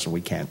write for us, and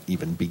we can't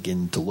even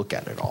begin to look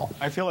at it all.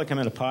 I feel like I'm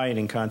in a pie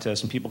eating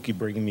contest, and people keep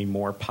bringing me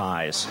more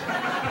pies.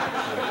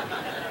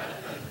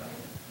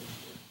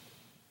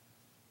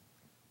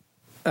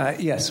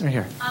 Yes, right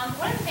here.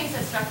 One of the things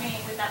that struck me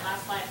with that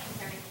last slide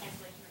comparing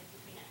cancellation rates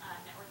between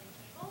network and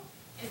cable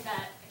is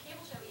that a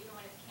cable show, even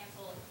when it's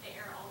canceled, they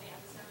air all the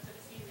episodes of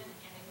the season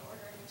and in the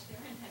order in which they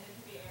were intended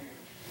to be aired.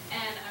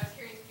 And I was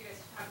curious for you guys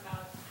to talk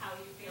about how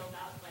you feel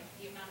about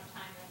the amount of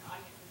time that an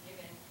audience is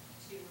given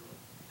to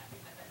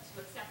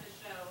accept the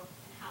show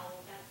and how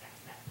that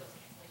affects those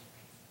cancellation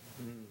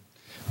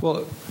rates.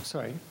 Well,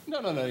 sorry.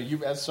 No.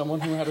 You as someone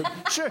who had a...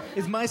 Sure,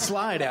 it's my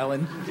slide,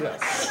 Alan.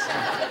 Yes.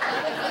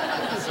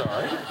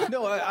 Sorry.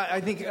 No, I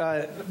think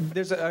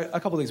there's a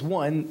couple things.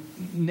 One,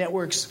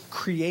 networks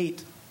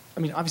create...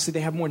 obviously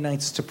they have more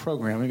nights to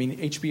program.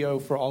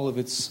 HBO, for all of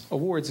its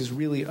awards, is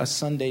really a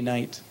Sunday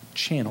night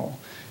channel,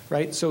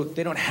 right? So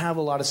they don't have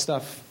a lot of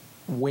stuff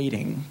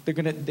waiting. They're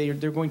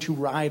going to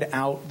ride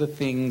out the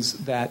things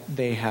that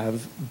they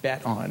have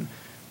bet on.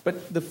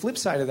 But the flip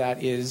side of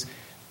that is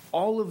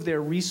all of their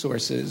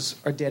resources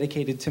are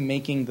dedicated to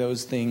making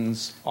those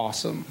things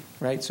awesome,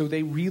 right? So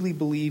they really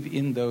believe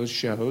in those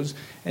shows,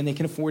 and they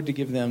can afford to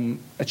give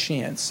them a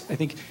chance. I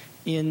think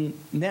in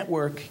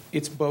network,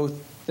 it's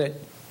both that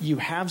you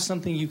have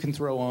something you can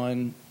throw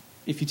on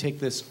if you take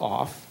this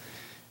off,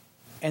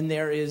 and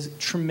there is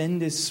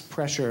tremendous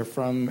pressure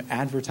from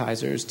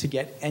advertisers to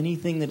get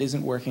anything that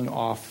isn't working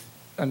off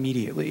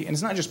immediately. And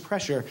it's not just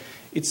pressure,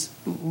 it's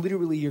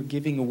literally you're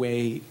giving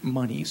away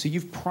money. So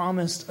you've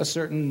promised a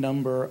certain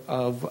number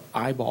of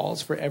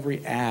eyeballs for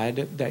every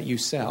ad that you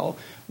sell.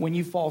 When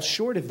you fall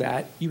short of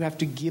that, you have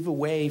to give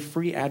away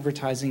free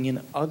advertising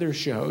in other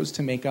shows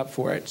to make up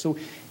for it. So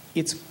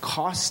it's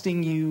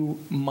costing you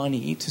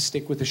money to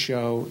stick with a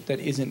show that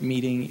isn't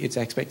meeting its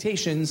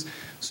expectations.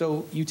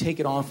 So you take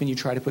it off and you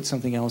try to put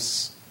something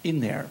else in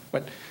there.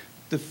 But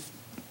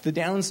the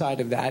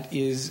downside of that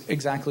is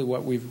exactly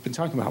what we've been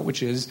talking about,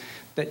 which is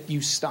that you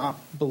stop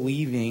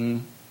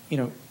believing,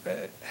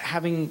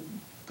 having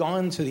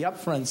gone to the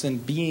upfronts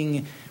and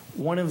being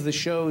one of the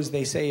shows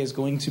they say is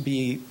going to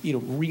be,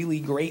 really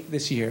great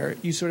this year,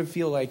 you sort of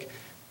feel like,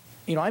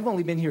 I've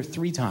only been here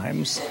 3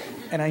 times,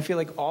 and I feel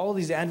like all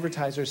these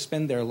advertisers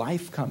spend their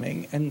life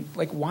coming, and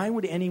why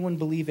would anyone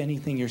believe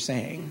anything you're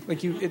saying?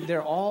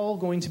 They're all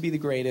going to be the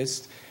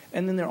greatest,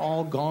 and then they're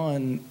all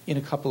gone in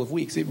a couple of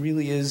weeks. It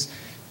really is.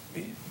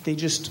 They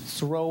just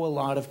throw a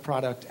lot of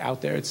product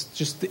out there. It's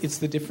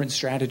the different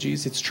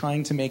strategies. It's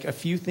trying to make a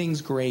few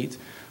things great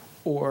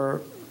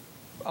or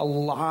a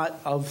lot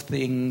of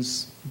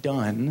things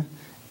done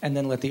and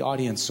then let the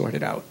audience sort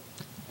it out.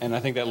 And I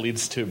think that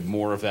leads to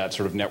more of that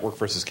sort of network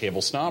versus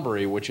cable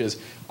snobbery, which is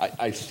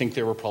I think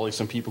there were probably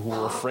some people who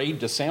were afraid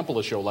to sample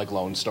a show like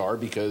Lone Star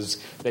because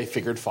they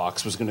figured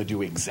Fox was going to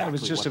do exactly I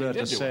was just what about they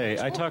did to say,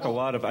 I talk a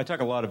lot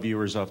of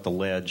viewers off the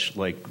ledge,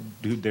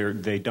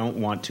 they don't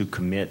want to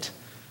commit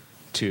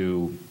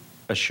to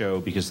a show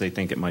because they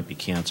think it might be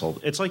canceled.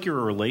 It's like you're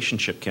a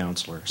relationship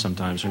counselor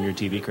sometimes when you're a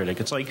TV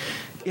critic. It's like,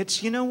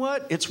 you know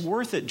what? It's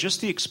worth it.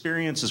 Just the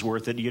experience is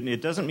worth it.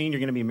 It doesn't mean you're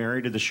going to be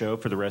married to the show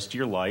for the rest of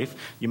your life.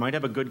 You might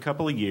have a good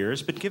couple of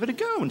years, but give it a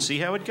go and see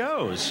how it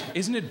goes.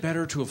 Isn't it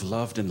better to have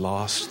loved and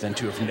lost than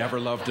to have never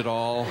loved at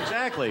all?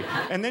 Exactly.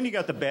 And then you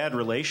got the bad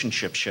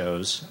relationship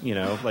shows,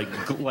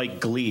 like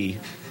Glee.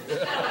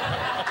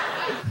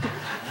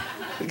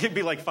 could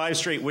be like 5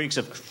 straight weeks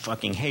of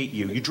fucking hate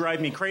you. You drive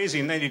me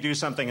crazy, and then you do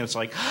something, and it's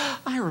like,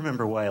 I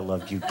remember why I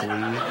loved you, Glee.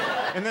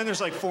 And then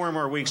there's like 4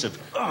 more weeks of,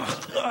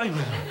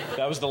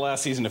 That was the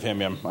last season of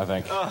Him, I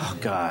think. oh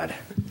God.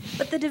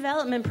 But the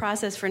development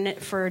process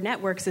for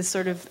networks is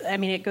sort of, I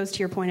mean, it goes to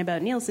your point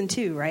about Nielsen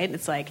too, right?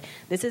 It's like,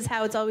 this is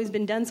how it's always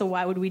been done, so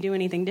why would we do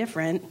anything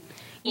different?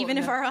 Even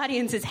if our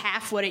audience is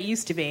half what it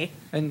used to be.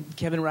 And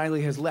Kevin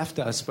Riley has left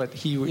us, but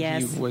he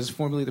was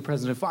formerly the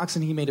president of Fox,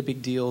 and he made a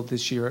big deal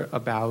this year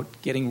about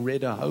getting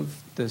rid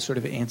of the sort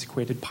of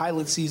antiquated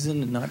pilot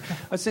season and not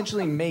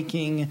essentially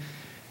making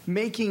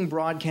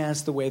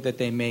broadcast the way that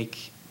they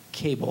make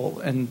cable.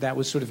 And that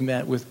was sort of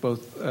met with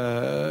both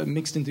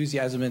mixed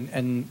enthusiasm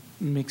and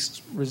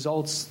mixed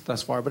results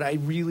thus far. But I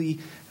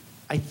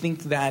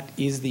think that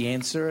is the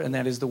answer, and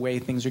that is the way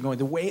things are going.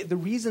 The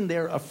reason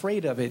they're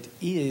afraid of it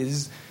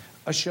is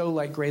a show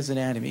like Grey's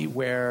Anatomy,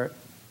 where,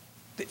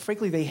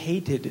 frankly, they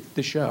hated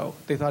the show.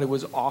 They thought it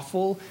was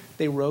awful.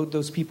 They rode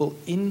those people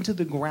into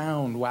the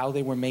ground while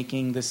they were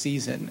making the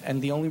season.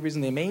 And the only reason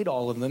they made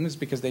all of them is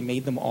because they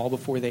made them all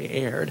before they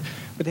aired.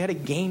 But they had a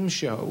game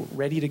show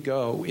ready to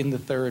go in the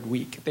 3rd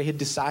week. They had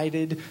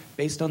decided,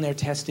 based on their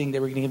testing, they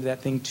were going to give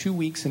that thing 2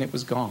 weeks, and it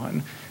was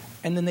gone.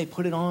 And then they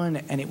put it on,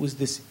 and it was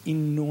this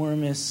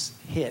enormous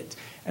hit.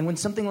 And when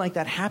something like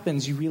that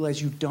happens, you realize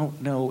you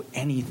don't know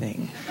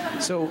anything.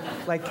 So,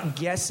 like,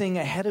 guessing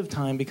ahead of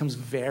time becomes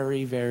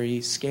very, very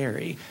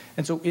scary.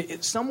 And so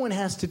someone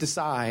has to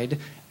decide,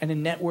 and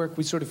in network,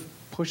 we sort of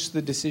push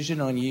the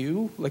decision on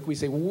you. Like, we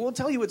say, well, we'll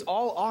tell you it's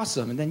all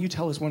awesome, and then you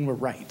tell us when we're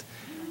right.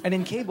 And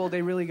in cable,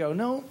 they really go,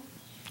 no,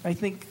 I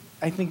think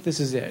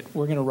this is it.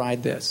 We're going to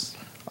ride this.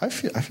 I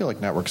feel like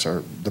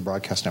the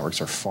broadcast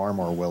networks are far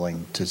more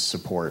willing to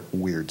support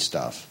weird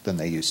stuff than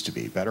they used to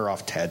be. Better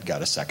Off Ted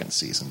got a 2nd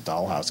season.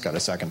 Dollhouse got a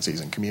 2nd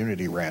season.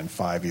 Community ran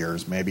 5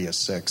 years, maybe a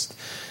 6th.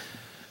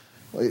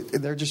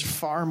 They're just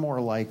far more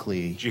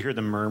likely. Did you hear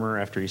the murmur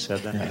after he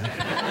said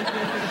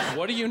that?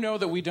 What do you know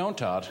that we don't,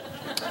 Todd?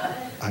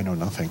 I know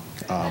nothing.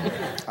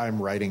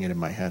 I'm writing it in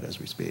my head as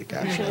we speak,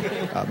 actually.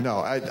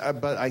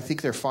 But I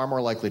think they're far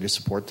more likely to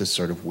support this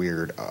sort of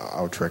weird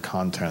outre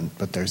content.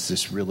 But there's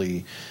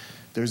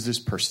this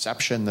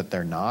perception that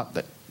they're not,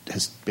 that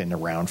has been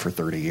around for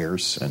 30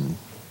 years and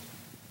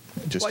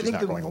just I think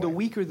not going away. The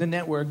weaker the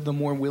network, the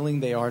more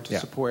willing they are to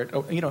support.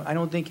 I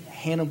don't think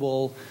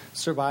Hannibal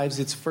survives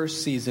its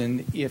 1st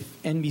season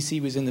if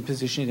NBC was in the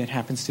position it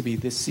happens to be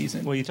this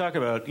season. Well, you talk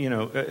about,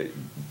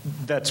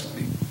 that's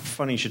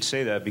funny you should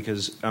say that,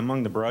 because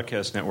among the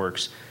broadcast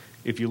networks,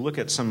 if you look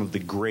at some of the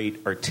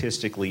great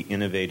artistically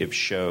innovative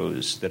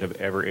shows that have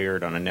ever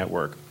aired on a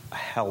network, a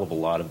hell of a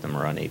lot of them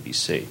are on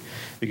ABC,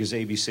 because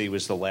ABC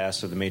was the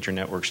last of the major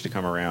networks to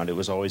come around. It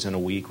was always in a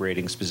weak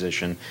ratings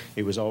position.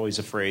 It was always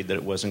afraid that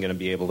it wasn't going to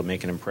be able to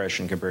make an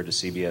impression compared to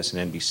CBS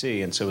and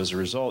NBC. And so as a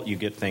result, you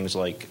get things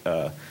like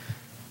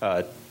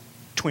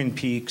Twin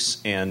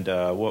Peaks and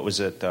what was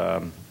it?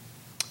 I'm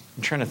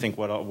trying to think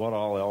what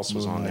all else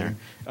was on there.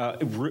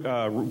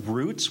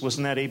 Roots,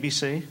 wasn't that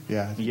ABC?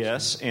 Yeah.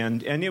 Yes,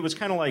 and it was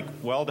kind of like,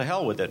 well, to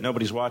hell with it.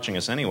 Nobody's watching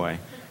us anyway.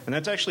 And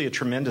that's actually a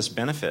tremendous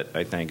benefit,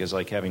 I think, is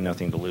like having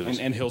nothing to lose.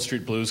 And Hill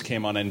Street Blues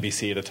came on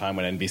NBC at a time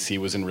when NBC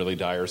was in really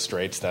dire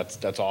straits.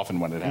 That's often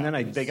when it happens. And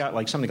then they got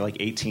like something like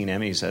 18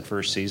 Emmys that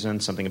first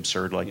season, something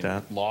absurd like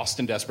that. Lost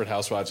and Desperate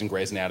Housewives and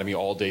Grey's Anatomy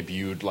all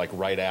debuted like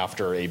right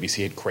after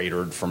ABC had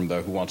cratered from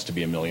the Who Wants to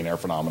Be a Millionaire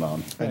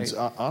phenomenon. And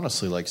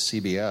honestly, like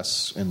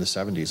CBS in the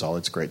 70s, all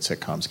its great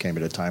sitcoms came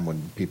at a time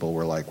when people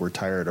were like, we're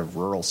tired of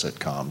rural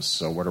sitcoms,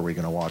 so what are we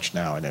going to watch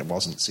now? And it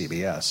wasn't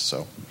CBS,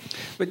 so...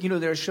 But,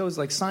 there are shows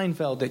like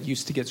Seinfeld that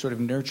used to get sort of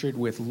nurtured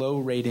with low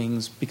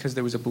ratings because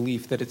there was a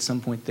belief that at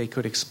some point they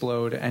could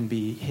explode and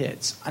be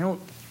hits. I don't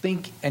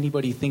think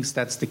anybody thinks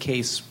that's the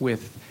case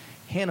with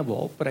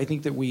Hannibal, but I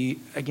think that we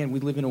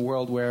live in a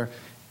world where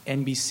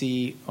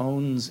NBC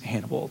owns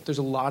Hannibal. There's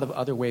a lot of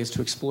other ways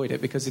to exploit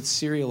it because it's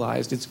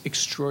serialized. It's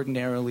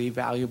extraordinarily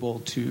valuable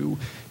to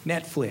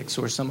Netflix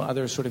or some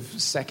other sort of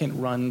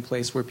second-run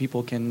place where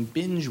people can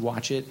binge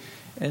watch it.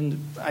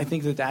 And I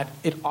think that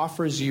it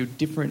offers you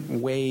different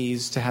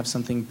ways to have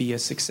something be a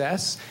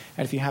success.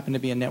 And if you happen to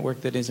be a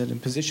network that is in a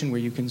position where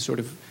you can sort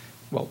of,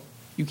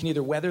 you can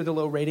either weather the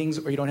low ratings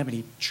or you don't have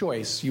any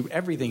choice.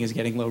 Everything is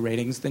getting low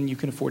ratings. Then you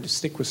can afford to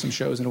stick with some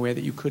shows in a way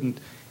that you couldn't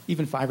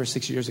even 5 or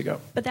 6 years ago.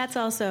 But that's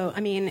also,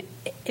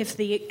 if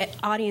the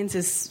audience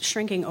is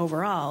shrinking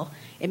overall,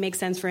 it makes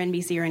sense for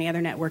NBC or any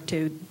other network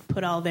to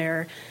put all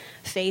their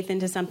faith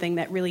into something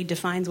that really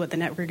defines what the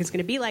network is going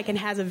to be like and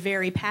has a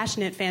very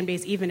passionate fan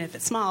base, even if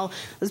it's small.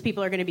 Those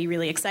people are going to be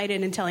really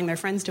excited and telling their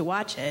friends to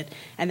watch it,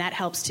 and that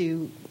helps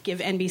to give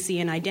NBC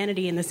an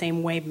identity in the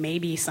same way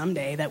maybe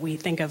someday that we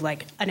think of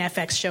like an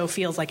FX show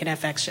feels like an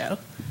FX show.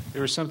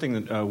 There was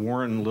something that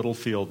Warren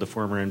Littlefield, the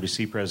former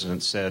NBC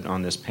president, said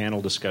on this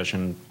panel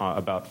discussion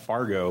about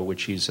Fargo,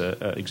 which he's an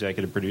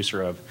executive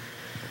producer of,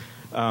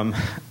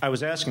 I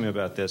was asking him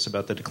about this,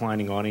 about the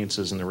declining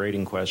audiences and the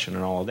rating question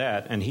and all of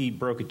that, and he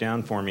broke it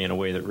down for me in a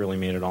way that really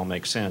made it all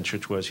make sense,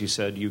 which was, he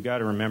said, you got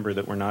to remember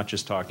that we're not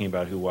just talking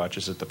about who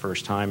watches it the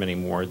first time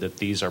anymore, that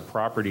these are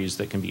properties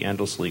that can be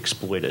endlessly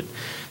exploited.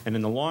 And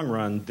in the long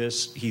run,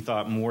 this, he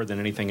thought, more than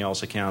anything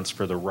else accounts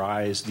for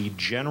the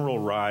general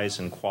rise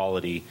in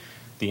quality,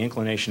 the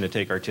inclination to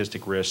take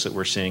artistic risks that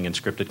we're seeing in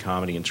scripted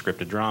comedy and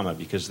scripted drama,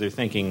 because they're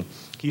thinking,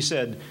 he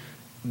said,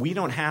 we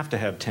don't have to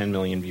have 10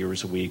 million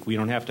viewers a week. We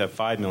don't have to have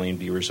 5 million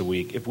viewers a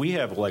week. If we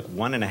have like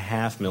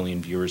 1.5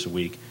 million viewers a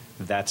week,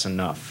 that's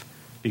enough,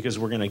 because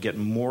we're going to get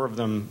more of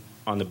them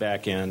on the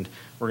back end.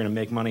 We're going to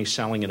make money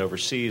selling it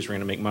overseas. We're going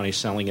to make money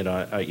selling it, to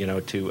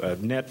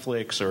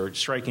Netflix or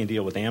striking a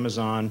deal with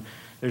Amazon.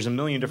 There's a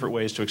million different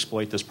ways to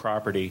exploit this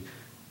property.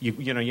 You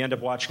end up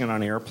watching it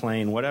on an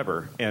airplane,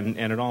 whatever, and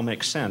it all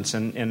makes sense.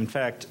 And in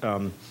fact,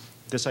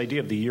 this idea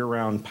of the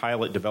year-round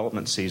pilot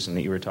development season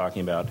that you were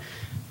talking about,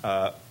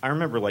 I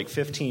remember like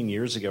 15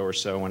 years ago or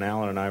so when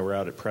Alan and I were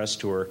out at press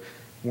tour,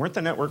 weren't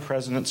the network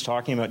presidents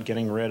talking about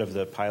getting rid of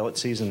the pilot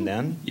season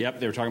then? Yep,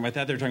 they were talking about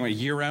that. They were talking about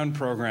year-round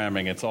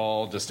programming. It's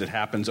all just, it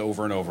happens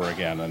over and over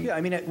again. And yeah,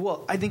 I mean,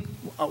 I think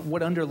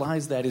what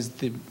underlies that is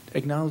the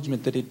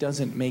acknowledgement that it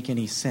doesn't make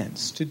any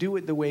sense to do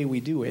it the way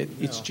we do it.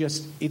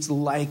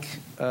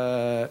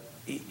 No.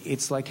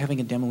 It's like having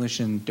a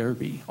demolition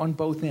derby on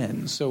both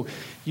ends. So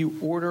you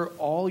order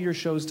all your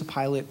shows to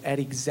pilot at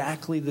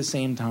exactly the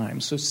same time.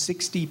 So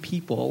 60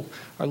 people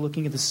are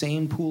looking at the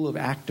same pool of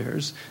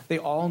actors. They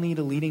all need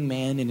a leading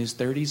man in his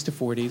 30s to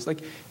 40s.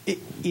 Like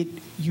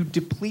you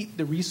deplete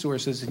the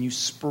resources and you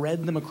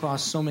spread them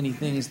across so many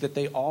things that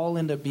they all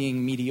end up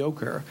being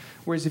mediocre.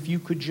 Whereas if you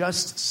could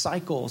just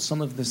cycle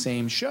some of the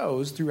same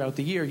shows throughout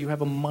the year, you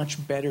have a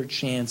much better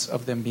chance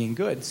of them being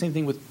good. Same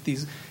thing with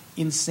these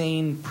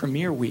insane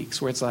premiere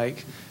weeks where it's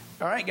like,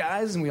 all right,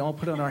 guys, and we all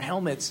put on our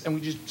helmets and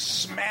we just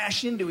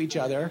smash into each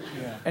other,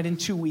 and in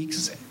 2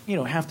 weeks,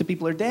 half the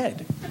people are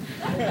dead.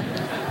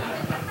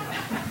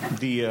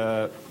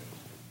 The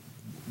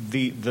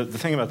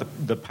thing about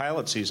the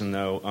pilot season,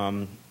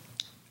 though,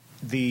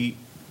 the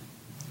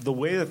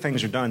way that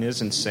things are done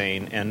is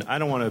insane, and I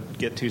don't want to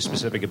get too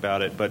specific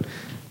about it, but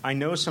I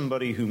know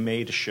somebody who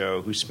made a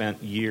show, who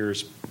spent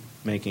years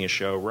making a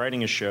show,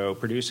 writing a show,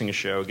 producing a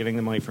show, getting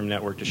the money from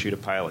network to shoot a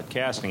pilot,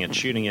 casting it,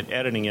 shooting it,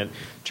 editing it,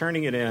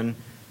 turning it in,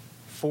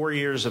 4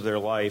 years of their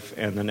life,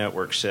 and the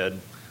network said,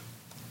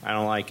 I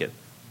don't like it,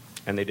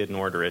 and they didn't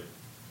order it.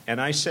 And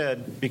I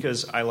said,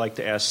 because I like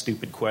to ask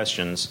stupid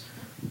questions,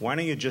 why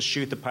don't you just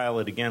shoot the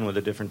pilot again with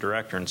a different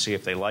director and see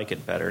if they like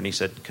it better? And he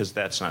said, because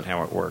that's not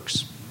how it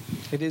works.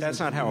 That's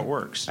not how it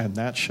works. And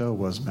that show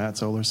was Matt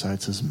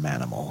Zoller-Seitz's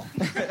Manimal.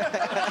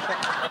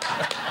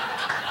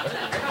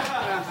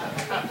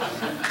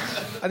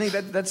 I think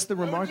that's the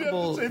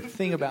remarkable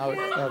thing about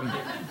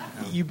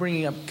you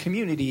bringing up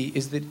Community,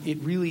 is that it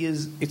really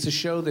is, it's a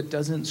show that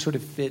doesn't sort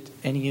of fit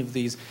any of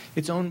these.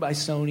 It's owned by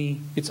Sony.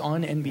 It's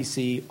on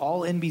NBC.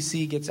 All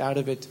NBC gets out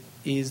of it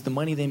is the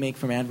money they make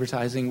from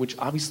advertising, which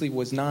obviously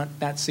was not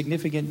that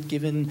significant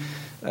given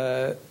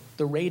the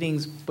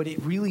ratings, but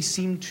it really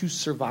seemed to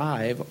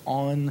survive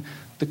on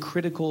the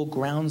critical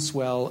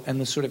groundswell and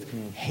the sort of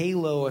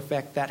halo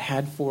effect that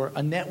had for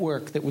a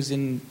network that was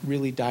in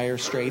really dire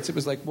straits. It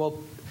was like, well,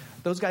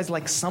 those guys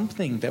like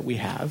something that we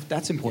have.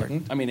 That's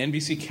important. I mean,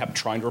 NBC kept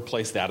trying to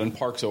replace that in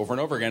Parks over and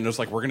over again. It was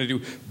like, we're going to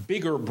do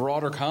bigger,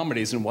 broader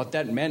comedies. And what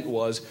that meant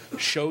was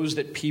shows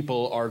that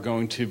people are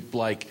going to,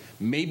 like,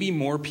 maybe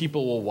more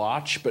people will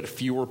watch, but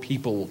fewer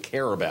people will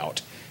care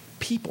about.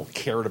 People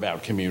cared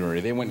about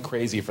Community. They went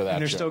crazy for that.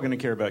 And they're show. still going to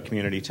care about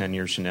Community 10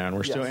 years from now. And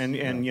we're still,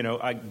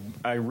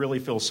 I really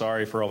feel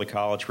sorry for all the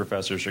college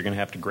professors who are going to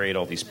have to grade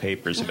all these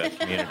papers about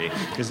Community,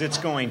 because it's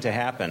going to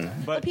happen.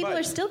 But people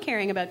are still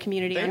caring about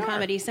Community on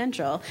Comedy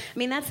Central. I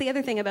mean, that's the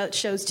other thing about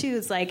shows too.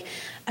 It's like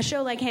a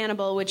show like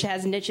Hannibal, which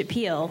has niche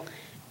appeal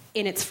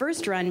in its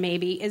first run,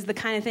 maybe, is the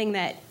kind of thing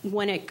that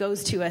when it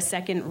goes to a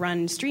second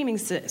run streaming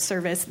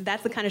service,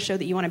 that's the kind of show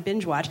that you want to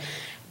binge watch.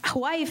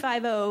 Hawaii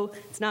Five-0,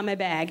 it's not my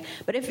bag,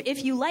 but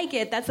if you like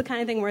it, that's the kind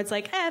of thing where it's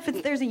like,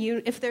 if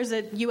there's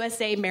a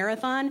USA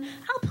marathon,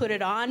 I'll put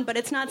it on, but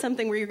it's not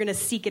something where you're going to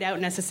seek it out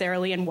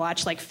necessarily and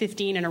watch like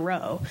 15 in a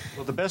row.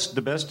 Well, the best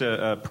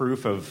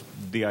proof of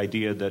the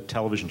idea that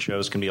television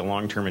shows can be a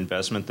long-term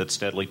investment that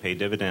steadily pay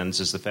dividends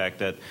is the fact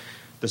that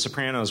The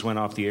Sopranos went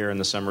off the air in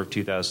the summer of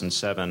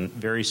 2007.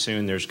 Very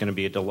soon there's going to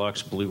be a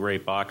deluxe Blu-ray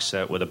box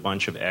set with a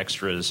bunch of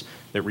extras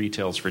that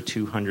retails for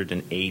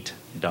 $208.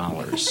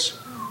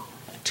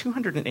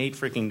 $208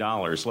 freaking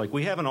dollars. Like,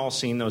 we haven't all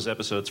seen those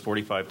episodes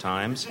 45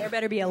 times. There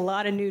better be a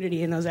lot of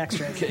nudity in those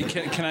extras.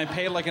 Can I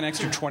pay like an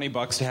extra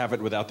 $20 to have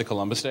it without the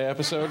Columbus Day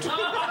episode?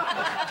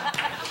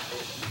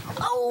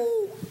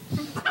 Oh!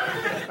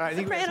 I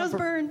think Sopranos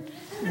burn.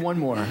 One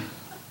more.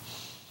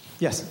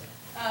 Yes.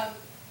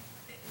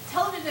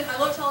 Television, I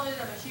love television.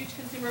 I'm a huge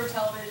consumer of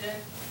television,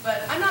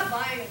 but I'm not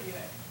buying a Buick.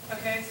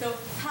 Okay, so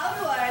how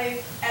do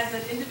I, as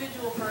an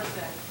individual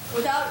person,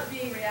 without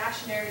being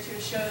reactionary to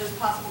a show's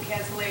possible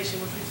cancellation,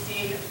 which we've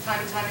seen time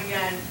and time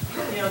again,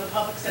 the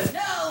public says,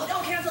 no,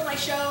 don't cancel my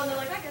show, and they're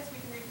like, I guess we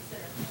can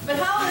reconsider. But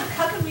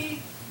how can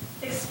we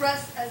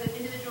express as an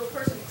individual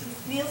person,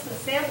 since Nielsen's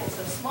sample's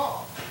so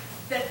small,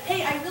 that,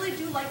 hey, I really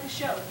do like the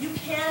show. You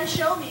can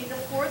show me the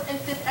 4th and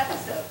 5th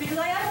episode, because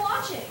I am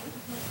watching.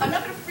 I'm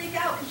not going to freak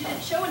out because you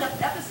didn't show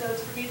enough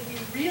episodes for me to be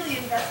really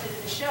invested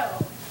in the show.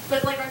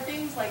 But are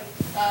things like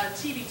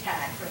TV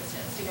tag, for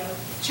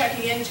instance,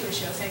 checking into a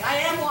show, saying, I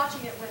am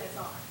watching it when it's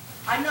on.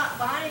 I'm not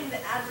buying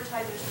the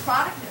advertiser's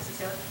product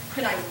necessarily.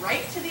 Can I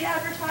write to the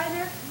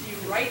advertiser? Do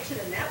you write to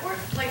the network?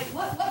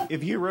 What?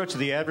 If you wrote to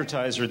the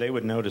advertiser, they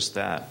would notice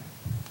that.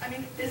 I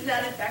mean, is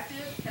that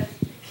effective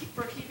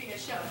for keeping a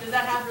show? Does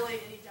that have really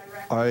any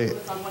direct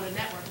influence on what a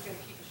network is going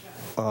to keep a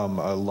show?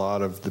 A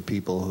lot of the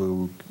people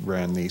who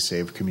ran the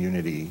Save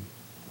Community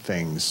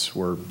things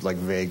were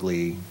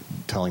vaguely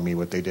telling me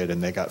what they did,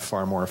 and they got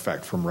far more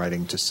effect from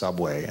writing to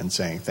Subway and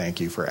saying thank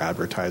you for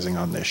advertising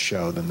on this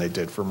show than they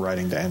did from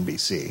writing to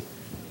NBC.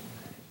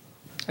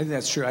 I think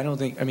that's true. I don't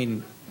think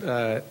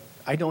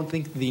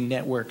the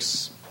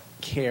networks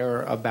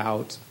care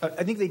about.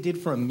 I think they did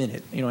for a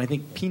minute. I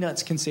think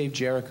Peanuts can save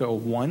Jericho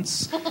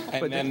once,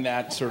 and then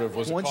that sort of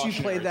was. Once you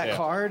played that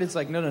card, it's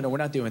like no, we're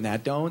not doing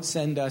that. Don't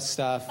send us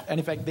stuff. And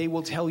in fact, they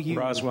will tell you.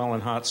 Roswell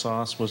and hot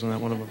sauce, wasn't that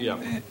one of them?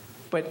 Yeah.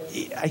 But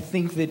I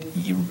think that,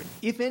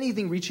 if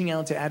anything, reaching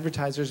out to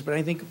advertisers, but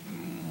I think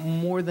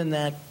more than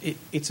that,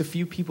 it's a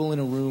few people in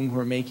a room who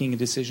are making a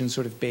decision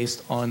sort of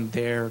based on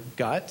their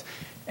gut.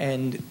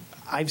 And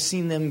I've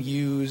seen them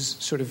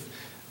use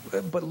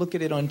but look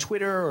at it on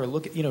Twitter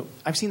or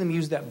I've seen them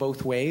use that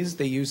both ways.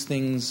 They use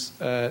things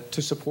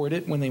to support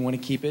it when they want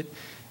to keep it,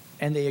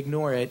 and they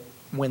ignore it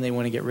when they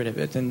want to get rid of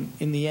it. And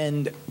in the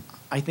end,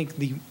 I think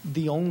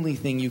the only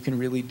thing you can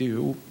really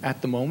do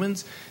at the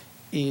moment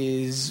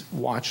is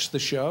watch the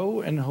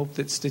show and hope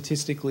that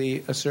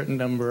statistically a certain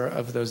number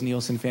of those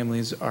Nielsen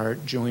families are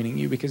joining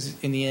you,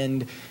 because in the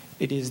end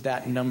it is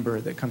that number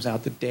that comes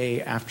out the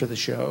day after the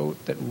show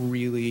that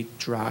really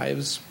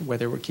drives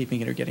whether we're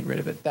keeping it or getting rid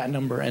of it. That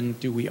number, and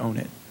do we own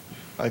it?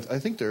 I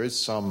think there is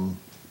some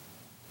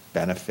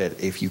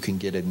benefit if you can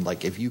get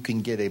if you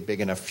can get a big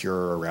enough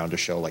furor around a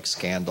show like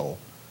Scandal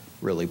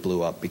really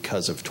blew up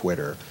because of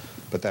Twitter.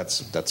 But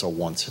that's a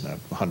once in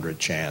 100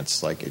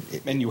 chance.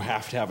 And you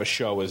have to have a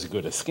show as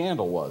good as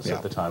Scandal was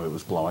at the time it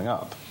was blowing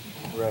up.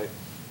 Right.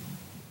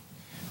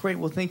 Great.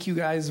 Well, thank you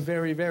guys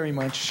very, very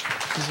much.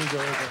 This is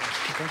enjoyable.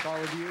 Thank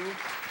all of you.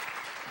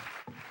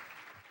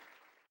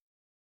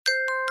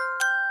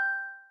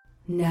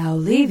 Now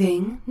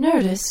leaving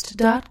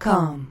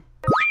Nerdist.com.